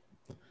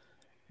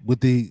 With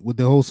the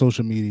whole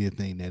social media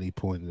thing that he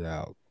pointed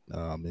out,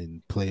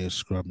 and players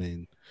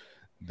scrubbing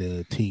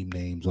the team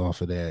names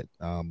off of that.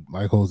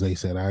 Like Jose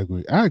said, I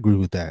agree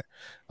with that.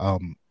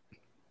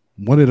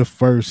 One of the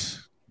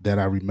first that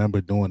I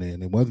remember doing it,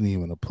 and it wasn't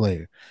even a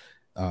player,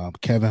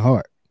 Kevin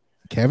Hart.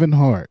 Kevin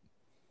Hart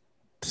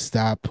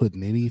stopped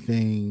putting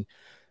anything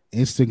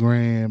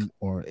Instagram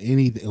or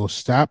anything, or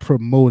stop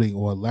promoting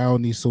or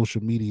allowing these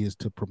social medias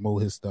to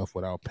promote his stuff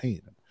without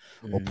paying him,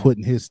 or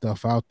putting his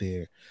stuff out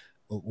there.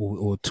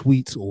 Or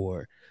tweets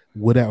or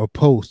whatever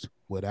post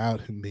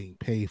without him being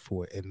paid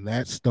for it. And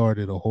that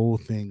started a whole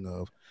thing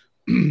of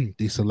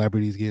these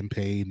celebrities getting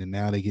paid, and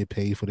now they get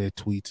paid for their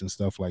tweets and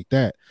stuff like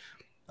that,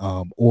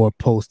 or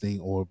posting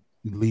or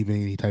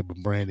leaving any type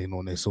of branding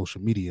on their social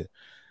media.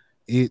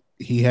 He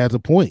has a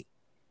point.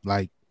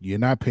 Like, you're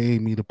not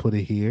paying me to put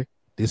it here.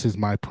 This is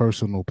my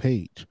personal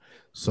page.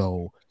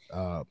 So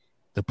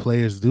the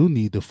players do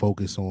need to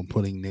focus on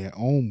putting their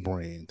own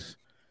brands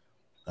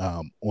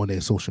on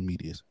their social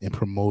medias and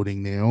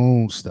promoting their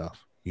own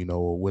stuff,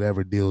 or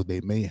whatever deals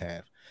they may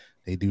have.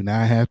 They do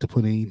not have to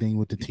put anything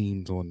with the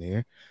teams on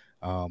there.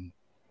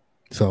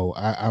 So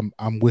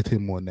I'm with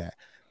him on that.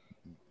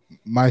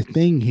 My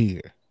thing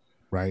here,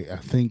 right? I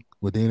think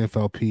what the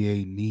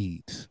NFLPA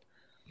needs,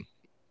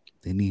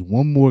 they need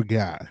one more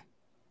guy.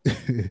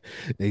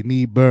 They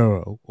need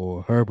Burrow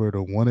or Herbert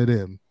or one of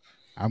them.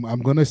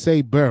 I'm gonna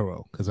say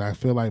Burrow because I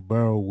feel like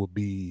Burrow would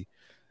be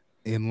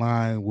in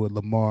line with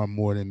Lamar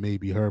more than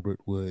maybe Herbert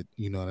would,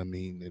 you know what I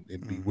mean,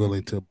 and be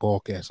willing to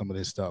balk at some of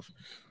this stuff.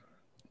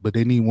 But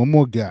they need one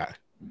more guy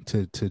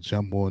to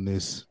jump on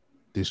this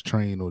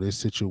train or this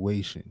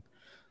situation,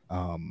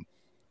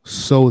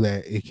 so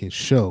that it can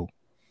show,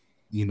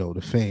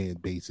 the fan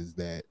bases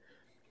that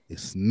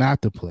it's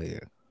not the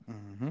player,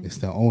 it's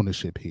the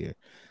ownership here.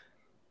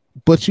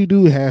 But you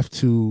do have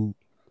to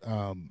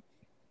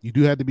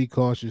be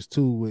cautious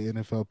too with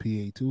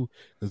NFLPA too,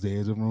 because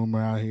there's a rumor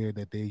out here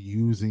that they're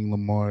using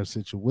Lamar's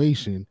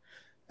situation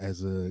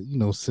as a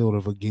sort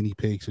of a guinea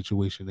pig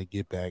situation to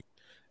get back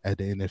at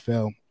the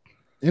NFL,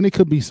 and it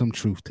could be some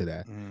truth to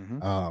that.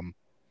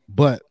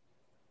 But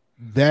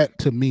that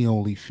to me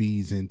only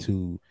feeds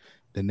into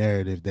the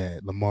narrative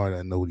that Lamar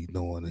doesn't know what he's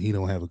doing and he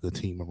don't have a good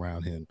team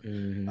around him.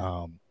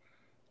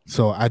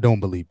 So I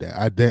don't believe that.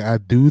 I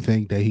do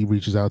think that he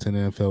reaches out to the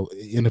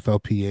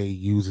NFLPA,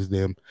 uses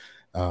them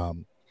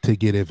to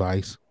get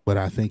advice, but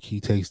I think he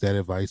takes that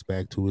advice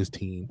back to his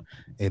team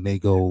and they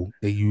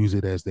use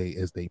it as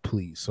they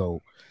please.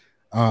 So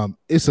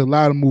it's a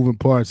lot of moving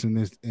parts in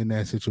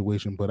that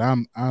situation, but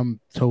I'm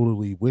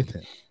totally with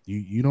him.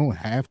 You don't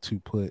have to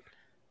put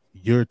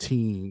your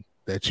team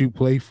that you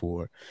play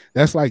for.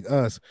 That's like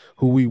us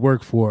who we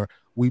work for.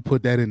 We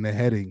put that in the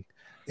heading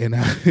on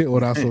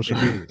our social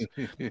media.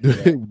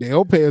 They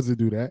don't pay us to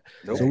do that,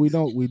 so we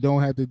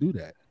don't have to do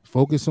that.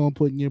 Focus on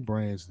putting your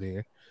brands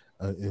there,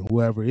 and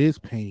whoever is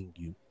paying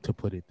you to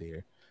put it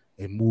there,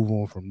 and move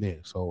on from there.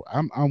 So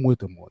I'm with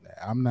them on that.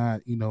 I'm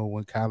not,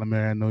 when Kyler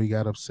Murray, I know he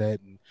got upset,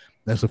 and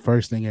that's the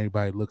first thing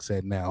everybody looks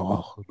at now.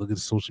 Oh, look at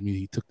the social media,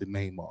 he took the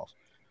name off.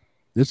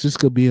 This just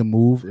could be a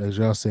move, as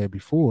y'all said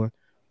before,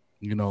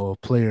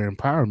 of player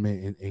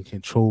empowerment and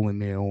controlling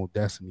their own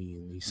destiny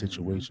in these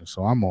situations.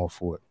 So I'm all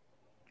for it.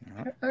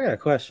 I got a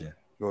question.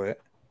 Go ahead.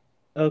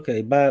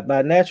 Okay,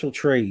 by natural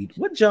trade,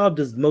 what job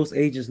does most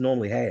agents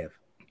normally have?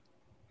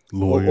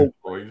 Lawyer.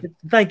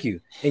 Thank you.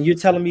 And you're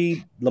telling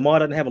me Lamar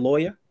doesn't have a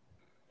lawyer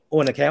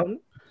or an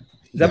accountant?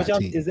 Is that what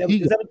y'all? Is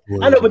that?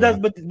 I know,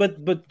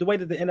 but the way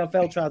that the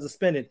NFL tries to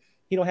spin it,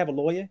 he don't have a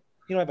lawyer.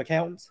 He don't have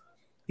accountants.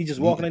 He's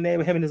just walking in there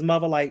with him and his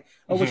mother, like,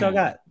 "Oh, what y'all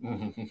got?"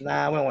 Nah,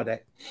 we don't want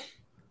that.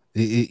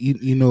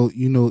 You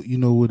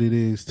know what it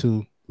is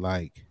too.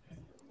 Like,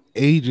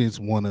 agents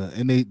wanna,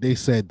 and they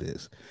said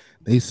this.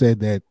 They said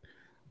that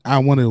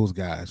one of those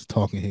guys,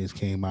 Talking Heads,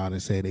 came out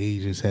and said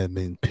agents have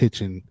been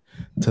pitching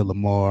to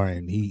Lamar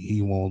and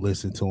he won't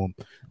listen to him.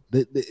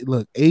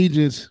 Look,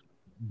 agents,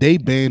 they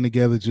band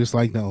together just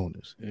like the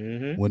owners.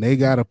 When they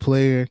got a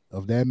player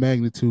of that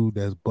magnitude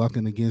that's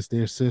bucking against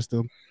their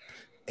system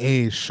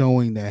and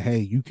showing that, hey,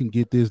 you can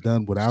get this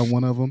done without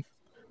one of them,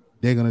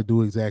 they're gonna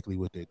do exactly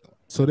what they're doing.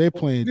 So they're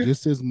playing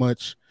just as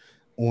much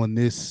on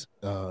this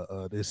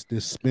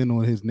this spin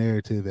on his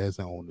narrative as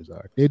the owners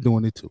are. They're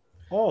doing it too.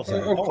 Of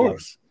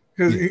course.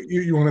 Because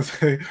you want to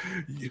say,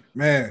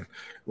 man,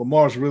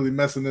 Lamar's really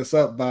messing this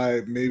up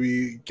by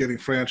maybe getting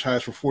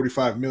franchised for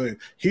 $45 million.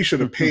 He should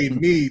have paid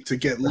me to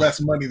get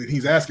less money than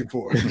he's asking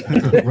for.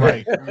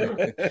 Right.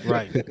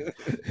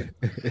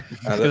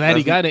 Because had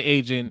he got an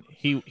agent,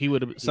 he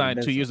would have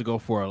signed 2 years ago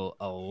for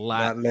a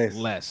lot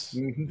less.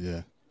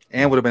 Yeah,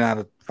 and would have been out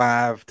of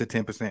 5 to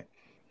 10%.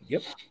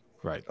 Yep,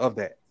 right. Of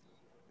that.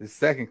 The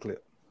second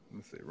clip.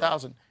 Let's see.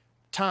 1,000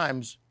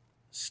 times.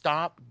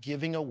 Stop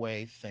giving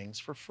away things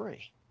for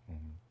free.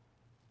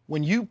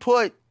 When you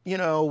put,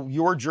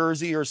 your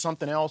jersey or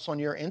something else on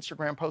your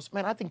Instagram post,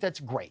 man, I think that's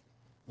great.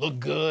 Look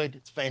good.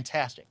 It's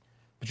fantastic.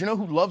 But you know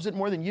who loves it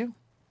more than you?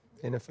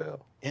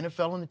 NFL and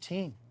the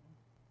team.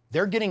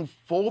 They're getting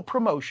full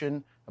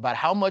promotion about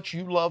how much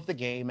you love the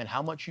game and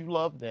how much you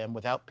love them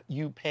without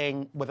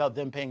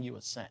them paying you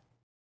a cent.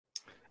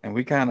 And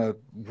we kind of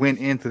went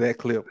into that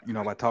clip,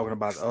 by talking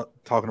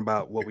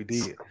about what we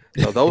did.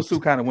 So those two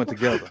kind of went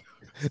together.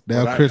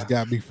 Now Chris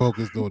got me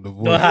focused on the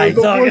voice.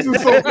 The voice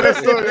is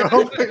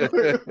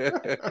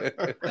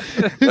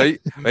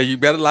so hey, you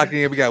better lock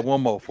in. We got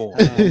one more for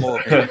him.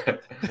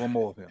 One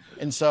more of him.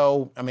 And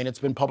so, it's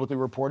been publicly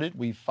reported.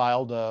 We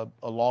filed a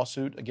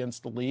lawsuit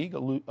against the league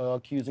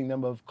accusing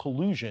them of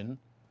collusion,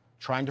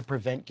 trying to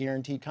prevent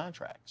guaranteed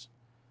contracts.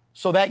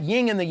 So that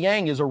yin and the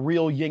yang is a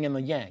real yin and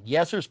the yang.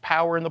 Yes, there's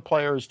power in the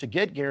players to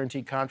get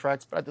guaranteed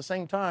contracts, but at the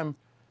same time,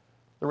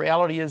 the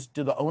reality is,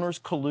 do the owners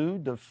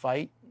collude to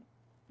fight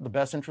the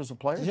best interests of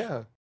players?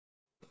 Yeah.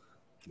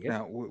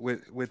 Now,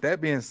 with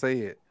that being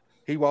said,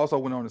 he also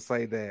went on to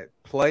say that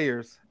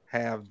players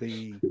have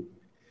the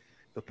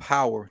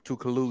power to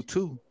collude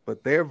too,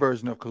 but their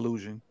version of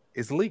collusion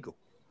is legal.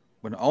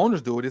 When the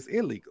owners do it, it's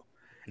illegal.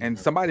 And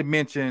somebody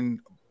mentioned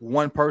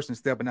one person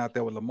stepping out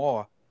there with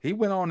Lamar. He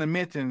went on and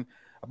mentioned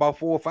about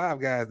 4 or 5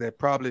 guys that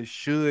probably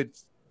should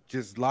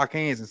just lock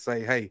hands and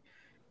say, hey,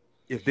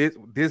 if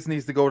this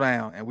needs to go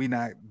down and we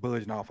not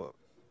budging off of it.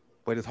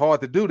 But it's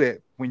hard to do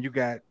that when you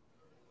got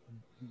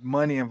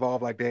money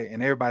involved like that,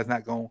 and everybody's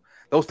not going.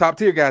 Those top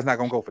tier guys not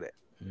going to go for that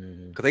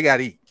because they got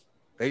to eat.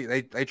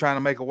 They trying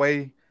to make a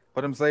way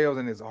for themselves,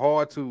 and it's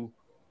hard to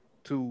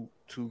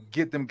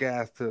get them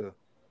guys to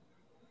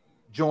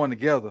join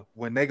together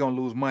when they're gonna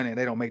lose money and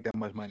they don't make that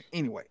much money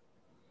anyway.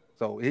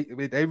 So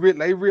they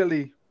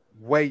really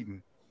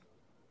waiting.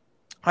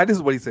 This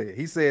is what he said.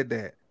 He said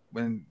that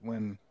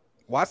when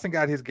Watson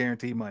got his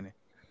guaranteed money,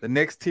 the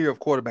next tier of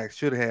quarterbacks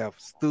should have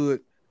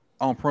stood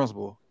on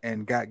principle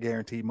and got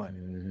guaranteed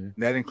money.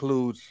 That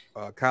includes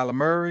Kyler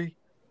Murray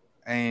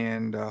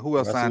and who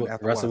else signed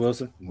after Russell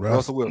Wilson?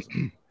 Russell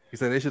Wilson. He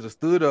said they should have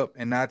stood up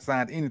and not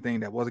signed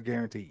anything that wasn't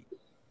guaranteed.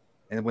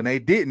 And when they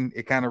didn't,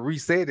 it kind of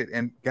reset it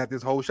and got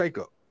this whole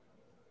shakeup.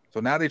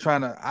 So now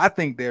I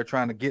think they're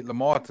trying to get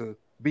Lamar to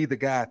be the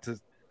guy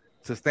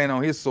to stand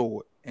on his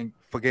sword and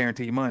for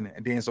guaranteed money.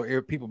 And then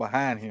so people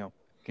behind him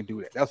can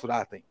do that. That's what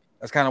I think.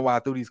 That's kind of why I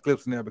threw these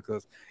clips in there,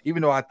 because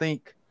even though I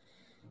think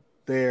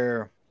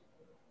their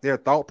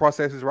thought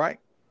process is right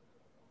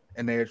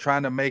and they're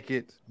trying to make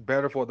it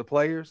better for the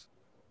players,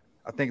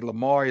 I think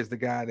Lamar is the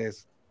guy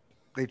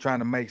they're trying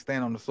to make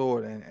stand on the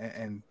sword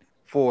and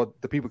for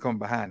the people coming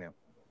behind him.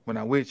 When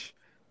I wish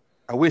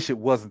it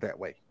wasn't that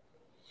way,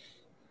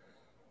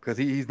 because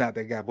he's not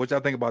that guy. What y'all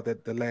think about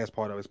that? The last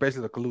part of it,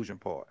 especially the collusion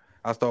part.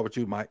 I'll start with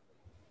you, Mike.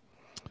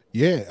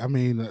 Yeah, I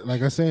mean,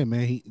 like I said,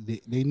 man,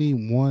 they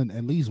need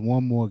at least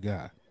one more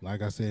guy.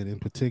 Like I said, in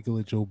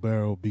particular, Joe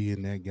Burrow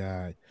being that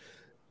guy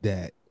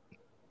that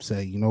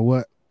say, you know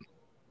what,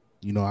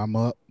 I'm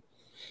up,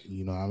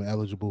 I'm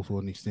eligible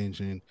for an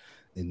extension,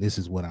 and this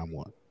is what I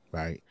want,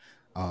 right?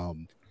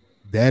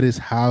 That is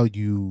how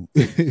you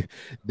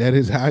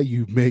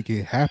make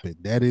it happen.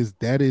 That is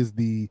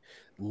the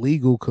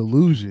legal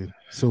collusion,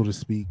 so to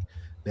speak,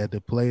 that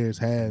the players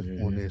have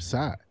on their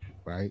side,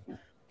 right?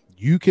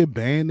 You can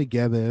band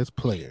together as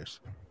players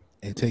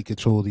and take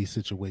control of these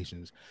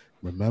situations.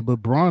 Remember,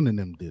 Braun and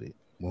them did it.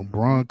 When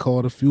Braun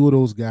called a few of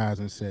those guys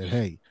and said,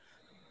 hey,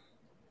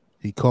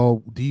 he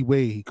called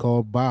D-Wade, he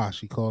called Bosh,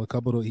 he called a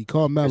couple of, he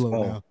called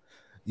Melo now.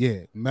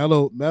 Yeah,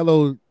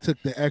 Melo took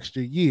the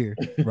extra year,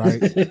 right?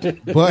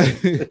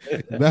 But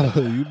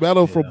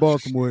Melo from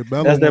Baltimore.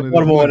 That's that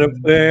Baltimore.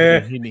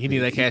 He need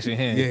that cash in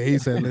hand. Yeah, he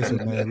said,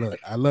 "Listen, man, look,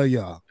 I love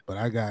y'all, but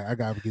I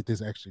got to get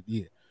this extra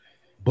year."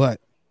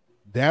 But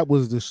that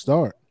was the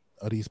start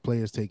of these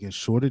players taking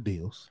shorter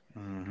deals,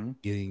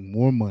 getting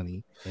more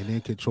money, and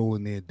then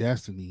controlling their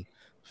destiny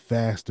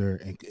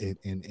faster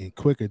and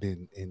quicker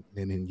than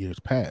in years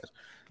past.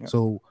 Yep.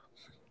 So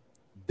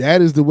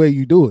that is the way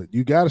you do it.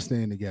 You got to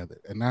stand together,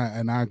 and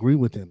I agree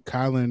with them.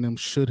 Kyler and them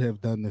should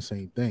have done the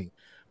same thing,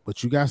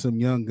 but you got some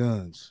young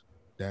guns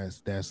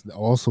that's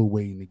also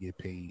waiting to get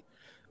paid,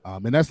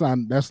 and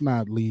that's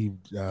not leave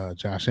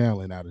Josh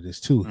Allen out of this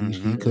too.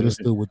 He could have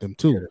stood with them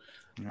too,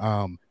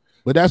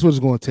 but that's what it's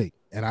going to take.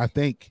 And I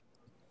think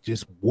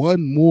just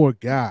one more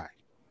guy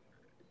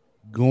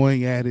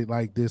going at it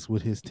like this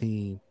with his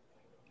team,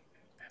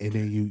 and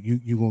then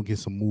you gonna get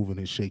some moving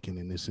and shaking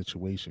in this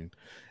situation.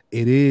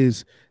 It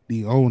is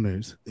the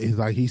owners. It's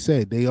like he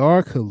said, they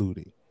are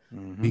colluding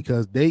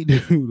because they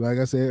do, like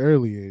I said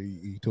earlier,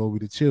 he told me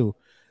to chill.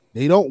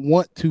 They don't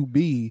want to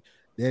be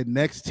that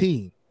next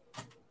team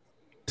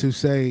to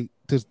say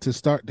to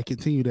start to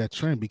continue that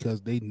trend,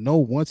 because they know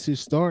once it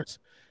starts,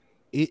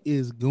 it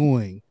is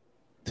going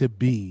to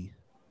be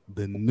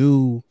the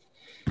new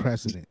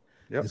precedent.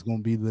 Yep. It's going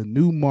to be the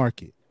new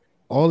market.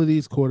 All of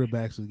these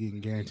quarterbacks are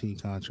getting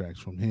guaranteed contracts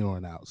from here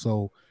on out.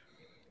 So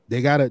they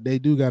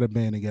do gotta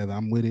band together.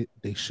 I'm with it.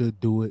 They should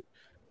do it.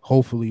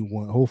 Hopefully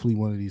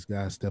one of these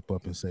guys step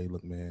up and say,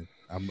 "Look, man,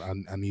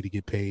 I need to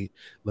get paid."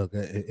 Look,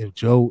 if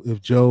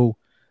Joe,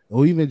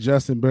 or even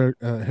Justin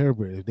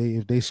Herbert,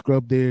 if they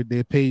scrub their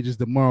pages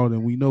tomorrow,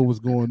 then we know what's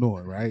going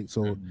on, right?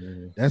 So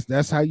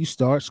that's how you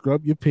start.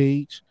 Scrub your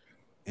page,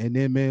 and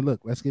then, man, look,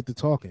 let's get to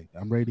talking.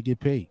 I'm ready to get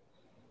paid.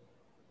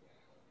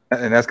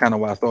 And that's kind of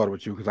why I started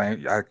with you, because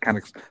I kind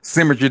of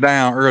simmered you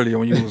down earlier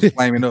when you was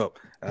flaming up.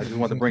 I just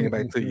want to bring it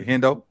back to you,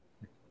 Hendo.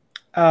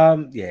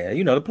 Yeah,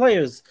 the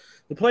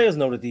players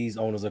know that these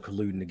owners are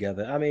colluding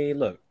together. I mean,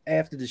 look,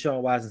 after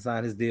Deshaun Watson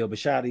signed his deal,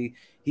 Bisciotti,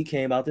 he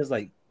came out there's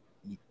like,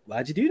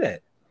 why'd you do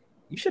that?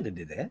 You shouldn't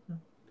have did that.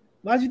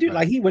 Why'd you do? Right.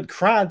 Like, he went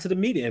crying to the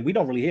media, and we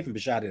don't really hear from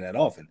Bisciotti that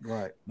often.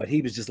 Right. But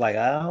he was just like,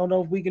 I don't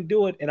know if we can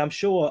do it. And I'm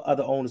sure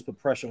other owners put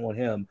pressure on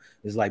him.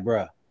 It's like,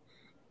 bruh,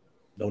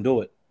 don't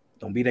do it.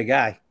 Don't be that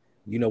guy.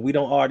 We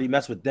don't already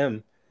mess with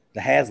them. The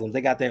Haslams,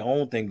 they got their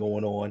own thing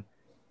going on,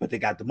 but they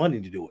got the money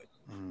to do it.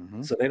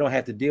 So they don't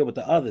have to deal with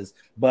the others.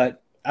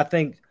 But I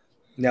think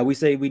now we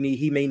say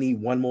he may need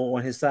one more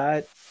on his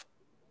side.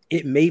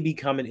 It may be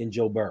coming in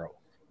Joe Burrow,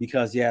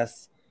 because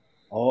yes,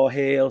 all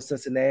hail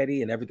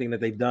Cincinnati and everything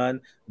that they've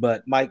done,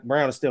 but Mike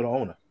Brown is still the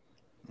owner.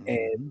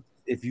 And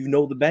if you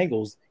know the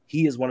Bengals,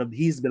 he's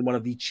been one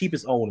of the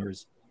cheapest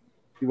owners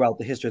throughout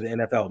the history of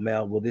the NFL.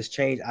 Now, will this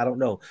change? I don't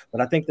know,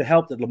 but I think the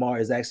help that Lamar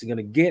is actually going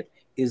to get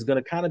is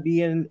going to kind of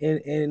be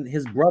in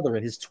his brother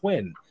and his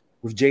twin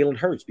with Jalen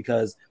Hurts,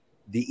 because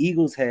the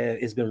Eagles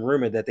it's been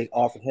rumored that they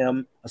offered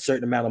him a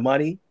certain amount of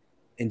money,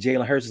 and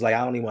Jalen Hurts is like,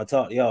 I don't even want to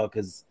talk to y'all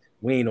because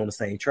we ain't on the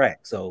same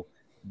track. So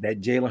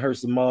that Jalen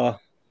Hurts Lamar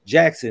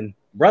Jackson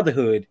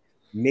brotherhood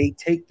may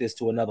take this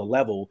to another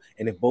level,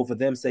 and if both of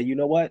them say, you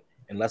know what,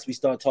 unless we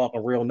start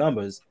talking real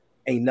numbers,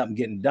 ain't nothing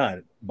getting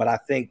done. But I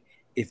think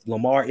if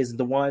Lamar isn't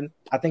the one,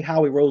 I think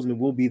Howie Roseman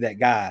will be that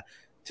guy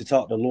to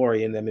talk to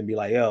Laurie and them and be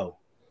like, yo,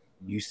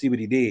 you see what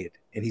he did,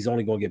 and he's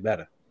only going to get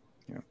better.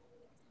 Yeah.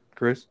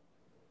 Chris?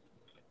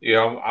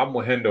 Yeah, I'm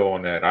with Hendo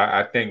on that.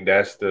 I think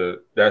that's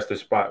the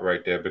spot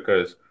right there,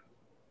 because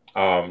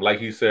like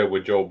he said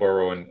with Joe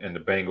Burrow and the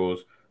Bengals,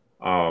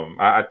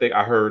 I think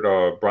I heard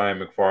Brian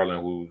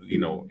McFarland, who's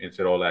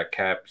into all that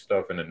cap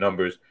stuff and the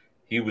numbers.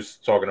 He was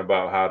talking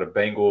about how the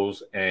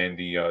Bengals and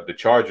the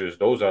Chargers,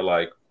 those are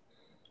like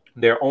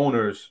their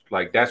owners,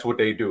 like that's what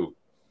they do.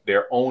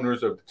 They're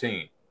owners of the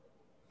team.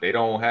 They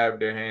don't have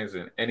their hands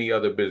in any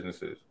other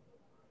businesses.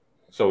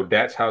 So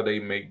that's how they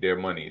make their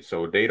money.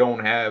 So they don't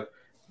have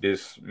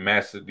these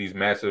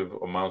massive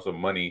amounts of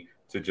money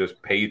to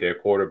just pay their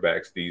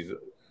quarterbacks these,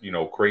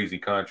 crazy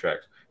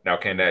contracts. Now,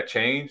 can that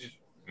change?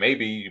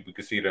 Maybe we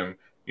could see them,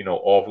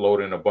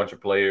 offloading a bunch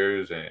of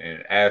players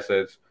and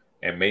assets,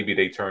 and maybe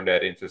they turn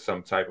that into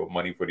some type of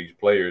money for these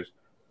players.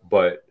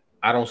 But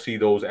I don't see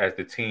those as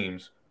the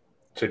teams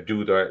to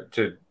do that,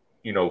 to,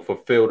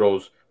 fulfill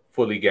those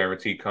fully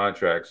guaranteed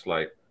contracts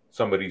like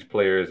some of these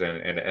players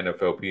and the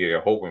NFLPA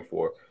are hoping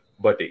for.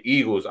 But the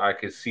Eagles, I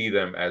could see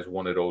them as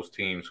one of those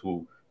teams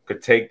who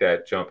could take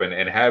that jump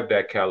and have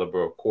that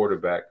caliber of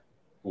quarterback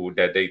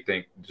that they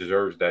think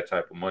deserves that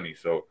type of money.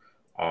 So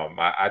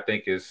I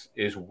think is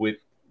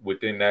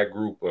within that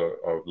group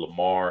of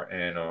Lamar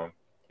and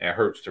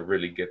Hurts to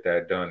really get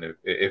that done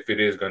if it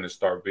is going to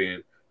start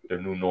being the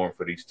new norm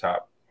for these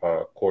top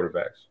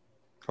quarterbacks.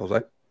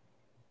 Jose?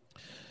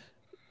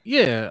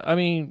 Yeah, I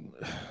mean,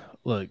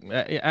 look,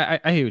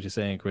 I hear what you're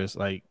saying, Chris.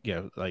 Like,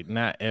 yeah, like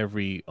not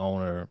every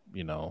owner,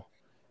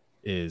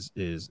 is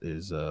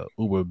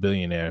uber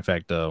billionaire. In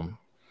fact,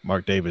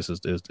 Mark Davis is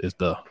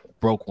the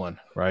broke one,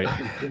 right?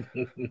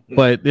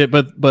 but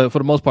for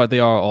the most part, they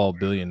are all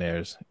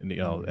billionaires,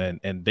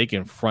 and they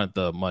can front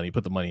the money,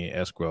 put the money in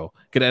escrow.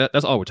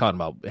 That's all we're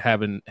talking about,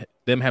 having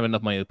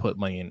enough money to put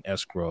money in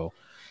escrow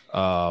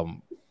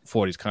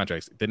for these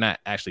contracts. They're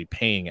not actually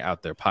paying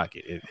out their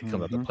pocket. It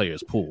comes out the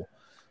player's pool.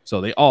 So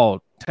they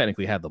all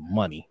technically have the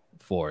money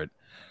for it.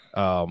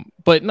 But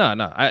I think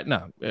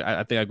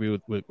I agree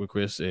with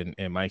Chris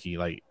and Mikey.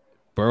 Like,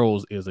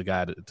 Burrows is the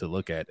guy to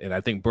look at, and I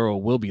think Burrow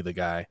will be the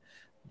guy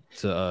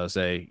to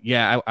say,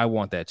 yeah, I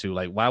want that too.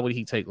 Like, why would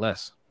he take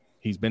less?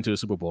 He's been to a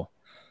Super Bowl.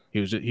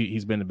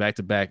 He's been to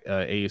back-to-back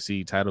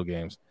AFC title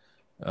games.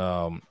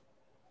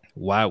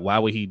 Why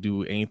would he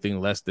do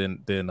anything less than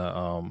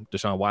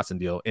Deshaun Watson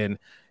deal? And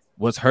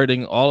what's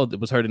hurting the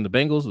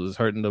Bengals, what's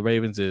hurting the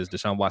Ravens is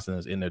Deshaun Watson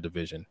is in their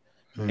division,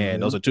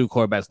 and those are two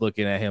quarterbacks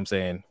looking at him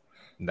saying,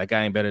 that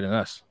guy ain't better than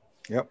us.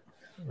 Yep.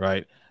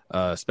 Right.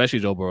 Especially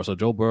Joe Burrow. So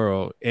Joe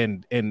Burrow,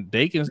 and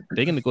they can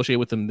negotiate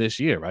with him this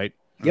year, right?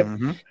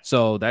 Yep.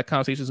 So that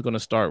conversation is going to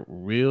start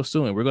real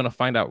soon, and we're going to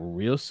find out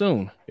real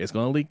soon. It's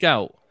going to leak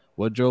out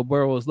what Joe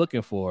Burrow is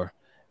looking for,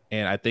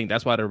 and I think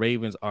that's why the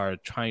Ravens are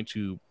trying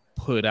to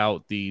put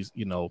out these,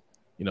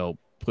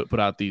 put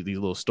out these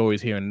little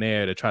stories here and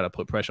there to try to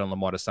put pressure on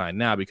Lamar to sign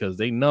now, because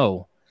they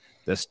know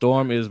the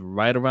storm is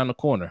right around the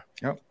corner.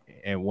 Yep.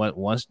 And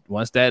once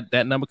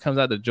that number comes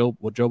out that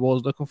what Joe Burrow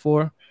is looking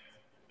for,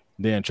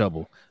 they're in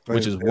trouble.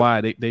 Which is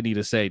why they need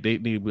to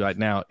be like,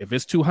 now, if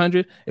it's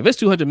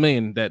 $200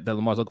 million that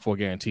Lamar's looking for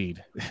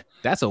guaranteed,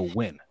 that's a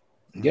win.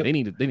 Yep. They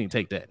need to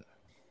take that.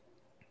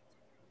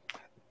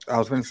 I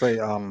was going to say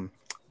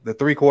the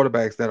three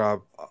quarterbacks that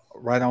are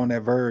right on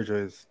that verge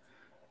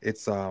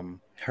it's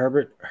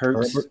Herbert,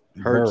 Hurts,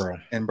 Burrow.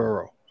 and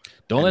Burrow.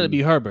 Don't let it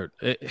be Herbert.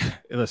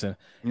 Listen,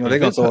 they're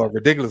going to throw a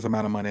ridiculous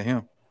amount of money at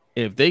him.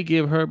 If they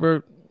give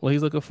Herbert what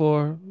he's looking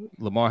for,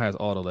 Lamar has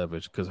all the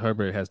leverage, because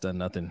Herbert has done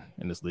nothing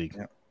in this league.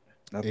 Yep.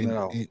 Nothing at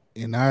all.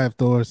 And I have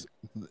thoughts,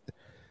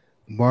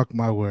 mark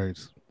my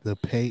words,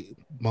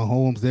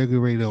 Mahomes, they're getting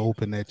ready to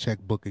open that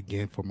checkbook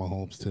again for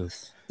Mahomes too.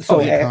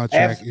 So the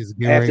contract is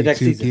getting ready to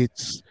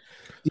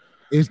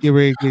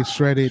get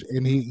shredded,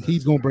 and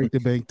he's gonna break the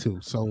bank too.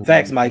 So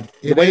facts, Mike.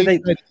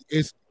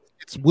 It's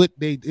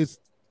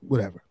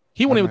whatever.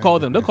 He won't even call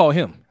them; they'll call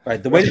him.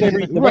 Right. The way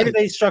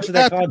they structure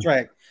that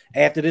contract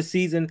after this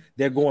season,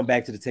 they're going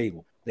back to the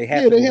table. They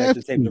have to go back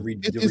to the table to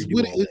redo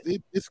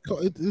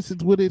this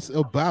is what it's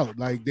about.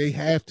 Like, they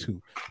have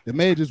to. The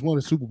man just won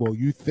a Super Bowl.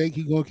 You think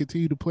he's going to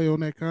continue to play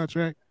on that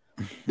contract?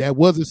 That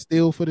wasn't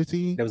still for the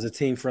team. That was a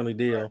team-friendly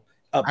deal.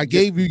 I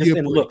gave you your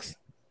break. Looks.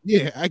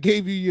 Yeah, I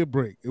gave you your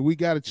break, and we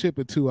got a chip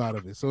or two out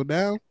of it. So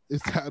now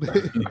it's time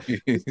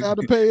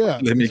to pay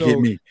up. Let me get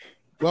me.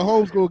 Well,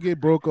 Holmes going to get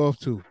broke off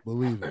too.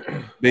 Believe it.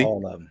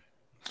 All of them.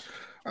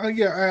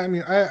 Yeah, I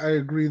mean, I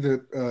agree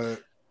that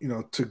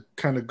to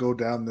kind of go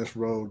down this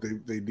road,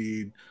 they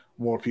need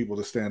more people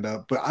to stand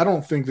up. But I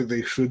don't think that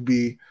they should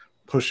be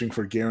pushing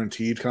for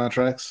guaranteed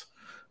contracts.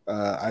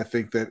 I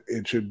think that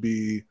it should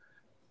be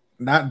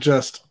not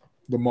just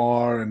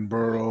Lamar and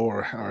Burrow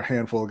or a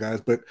handful of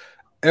guys, but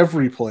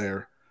every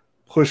player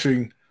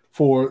pushing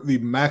for the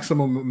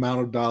maximum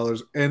amount of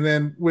dollars. And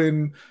then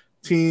when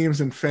teams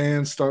and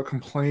fans start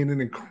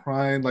complaining and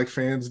crying like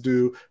fans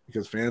do,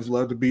 because fans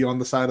love to be on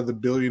the side of the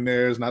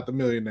billionaires, not the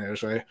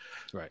millionaires, right?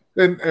 Right.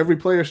 Then every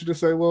player should just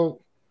say,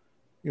 well,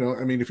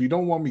 if you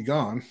don't want me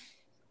gone,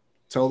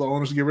 tell the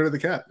owners to get rid of the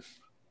cap.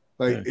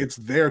 It's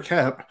their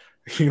cap.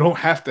 You don't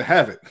have to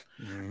have it.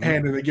 Mm-hmm.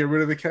 And if they get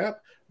rid of the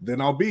cap,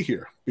 then I'll be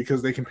here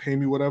because they can pay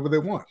me whatever they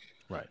want.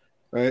 Right.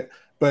 Right.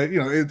 But,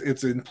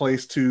 it's in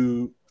place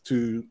to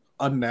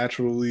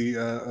unnaturally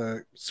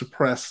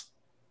suppress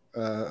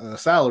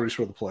salaries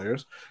for the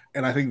players.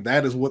 And I think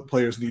that is what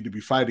players need to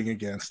be fighting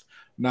against,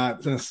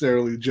 not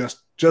necessarily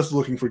just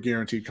looking for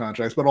guaranteed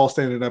contracts, but all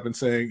standing up and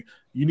saying,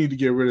 you need to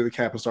get rid of the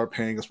cap and start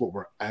paying us what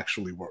we're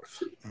actually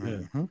worth.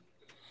 Mm-hmm.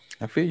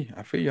 I feel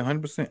you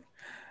 100%.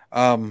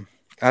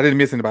 I didn't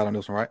miss anybody on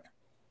this one, right?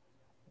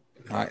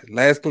 All right,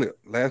 last clip.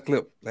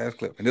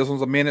 And this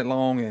one's a minute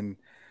long, and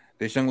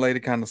this young lady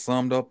kind of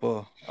summed up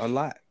a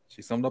lot.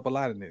 She summed up a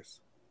lot in this.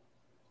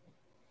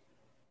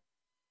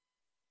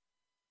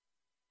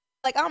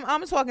 Like,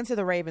 I'm talking to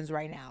the Ravens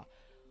right now.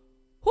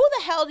 Who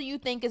the hell do you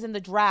think is in the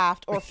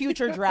draft or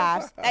future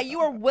drafts that you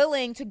are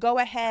willing to go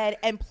ahead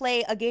and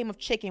play a game of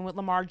chicken with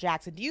Lamar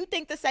Jackson? Do you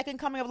think the second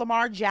coming of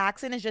Lamar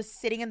Jackson is just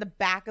sitting in the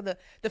back of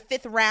the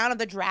fifth round of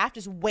the draft,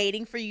 just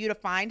waiting for you to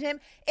find him?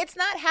 It's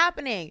not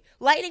happening.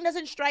 Lightning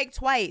doesn't strike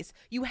twice.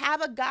 You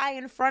have a guy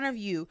in front of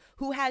you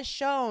who has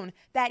shown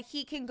that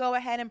he can go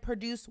ahead and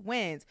produce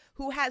wins,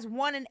 who has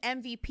won an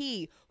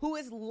MVP, who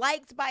is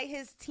liked by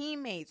his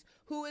teammates,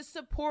 who is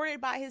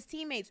supported by his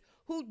teammates,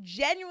 who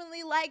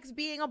genuinely likes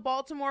being a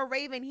Baltimore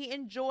Raven. He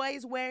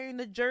enjoys wearing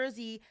the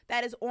jersey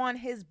that is on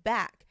his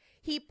back.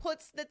 He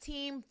puts the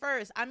team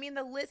first. I mean,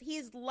 the list,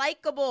 he's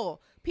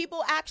likable.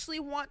 People actually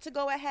want to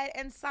go ahead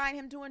and sign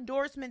him to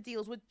endorsement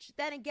deals, which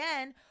then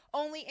again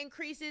only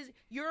increases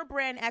your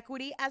brand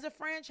equity as a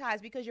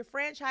franchise because your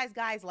franchise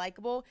guy is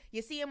likable.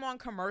 You see him on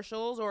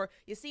commercials or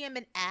you see him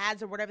in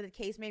ads or whatever the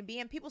case may be,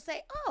 and people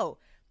say, oh,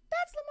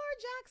 that's Lamar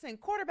Jackson,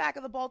 quarterback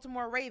of the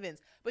Baltimore Ravens.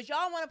 But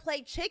y'all want to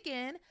play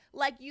chicken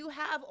like you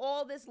have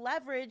all this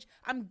leverage.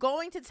 I'm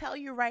going to tell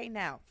you right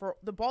now, for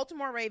the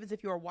Baltimore Ravens,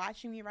 if you're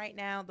watching me right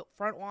now, the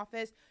front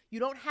office, you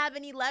don't have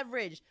any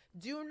leverage.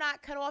 Do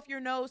not cut off your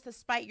nose to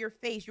spite your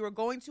face. You are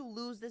going to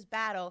lose this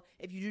battle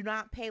if you do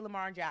not pay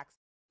Lamar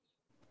Jackson.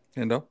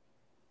 Hendo,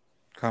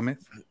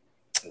 comments?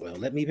 Well,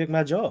 let me pick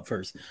my job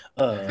first.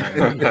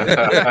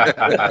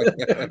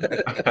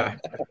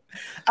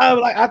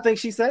 I think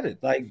she said it.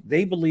 Like,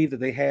 they believe that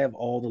they have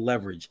all the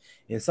leverage.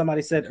 And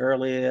somebody said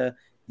earlier,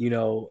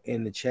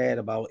 in the chat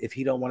about if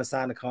he don't want to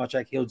sign the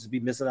contract, he'll just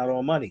be missing out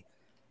on money.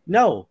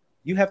 No,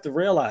 you have to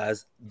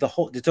realize the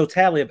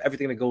totality of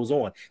everything that goes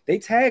on. They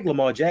tag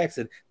Lamar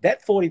Jackson.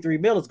 That $43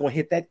 million is going to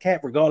hit that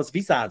cap regardless if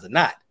he signs or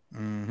not.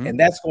 Mm-hmm. And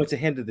that's going to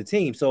hinder the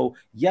team. So,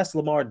 yes,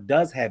 Lamar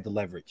does have the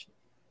leverage,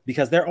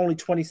 because they're only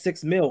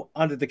 $26 million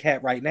under the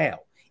cap right now.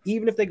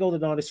 Even if they go the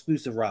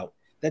non-exclusive route,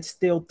 that's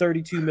still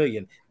 $32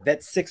 million.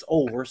 That's 6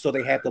 over, so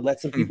they have to let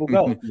some people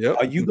go. Yep.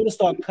 Are you going to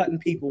start cutting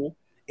people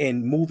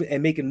and moving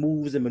and making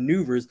moves and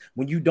maneuvers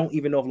when you don't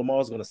even know if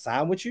Lamar's going to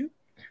sign with you?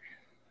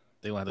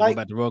 They want to go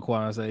back to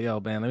Roquan and say, yo,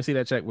 man, let me see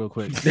that check real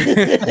quick.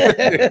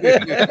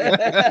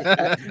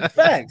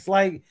 Facts.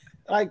 Like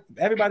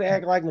everybody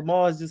act like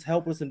Lamar is just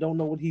helpless and don't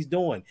know what he's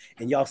doing.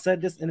 And y'all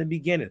said this in the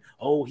beginning.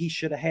 Oh, he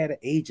should have had an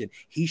agent.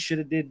 He should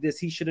have did this.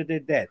 He should have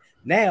did that.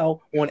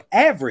 Now, on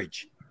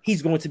average,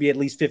 he's going to be at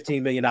least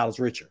 $15 million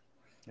richer,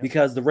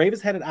 because the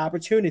Ravens had an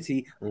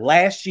opportunity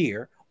last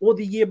year or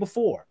the year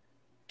before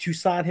to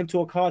sign him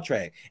to a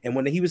contract. And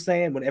when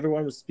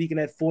everyone was speaking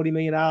at $40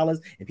 million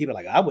and people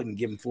are like, I wouldn't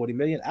give him $40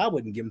 million. I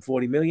wouldn't give him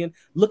 $40 million.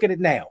 Look at it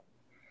now.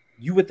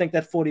 You would think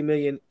that $40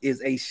 million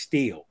is a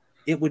steal.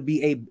 It would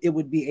be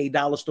a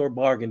dollar store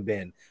bargain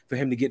bin for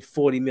him to get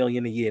 $40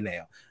 million a year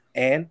now.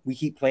 And we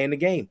keep playing the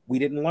game. We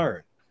didn't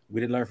learn.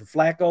 We didn't learn from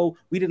Flacco.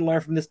 We didn't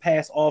learn from this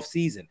past off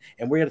season.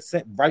 And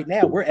right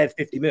now we're at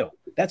 $50 million.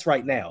 That's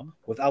right now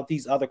without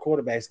these other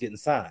quarterbacks getting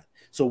signed.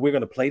 So we're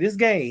going to play this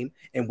game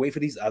and wait for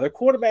these other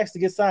quarterbacks to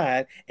get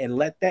signed and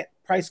let that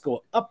price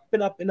go up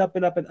and up and up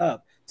and up and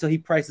up till he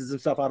prices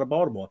himself out of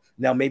Baltimore.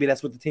 Now, maybe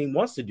that's what the team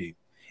wants to do.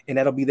 And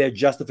that'll be their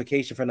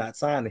justification for not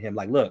signing him.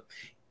 Like, look,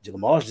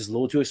 Lamar's just a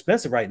little too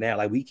expensive right now.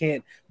 Like, we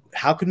can't –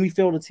 how can we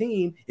fill the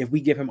team if we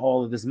give him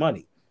all of this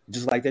money?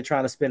 Just like they're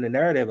trying to spin the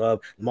narrative of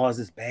Lamar's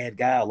this bad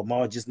guy,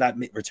 Lamar just not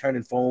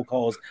returning phone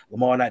calls,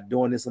 Lamar not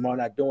doing this, Lamar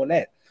not doing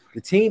that.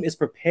 The team is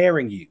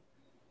preparing you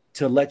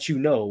to let you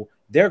know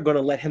they're going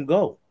to let him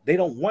go. They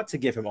don't want to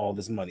give him all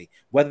this money,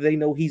 whether they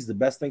know he's the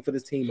best thing for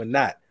this team or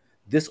not.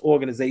 This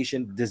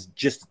organization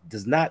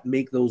does not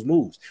make those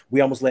moves.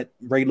 We almost let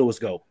Ray Lewis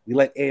go. We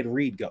let Ed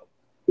Reed go.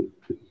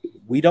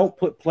 We don't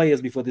put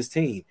players before this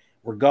team,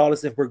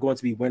 regardless if we're going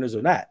to be winners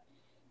or not.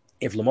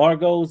 If Lamar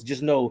goes,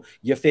 just know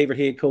your favorite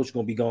head coach is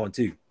gonna be gone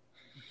too.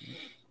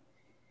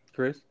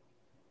 Chris?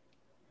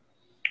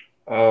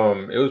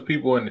 It was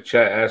people in the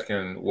chat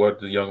asking what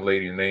the young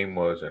lady's name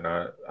was, and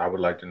I would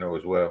like to know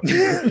as well.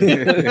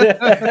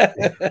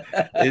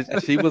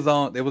 She was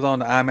on. It was on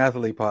the I'm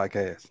Athlete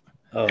podcast.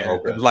 Oh,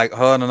 okay. It was like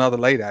her and another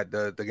lady.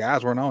 The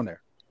guys weren't on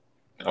there.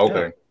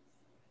 Okay.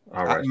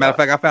 All right. Matter of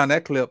fact, I found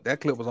that clip. That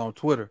clip was on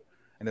Twitter,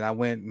 and then I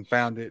went and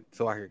found it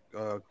so I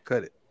could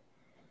cut it.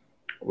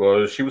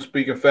 Well, she was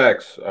speaking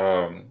facts.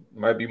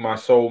 Might be my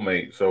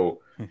soulmate.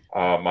 So,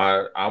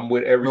 I'm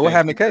with everything. What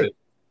happened to Kate?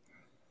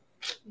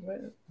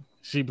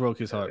 She broke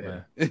his heart,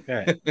 man.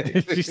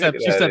 She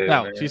stepped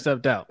out. Man. She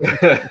stepped out. They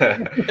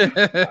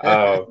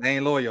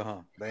ain't loyal, huh?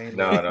 They ain't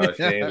loyal. No,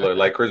 she ain't loyal.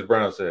 Like Chris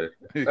Brown said.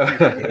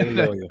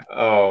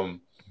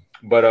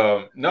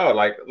 No,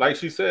 like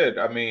she said,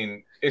 I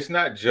mean, it's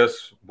not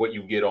just what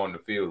you get on the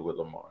field with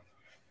Lamar.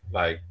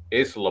 Like,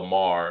 it's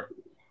Lamar,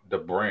 the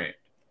brand.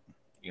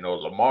 You know,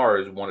 Lamar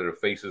is one of the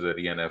faces of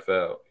the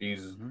NFL.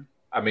 He's,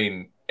 I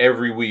mean,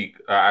 every week,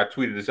 I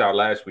tweeted this out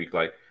last week,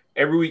 like,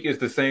 every week is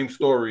the same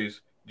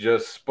stories,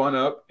 just spun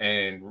up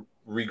and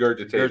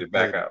regurgitated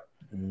back out.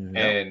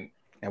 And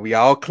we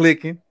all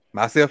clicking,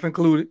 myself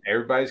included.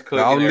 Everybody's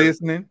clicking. All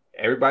listening.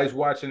 Everybody's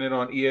watching it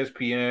on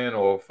ESPN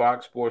or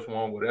Fox Sports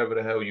 1, whatever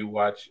the hell you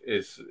watch.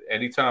 It's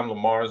anytime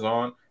Lamar's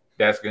on,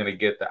 that's going to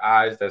get the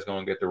eyes, that's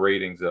going to get the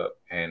ratings up.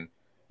 And,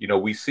 you know,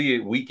 we see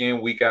it week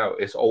in, week out.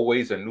 It's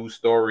always a new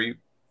story,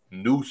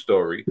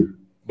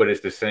 but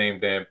it's the same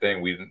damn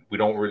thing. We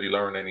don't really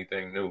learn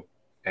anything new.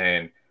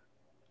 And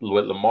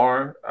with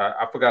Lamar,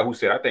 I forgot who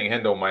said, I think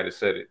Hendo might have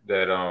said it,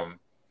 that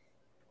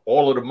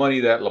all of the money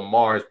that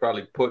Lamar has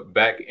probably put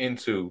back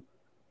into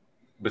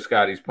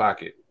Biscotti's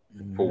pocket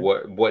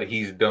for what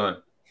he's done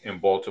in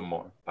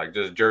Baltimore, like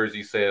just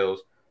jersey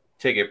sales,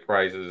 ticket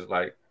prices,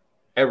 like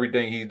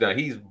everything he's done.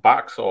 He's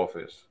box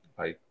office.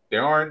 Like,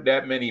 there aren't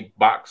that many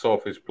box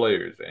office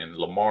players, and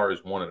Lamar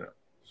is one of them.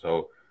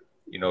 So,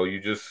 you know, you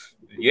just,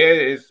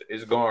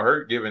 it's going to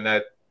hurt giving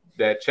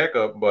that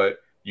checkup, but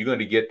you're going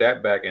to get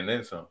that back and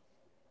then some.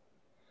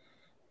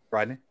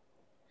 Rodney?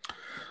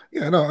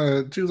 Yeah,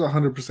 no, she was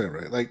 100%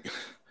 right. Like,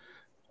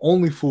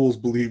 only fools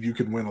believe you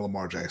can win a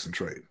Lamar Jackson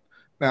trade.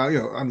 Now, you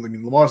know, I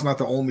mean, Lamar's not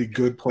the only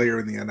good player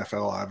in the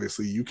NFL,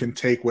 obviously. You can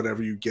take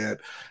whatever you get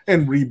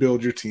and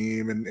rebuild your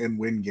team and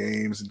win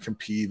games and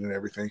compete and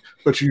everything.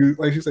 But you,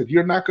 like you said,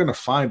 you're not going to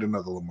find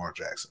another Lamar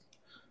Jackson,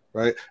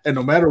 right? And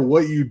no matter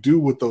what you do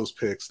with those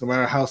picks, no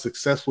matter how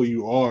successful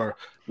you are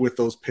with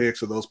those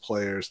picks or those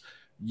players,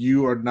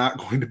 you are not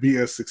going to be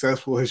as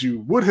successful as you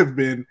would have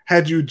been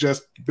had you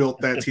just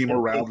built that team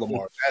around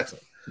Lamar Jackson.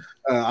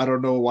 I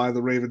don't know why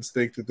the Ravens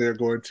think that they're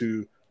going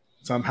to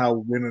somehow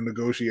win a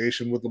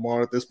negotiation with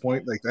Lamar at this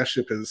point. Like, that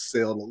ship has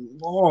sailed a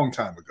long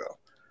time ago.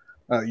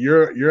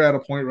 You're at a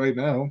point right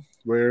now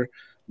where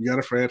you got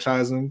to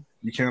franchise him.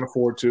 You can't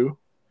afford to,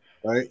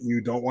 right?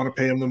 You don't want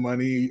to pay him the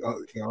money.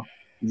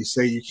 You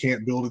say you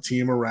can't build a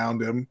team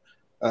around him.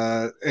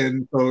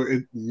 And so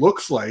it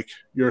looks like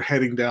you're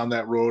heading down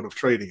that road of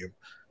trading him,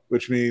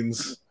 which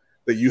means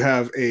that you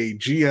have a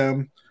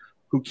GM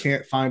who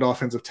can't find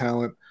offensive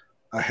talent,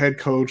 a head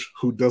coach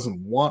who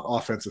doesn't want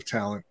offensive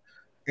talent,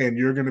 and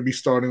you're going to be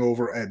starting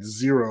over at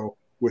zero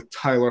with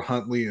Tyler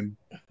Huntley and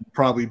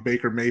probably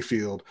Baker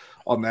Mayfield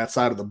on that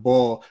side of the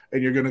ball.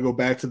 And you're going to go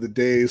back to the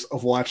days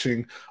of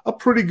watching a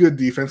pretty good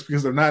defense,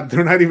 because they're not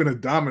even a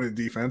dominant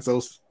defense.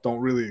 Those don't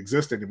really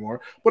exist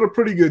anymore, but a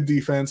pretty good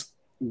defense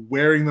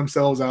wearing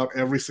themselves out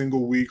every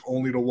single week,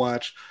 only to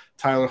watch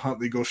Tyler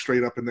Huntley go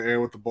straight up in the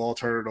air with the ball,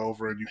 turn it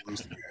over, and you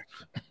lose the game.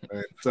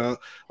 Right? So,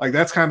 like,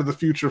 that's kind of the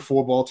future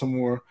for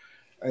Baltimore.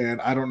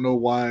 And I don't know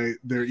why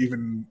they're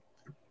even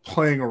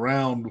playing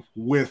around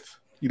with,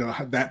 you know,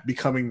 that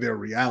becoming their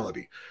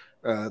reality.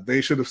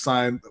 They should have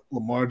signed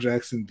Lamar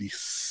Jackson the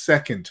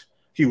second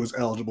he was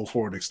eligible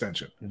for an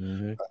extension.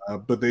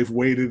 But they've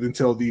waited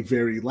until the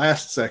very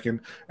last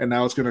second, and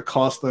now it's going to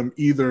cost them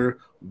either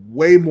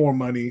way more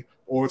money,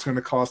 or it's going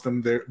to cost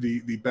them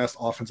the best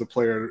offensive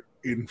player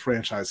in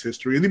franchise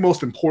history and the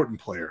most important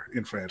player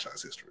in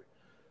franchise history.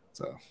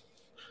 So,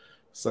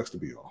 sucks to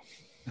be all.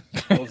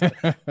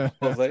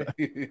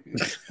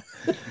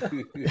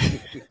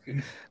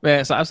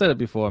 Man, so I've said it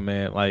before,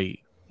 man.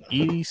 Like,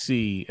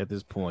 EDC at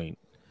this point,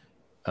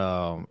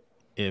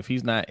 if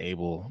he's not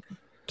able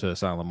to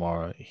sign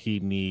Lamar,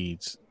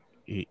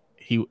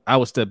 I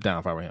would step down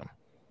if I were him.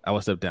 I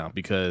would step down,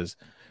 because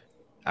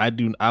I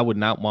would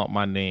not want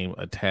my name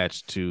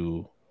attached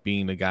to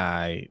being the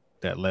guy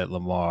that let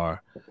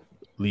Lamar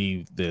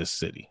leave this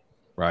city,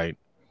 right?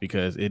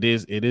 Because it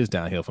is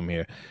downhill from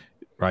here.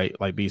 Right,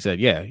 like B said,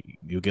 yeah,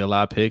 you get a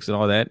lot of picks and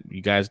all that.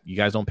 You guys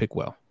don't pick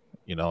well,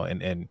 you know,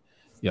 and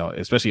you know,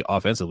 especially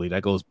offensively.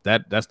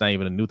 That's not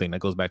even a new thing. That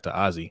goes back to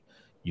Ozzie.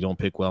 You don't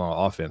pick well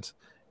on offense,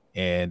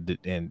 and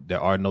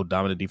there are no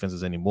dominant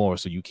defenses anymore.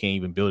 So you can't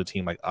even build a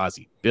team like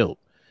Ozzie built.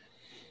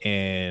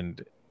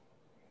 And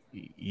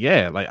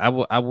yeah, like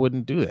I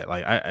wouldn't do that.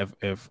 Like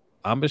if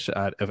I'm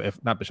Bisciotti,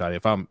 if not Bisciotti,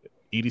 if I'm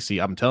EDC,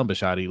 I'm telling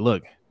Bisciotti,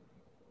 look,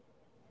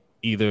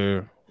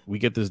 either we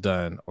get this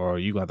done, or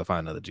you gonna have to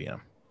find another GM,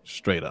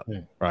 straight up,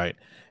 right?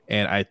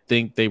 And I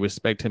think they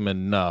respect him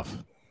enough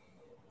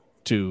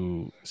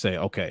to say,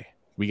 okay,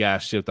 we gotta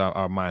shift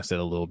our mindset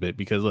a little bit,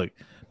 because look,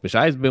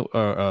 Bashai's been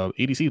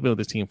EDC's been with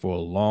this team for a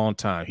long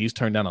time. He's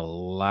turned down a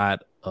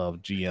lot of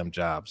GM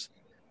jobs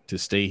to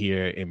stay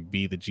here and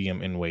be the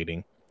GM in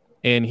waiting,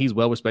 and he's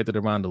well respected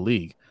around the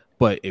league.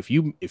 But if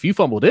you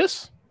fumble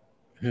this,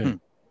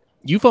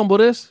 you fumble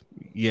this,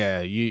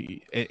 yeah,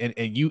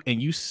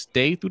 you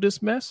stay through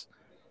this mess,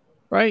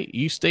 right?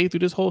 You stay through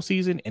this whole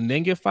season and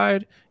then get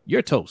fired,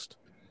 you're toast,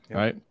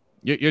 right?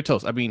 You're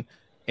toast. I mean,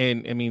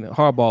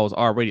 Harbaugh is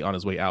already on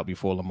his way out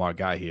before Lamar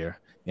got here,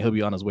 and he'll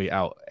be on his way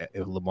out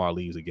if Lamar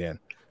leaves again.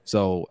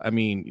 So, I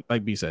mean,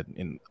 like B said,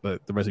 and the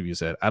rest of you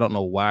said, I don't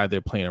know why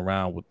they're playing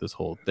around with this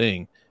whole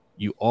thing.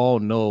 You all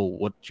know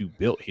what you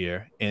built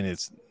here, and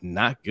it's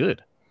not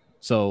good.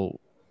 So,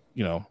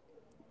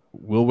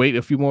 we'll wait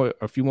a few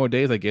more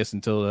days, I guess,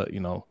 until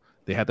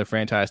they have to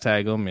franchise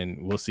tag them,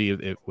 and we'll see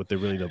if what they're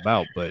really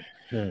about. But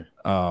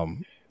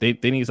they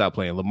need to stop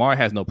playing. Lamar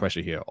has no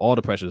pressure here. All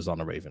the pressure is on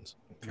the Ravens.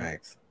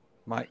 Thanks,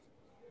 Mike.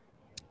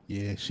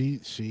 Yeah,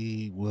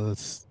 she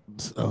was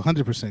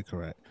 100%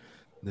 correct.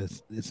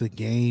 It's a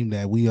game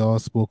that we all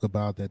spoke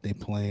about that they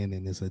playing,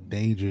 and it's a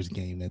dangerous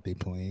game that they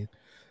playing.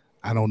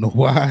 I don't know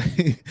why.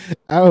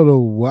 I don't know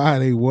why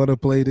they want to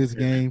play this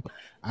game.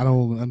 I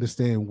don't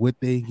understand what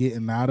they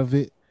getting out of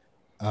it.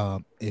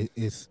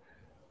 It's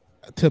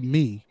to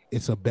me,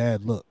 it's a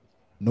bad look.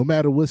 No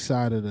matter what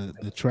side of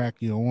the track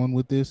you're on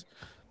with this,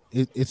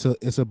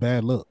 it's a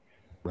bad look,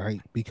 right?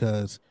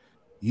 Because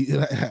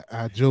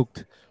I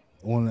joked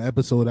on an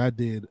episode I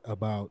did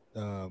about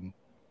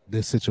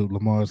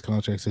Lamar's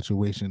contract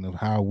situation, of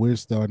how we're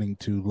starting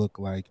to look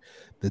like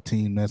the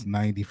team that's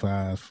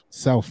 95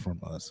 south from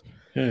us,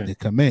 the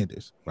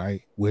Commanders,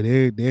 right?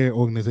 Where their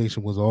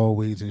organization was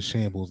always in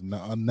shambles.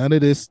 None of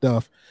this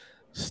stuff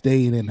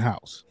stayed in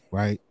house,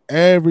 right?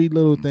 Every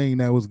little thing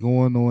that was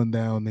going on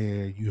down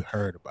there, you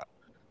heard about,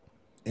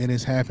 and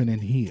it's happening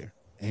here,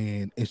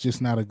 and it's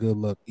just not a good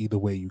look either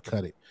way you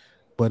cut it.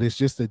 But it's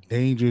just a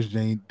dangerous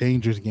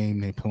game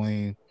they're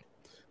playing.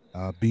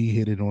 B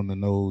hit it on the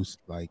nose.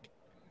 Like,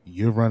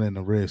 you're running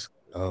the risk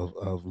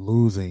of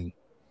losing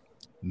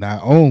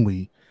not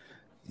only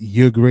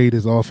your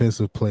greatest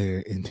offensive player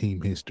in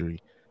team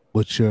history,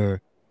 but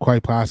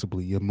quite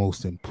possibly your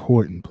most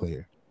important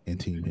player in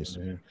team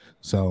history.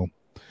 So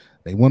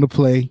they want to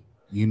play,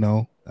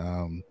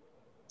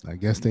 I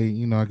guess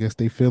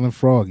they feeling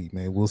froggy,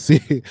 man. We'll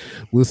see.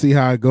 We'll see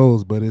how it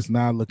goes, but it's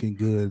not looking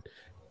good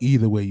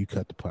either way you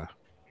cut the pie.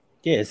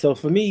 Yeah, so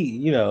for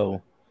me,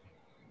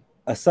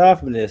 aside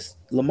from this,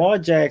 Lamar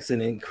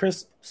Jackson, and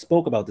Chris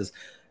spoke about this,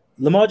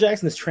 Lamar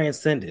Jackson is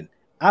transcendent.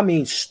 I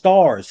mean,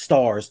 stars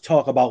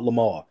talk about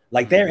Lamar.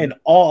 Like, they're in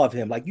awe of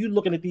him. Like, you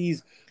looking at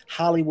these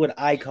Hollywood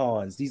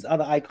icons, these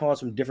other icons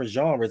from different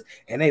genres,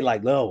 and they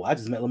like, no, I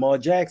just met Lamar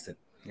Jackson.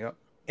 Yep.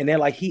 And they're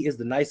like, he is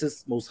the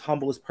nicest, most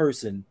humblest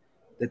person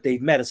that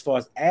they've met as far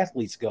as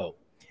athletes go.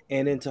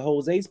 And then to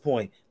Jose's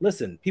point,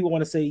 listen, people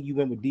want to say you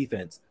went with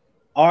defense.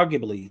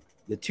 Arguably,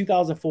 the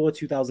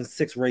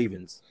 2004-2006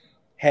 Ravens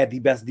had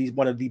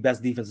one of the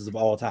best defenses of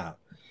all time.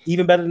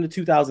 Even better than the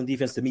 2000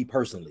 defense to me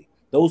personally.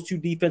 Those two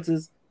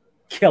defenses,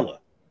 killer.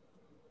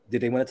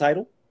 Did they win a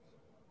title?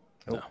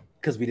 No.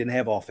 Because we didn't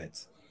have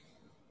offense.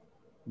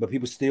 But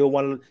people still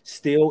in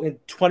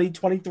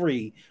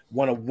 2023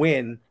 want to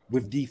win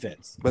with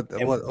defense. But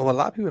what a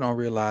lot of people don't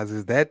realize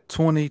is that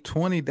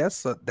 2020,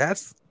 that's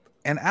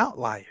an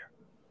outlier.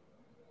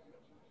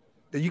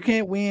 You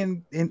can't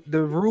win, and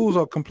the rules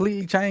are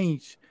completely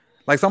changed.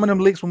 Like, some of them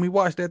leaks when we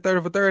watched that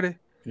 30 for 30,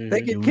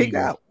 they get kicked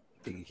out.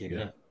 They get kicked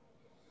out.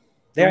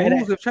 The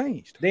rules have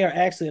changed. They are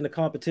actually in the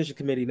competition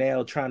committee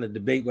now trying to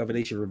debate whether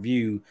they should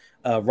review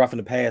roughing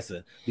the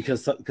passer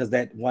because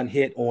that one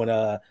hit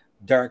on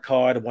Derek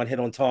Carr, the one hit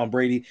on Tom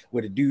Brady,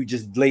 where the dude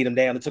just laid him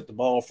down and took the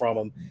ball from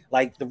him.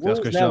 Like, the rules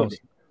nowadays,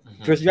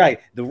 Chris, right?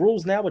 The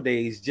rules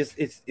nowadays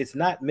it's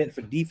not meant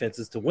for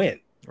defenses to win,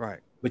 right?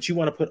 But you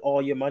want to put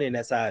all your money in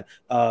that side.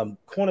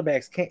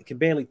 Cornerbacks can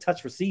barely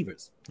touch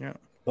receivers. Yeah,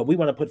 but we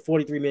want to put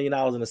 $43 million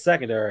in the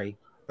secondary.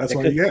 That's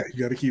all you get.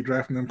 You got to keep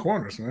drafting them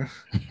corners, man.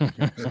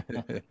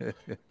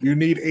 You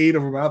need 8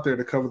 of them out there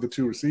to cover the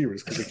 2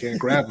 receivers because they can't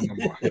grab them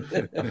no more.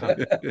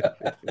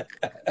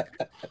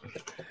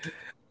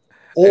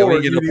 Or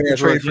you need to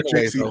trade for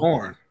J.C.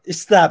 Horn.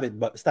 Stop it,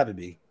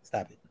 B.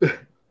 Stop it.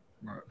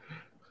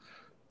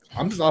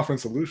 I'm just offering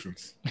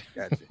solutions.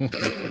 Gotcha.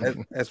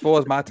 As far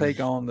as my take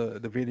on the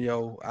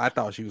video, I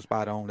thought she was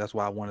spot on. That's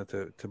why I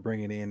wanted to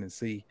bring it in and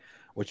see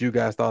what you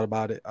guys thought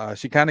about it.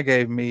 She kind of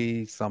gave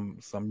me some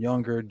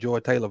younger Joy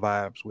Taylor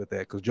vibes with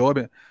that, because Joy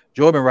been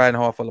riding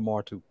hard for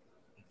Lamar too.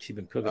 She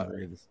been cooking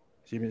Ravens.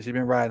 She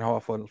been riding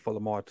hard for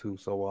Lamar too.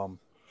 So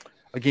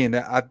again,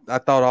 I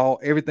thought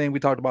everything we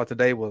talked about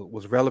today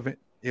was relevant.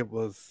 It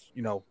was,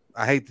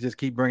 I hate to just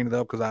keep bringing it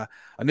up because I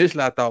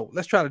initially thought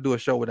let's try to do a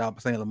show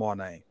without saying Lamar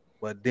name,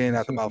 but then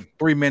after about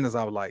 3 minutes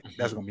I was like,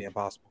 that's gonna be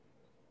impossible.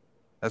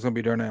 That's gonna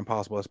be darn near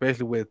impossible,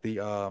 especially with the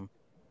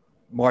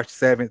March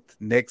 7th,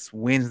 next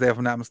Wednesday, if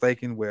I'm not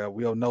mistaken, where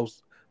we'll know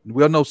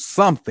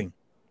something,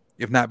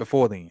 if not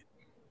before then.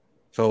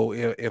 So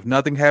if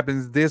nothing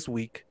happens this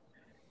week,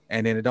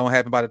 and then it don't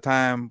happen by the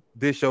time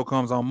this show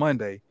comes on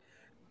Monday,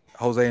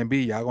 Jose and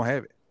B, y'all gonna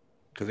have it,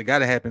 because it got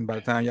to happen by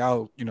the time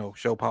y'all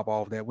show pop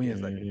off that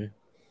Wednesday.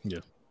 Mm-hmm. Yeah.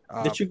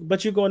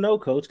 But you're gonna know,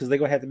 Coach, because they're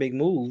gonna have to make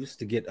moves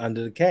to get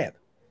under the cap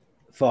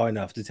far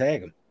enough to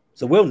tag him.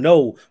 So we'll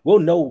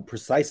know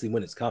precisely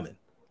when it's coming.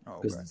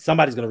 Because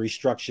somebody's going to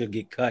restructure,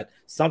 get cut.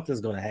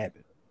 Something's going to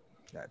happen.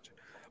 Gotcha.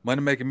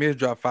 Money Making Miz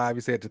dropped 5.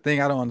 He said, the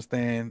thing I don't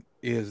understand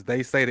is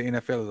they say the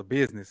NFL is a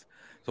business.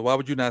 So why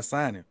would you not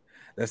sign him?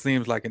 That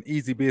seems like an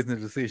easy business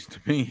decision to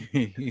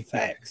me.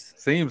 Facts.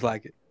 Seems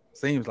like it.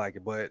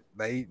 But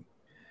they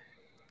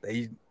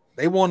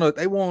want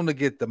to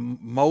get the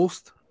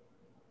most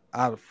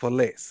out of for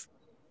less.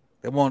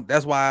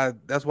 That's why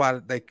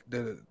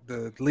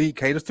the league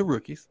caters to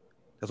rookies.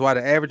 That's why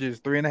the average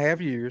is 3.5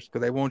 years,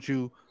 because they want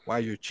you while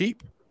you're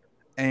cheap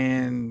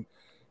and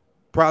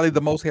probably the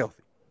most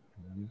healthy.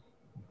 Mm-hmm.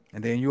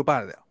 And then you'll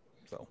buy it out.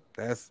 So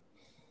that's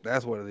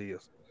what it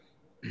is.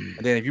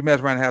 And then if you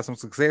mess around and have some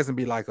success and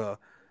be like a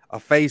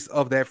face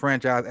of that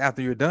franchise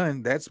after you're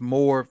done, that's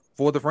more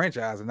for the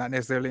franchise and not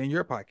necessarily in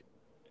your pocket.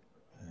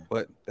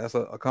 But that's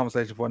a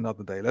conversation for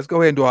another day. Let's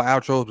go ahead and do our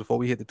outros before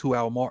we hit the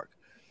 2-hour mark.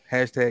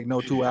 Hashtag no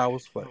 2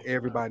 hours for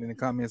everybody in the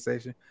comment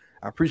section.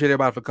 I appreciate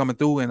everybody for coming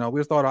through, and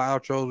we'll start our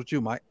outros with you,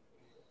 Mike.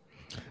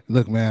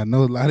 Look, man, I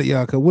know a lot of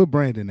y'all, because we're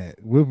Brandon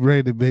at. We're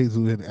Brandon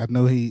Basil, and I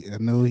know he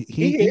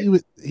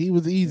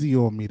was easy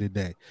on me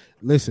today.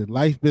 Listen,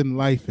 life been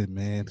lifing,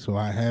 man, so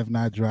I have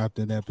not dropped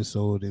an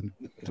episode in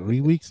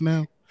 3 weeks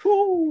now.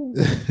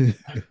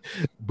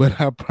 But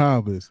I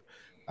promise,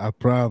 I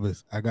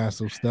got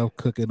some stuff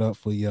cooking up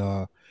for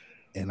y'all,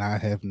 and I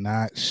have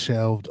not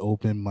shelved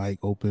Open Mic.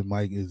 Open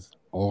Mic is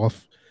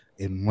off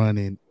and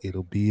running.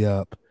 It'll be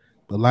up.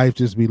 But life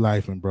just be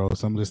lifing, bro.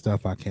 Some of the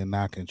stuff I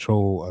cannot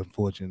control,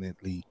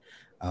 unfortunately.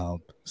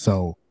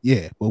 So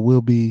yeah, but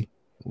we'll get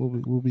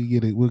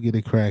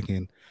it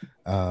cracking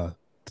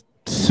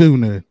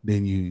sooner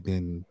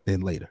than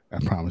later. I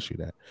promise you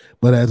that.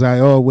 But as I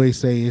always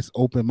say, it's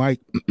Open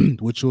Mic,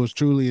 with yours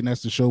truly, and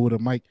that's the show with a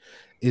mic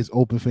is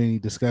open for any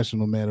discussion,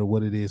 no matter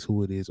what it is,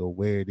 who it is, or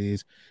where it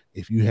is.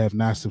 If you have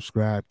not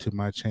subscribed to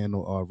my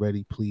channel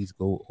already, please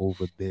go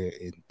over there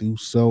and do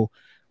so.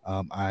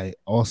 I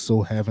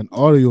also have an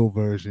audio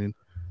version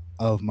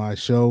of my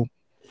show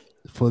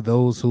for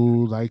those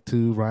who like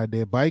to ride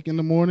their bike in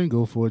the morning,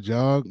 go for a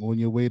jog on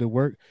your way to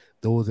work,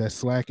 those that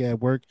slack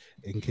at work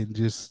and can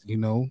just,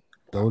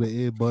 throw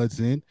the earbuds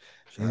in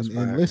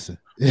and listen.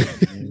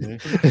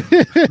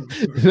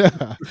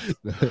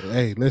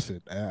 Hey,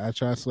 listen, I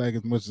try to slack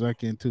as much as I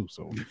can too.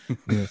 So,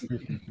 yeah.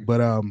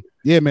 But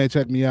yeah, man,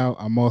 check me out.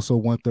 I'm also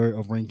 1/3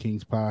 of Ring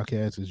Kings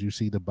podcast. As you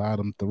see, the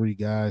bottom 3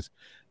 guys,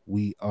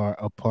 we are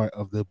a part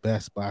of the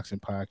best boxing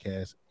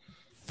podcast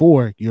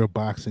for your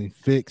boxing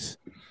fix.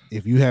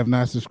 If you have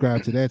not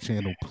subscribed to that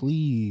channel,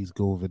 please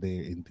go over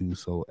there and do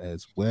so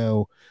as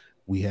well.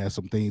 We have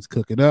some things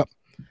cooking up.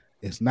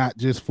 It's not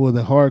just for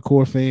the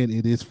hardcore fan,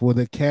 it is for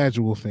the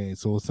casual fan.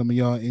 So some of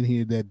y'all in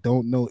here that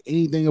don't know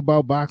anything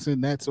about boxing,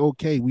 that's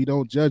okay. We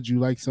don't judge you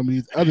like some of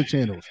these other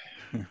channels.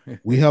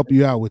 We help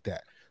you out with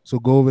that. So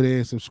go over there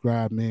and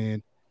subscribe,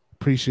 man.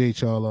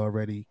 Appreciate y'all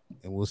already,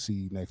 and we'll see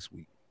you next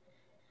week.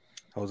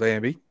 Jose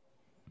and B.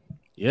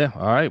 Yeah,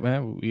 all right,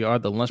 man. We are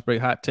the Lunch Break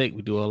Hot Take.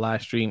 We do a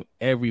live stream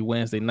every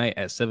Wednesday night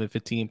at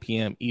 7:15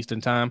 p.m. Eastern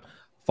Time,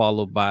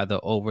 followed by the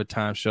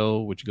Overtime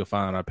Show, which you can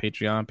find on our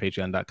Patreon,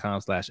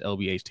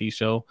 patreon.com/LBHT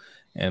Show.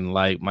 And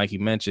like Mikey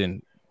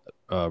mentioned,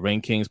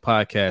 Ring Kings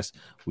podcast,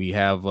 we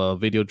have a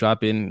video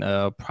dropping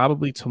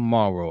probably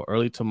tomorrow,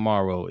 early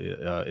tomorrow.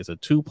 It's a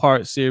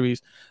 2-part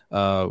series. We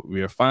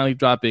are finally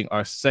dropping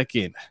our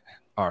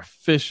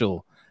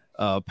official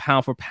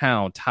pound for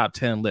pound top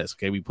 10 list.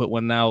 Okay, we put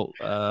one out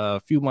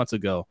a few months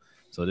ago,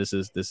 so this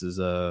is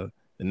the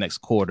next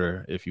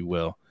quarter, if you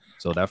will.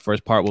 So that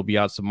first part will be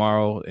out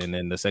tomorrow, and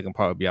then the second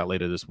part will be out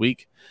later this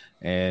week.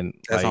 And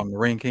that's on the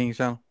Ring Kings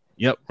channel.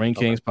 Yep, Ring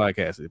Kings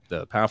podcast,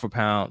 the pound for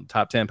pound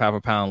top 10 pound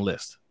for pound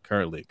list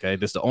currently. Okay,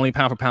 this is the only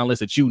pound for pound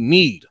list that you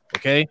need.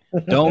 Okay,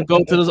 don't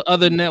go to those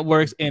other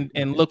networks and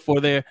look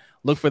for their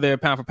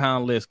pound for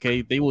pound list.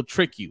 Okay, they will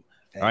trick you.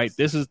 All right,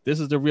 this is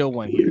the real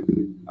one here.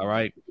 All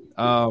right.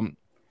 And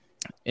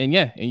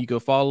you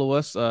can follow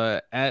us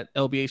at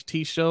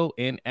LBHT Show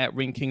and at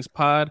Ring Kings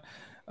Pod,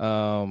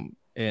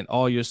 and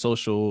all your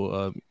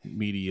social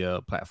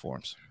media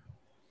platforms.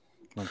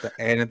 Want to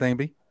add anything,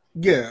 B?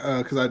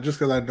 Yeah,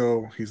 because I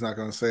know he's not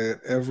going to say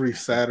it. Every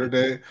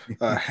Saturday,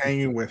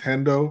 hanging with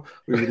Hendo,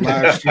 we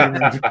live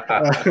streaming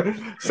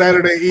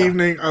Saturday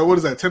evening. What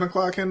is that? 10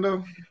 o'clock,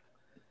 Hendo?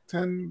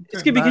 10,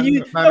 Can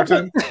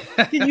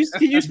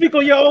you speak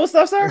on your own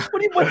stuff, sir?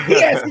 What he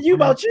asking you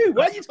about you?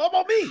 Why are you talking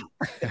about me?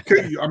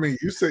 I mean,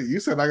 you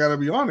said I got to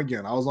be on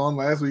again. I was on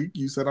last week.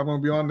 You said I'm going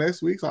to be on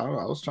next week. So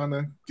I was trying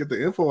to get the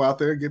info out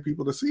there, get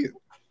people to see it.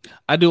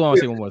 I do want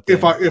to say one more thing.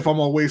 If I'm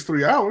gonna waste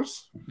 3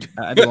 hours,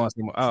 I do want to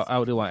say more.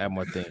 I do want to add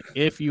more thing.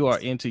 If you are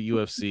into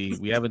UFC,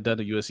 we haven't done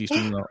the UFC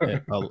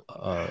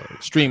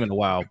stream in a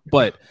while,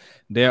 but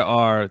there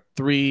are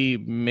 3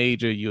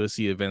 major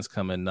UFC events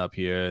coming up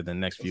here in the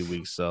next few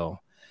weeks. So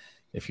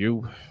if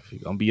you're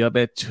gonna be up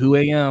at 2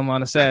 a.m.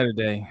 on a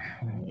Saturday,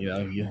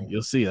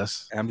 you'll see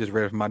us. I'm just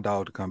ready for my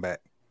dog to come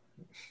back.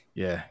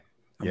 Yeah,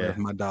 I'm ready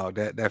for my dog.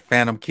 That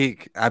Phantom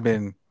Kick, I've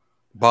been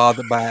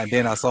bothered by it. And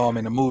then I saw him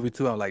in the movie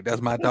too. I'm like,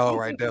 that's my dog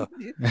right there.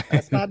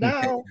 That's my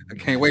dog. I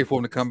can't wait for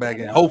him to come back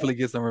and hopefully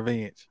get some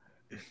revenge.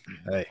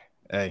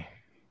 Hey,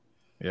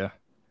 yeah.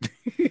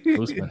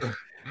 He's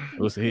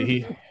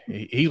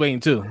waiting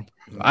too.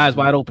 Eyes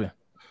wide open.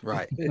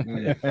 Right.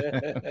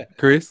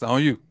 Chris,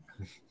 on you.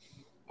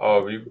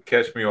 You can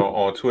catch me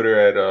on Twitter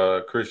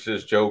at Chris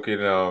Just Joking.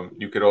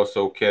 You could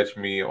also catch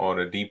me on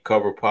a Deep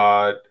Cover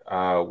Pod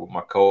with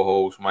my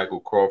co-hosts Michael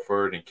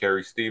Crawford and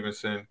Kerry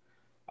Stevenson.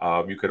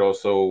 You could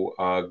also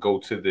go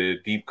to the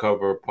Deep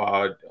Cover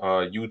Pod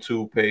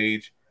YouTube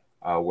page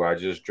where I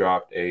just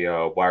dropped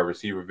a wide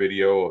receiver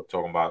video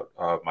talking about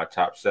my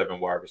top 7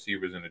 wide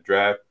receivers in the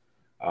draft.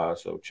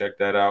 So check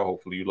that out.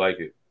 Hopefully you like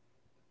it.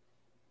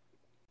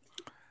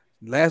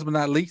 Last but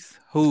not least,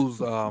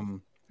 whose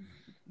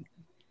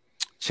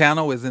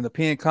channel is in the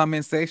pinned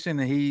comment section,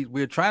 and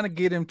we're trying to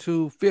get him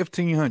to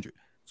 1,500.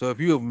 So if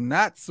you have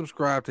not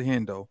subscribed to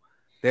Hendo,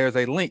 there's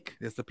a link.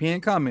 It's the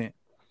pinned comment.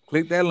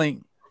 Click that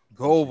link.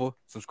 Go over,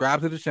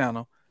 subscribe to the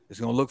channel. It's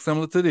going to look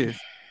similar to this,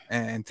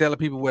 and tell the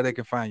people where they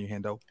can find you,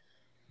 Hendo.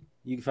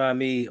 You can find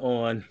me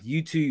on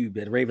YouTube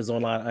at Ravens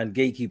Online on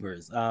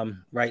Gatekeepers.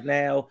 Right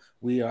now,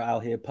 we are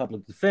out here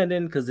public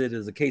defending because it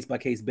is a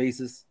case-by-case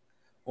basis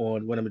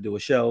on when I'm going to do a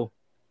show.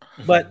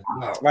 But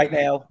right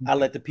now, I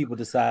let the people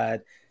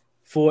decide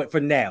for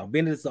now.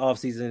 Being this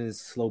offseason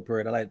is slow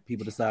period, I let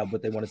people decide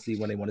what they want to see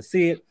when they want to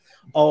see it.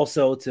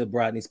 Also, to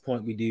Brodney's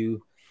point, we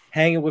do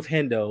Hanging with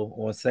Hendo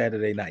on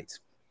Saturday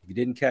nights. If you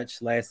didn't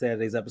catch last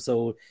Saturday's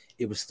episode,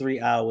 it was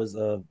 3 hours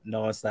of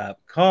nonstop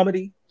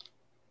comedy.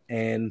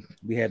 And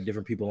we have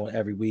different people on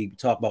every week. We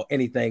talk about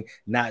anything,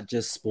 not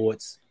just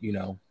sports.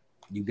 You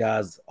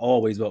guys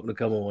always welcome to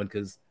come on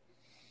because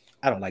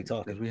I don't like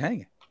talking. We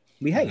hanging.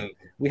 We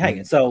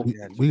hanging. So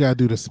we got to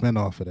do the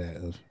spinoff of that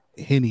of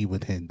Henny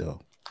with Hendo.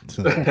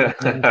 So.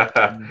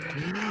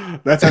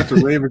 That's after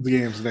Ravens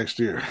games next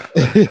year.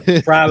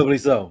 Probably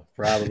so.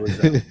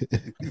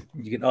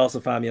 You can also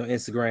find me on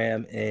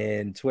Instagram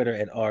and Twitter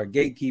at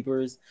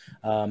 @RGatekeepers.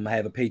 I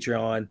have a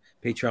Patreon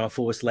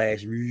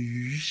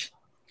 /Rouge.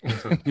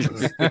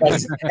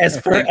 as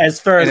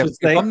first would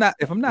say.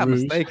 If I'm not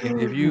mistaken,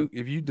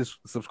 if you just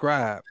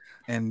subscribe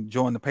and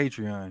join the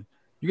Patreon,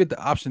 you get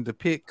the option to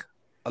pick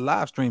a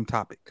live stream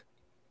topic.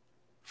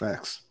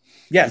 Facts.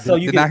 Yeah, so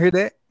you did not hear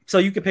that. So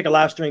you can pick a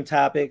live stream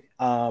topic.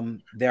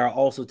 There are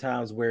also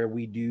times where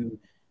we do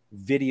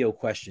video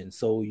questions.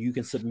 So you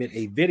can submit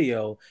a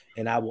video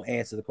and I will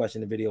answer the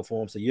question in video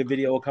form. So your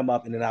video will come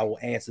up and then I will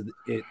answer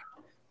it.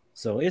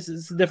 So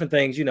it's different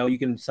things. You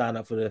can sign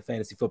up for the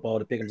Fantasy Football,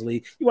 the Pick'ems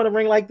League. You want to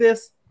ring like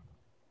this?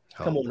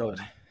 Come on over.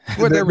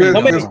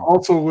 There's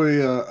also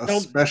a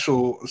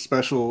special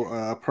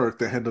perk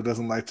that Hendo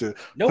doesn't like to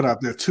put out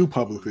there too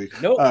publicly.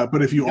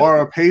 But if you are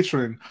a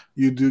patron,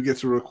 you do get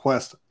to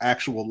request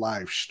actual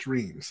live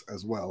streams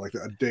as well, like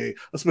a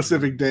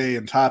specific day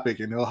and topic,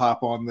 and he'll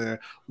hop on there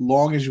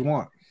long as you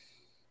want.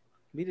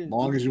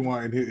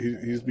 And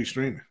he's be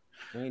streaming.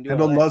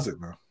 Hendo loves it,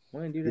 man.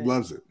 He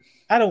loves it.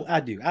 I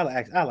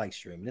like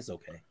streaming. It's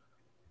okay.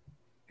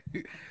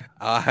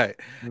 All right.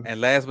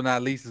 And last but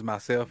not least is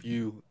myself.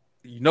 You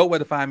know where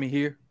to find me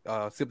here.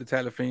 Sip the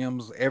Tally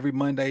Films. Every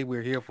Monday,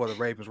 we're here for the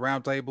Ravens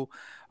Roundtable.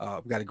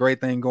 We got a great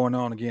thing going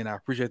on. Again, I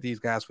appreciate these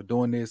guys for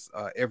doing this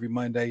every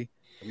Monday.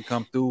 We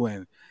come through,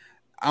 and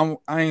I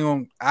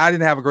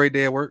didn't have a great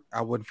day at work.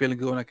 I wasn't feeling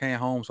good when I came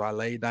home, so I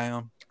laid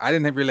down. I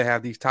didn't really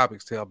have these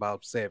topics till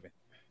about 7.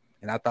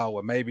 And I thought,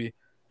 well, maybe,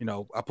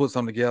 I put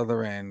something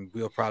together and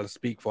we'll probably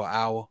speak for an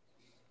hour.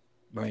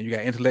 I mean, you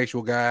got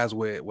intellectual guys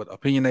with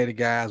opinionated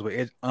guys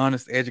with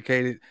honest,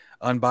 educated,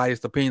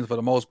 unbiased opinions for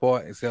the most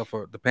part, except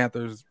for the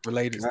Panthers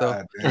related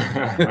stuff.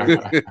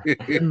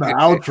 In the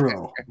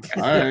outro.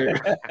 All right.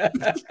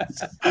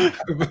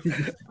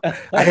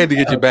 I had to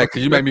get you back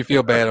because you made me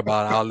feel bad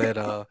about all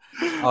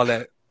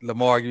that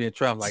Lamar getting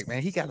Trump. Like,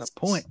 man, he got a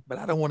point, but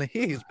I don't want to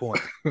hear his point.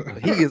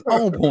 He is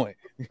on point.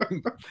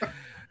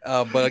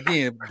 But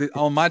again,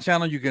 on my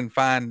channel, you can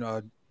find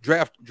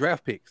draft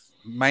picks.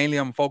 Mainly,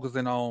 I'm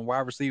focusing on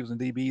wide receivers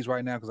and DBs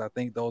right now because I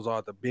think those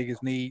are the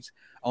biggest needs.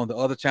 On the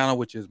other channel,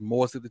 which is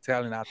more Sip the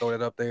Tally, I throw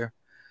that up there.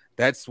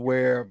 That's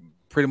where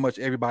pretty much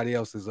everybody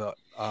else is up.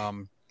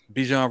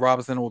 Bijan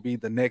Robinson will be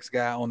the next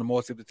guy on the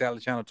More Sip the Tally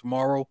channel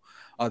tomorrow.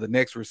 The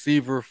next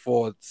receiver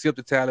for Sip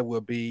the Tally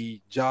will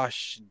be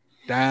Josh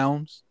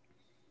Downs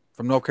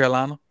from North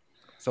Carolina.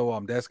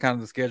 So that's kind of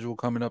the schedule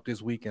coming up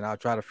this week, and I'll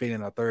try to fit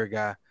in a third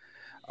guy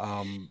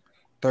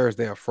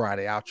Thursday or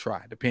Friday. I'll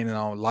try, depending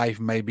on life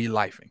may be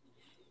lifing.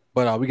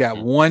 But we got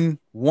one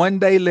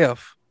day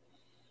left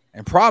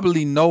and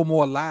probably no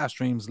more live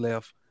streams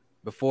left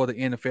before the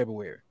end of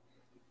February.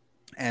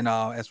 And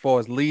as far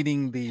as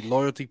leading the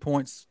loyalty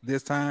points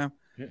this time,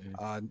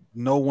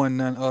 no one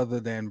none other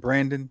than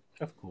Brandon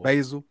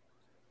Basil.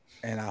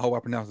 And I hope I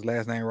pronounced his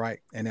last name right.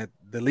 And that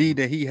the lead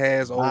that he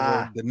has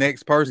over the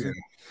next person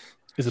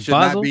is it should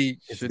not be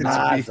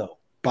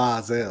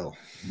Basel.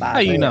 How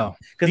you know?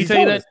 Because he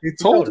told us. He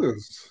told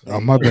us. Oh,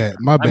 my bad.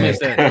 My I bad.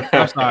 missed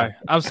that.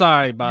 I'm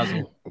sorry,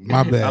 Basil.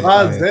 My bad.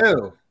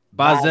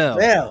 Basel.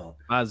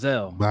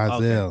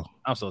 Okay.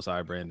 I'm so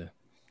sorry, Brandon.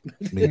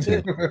 Me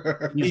too.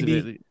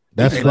 You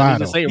That's fly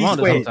to though. say it wrong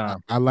this whole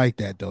time. I like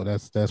that though.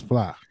 That's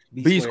fly.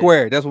 B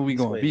squared. That's what we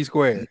going. B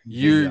squared.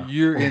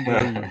 You're in the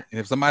lead. And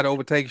if somebody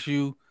overtakes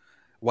you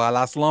while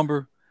I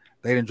slumber,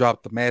 they didn't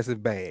drop the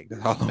massive bag.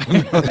 That's all.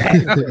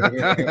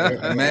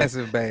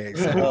 Massive bag.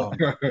 So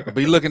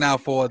be looking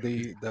out for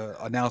the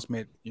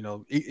announcement. You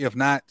know, if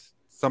not,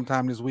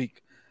 sometime this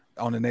week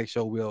on the next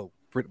show, we'll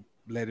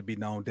let it be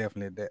known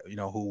definitely that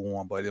who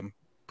won. But I'm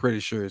pretty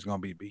sure it's gonna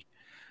be B.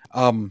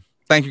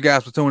 Thank you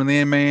guys for tuning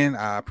in, man.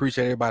 I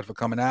appreciate everybody for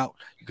coming out.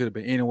 You could have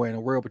been anywhere in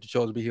the world, but you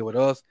chose to be here with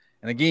us.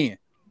 And again,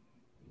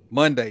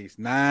 Mondays,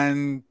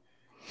 9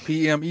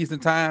 p.m. Eastern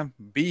time.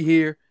 Be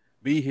here.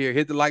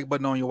 Hit the like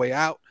button on your way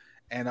out.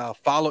 And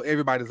follow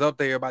everybody that's up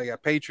there. Everybody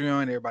got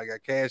Patreon. Everybody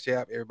got Cash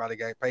App. Everybody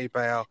got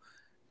PayPal.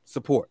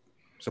 Support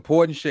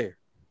and share.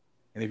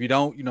 And if you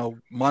don't,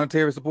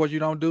 monetary support you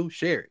don't do,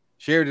 share it.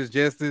 Share it is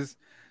just as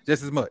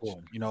much.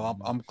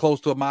 I'm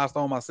close to a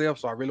milestone myself,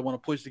 so I really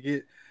want to push to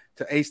get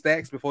to 8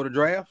 stacks before the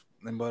draft.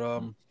 But I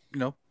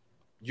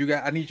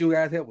need you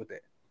guys' help with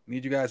that.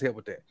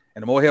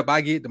 And the more help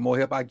I get, the more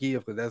help I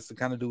give, because that's the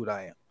kind of dude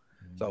I am.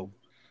 So,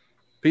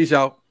 peace,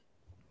 y'all.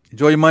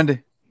 Enjoy your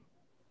Monday.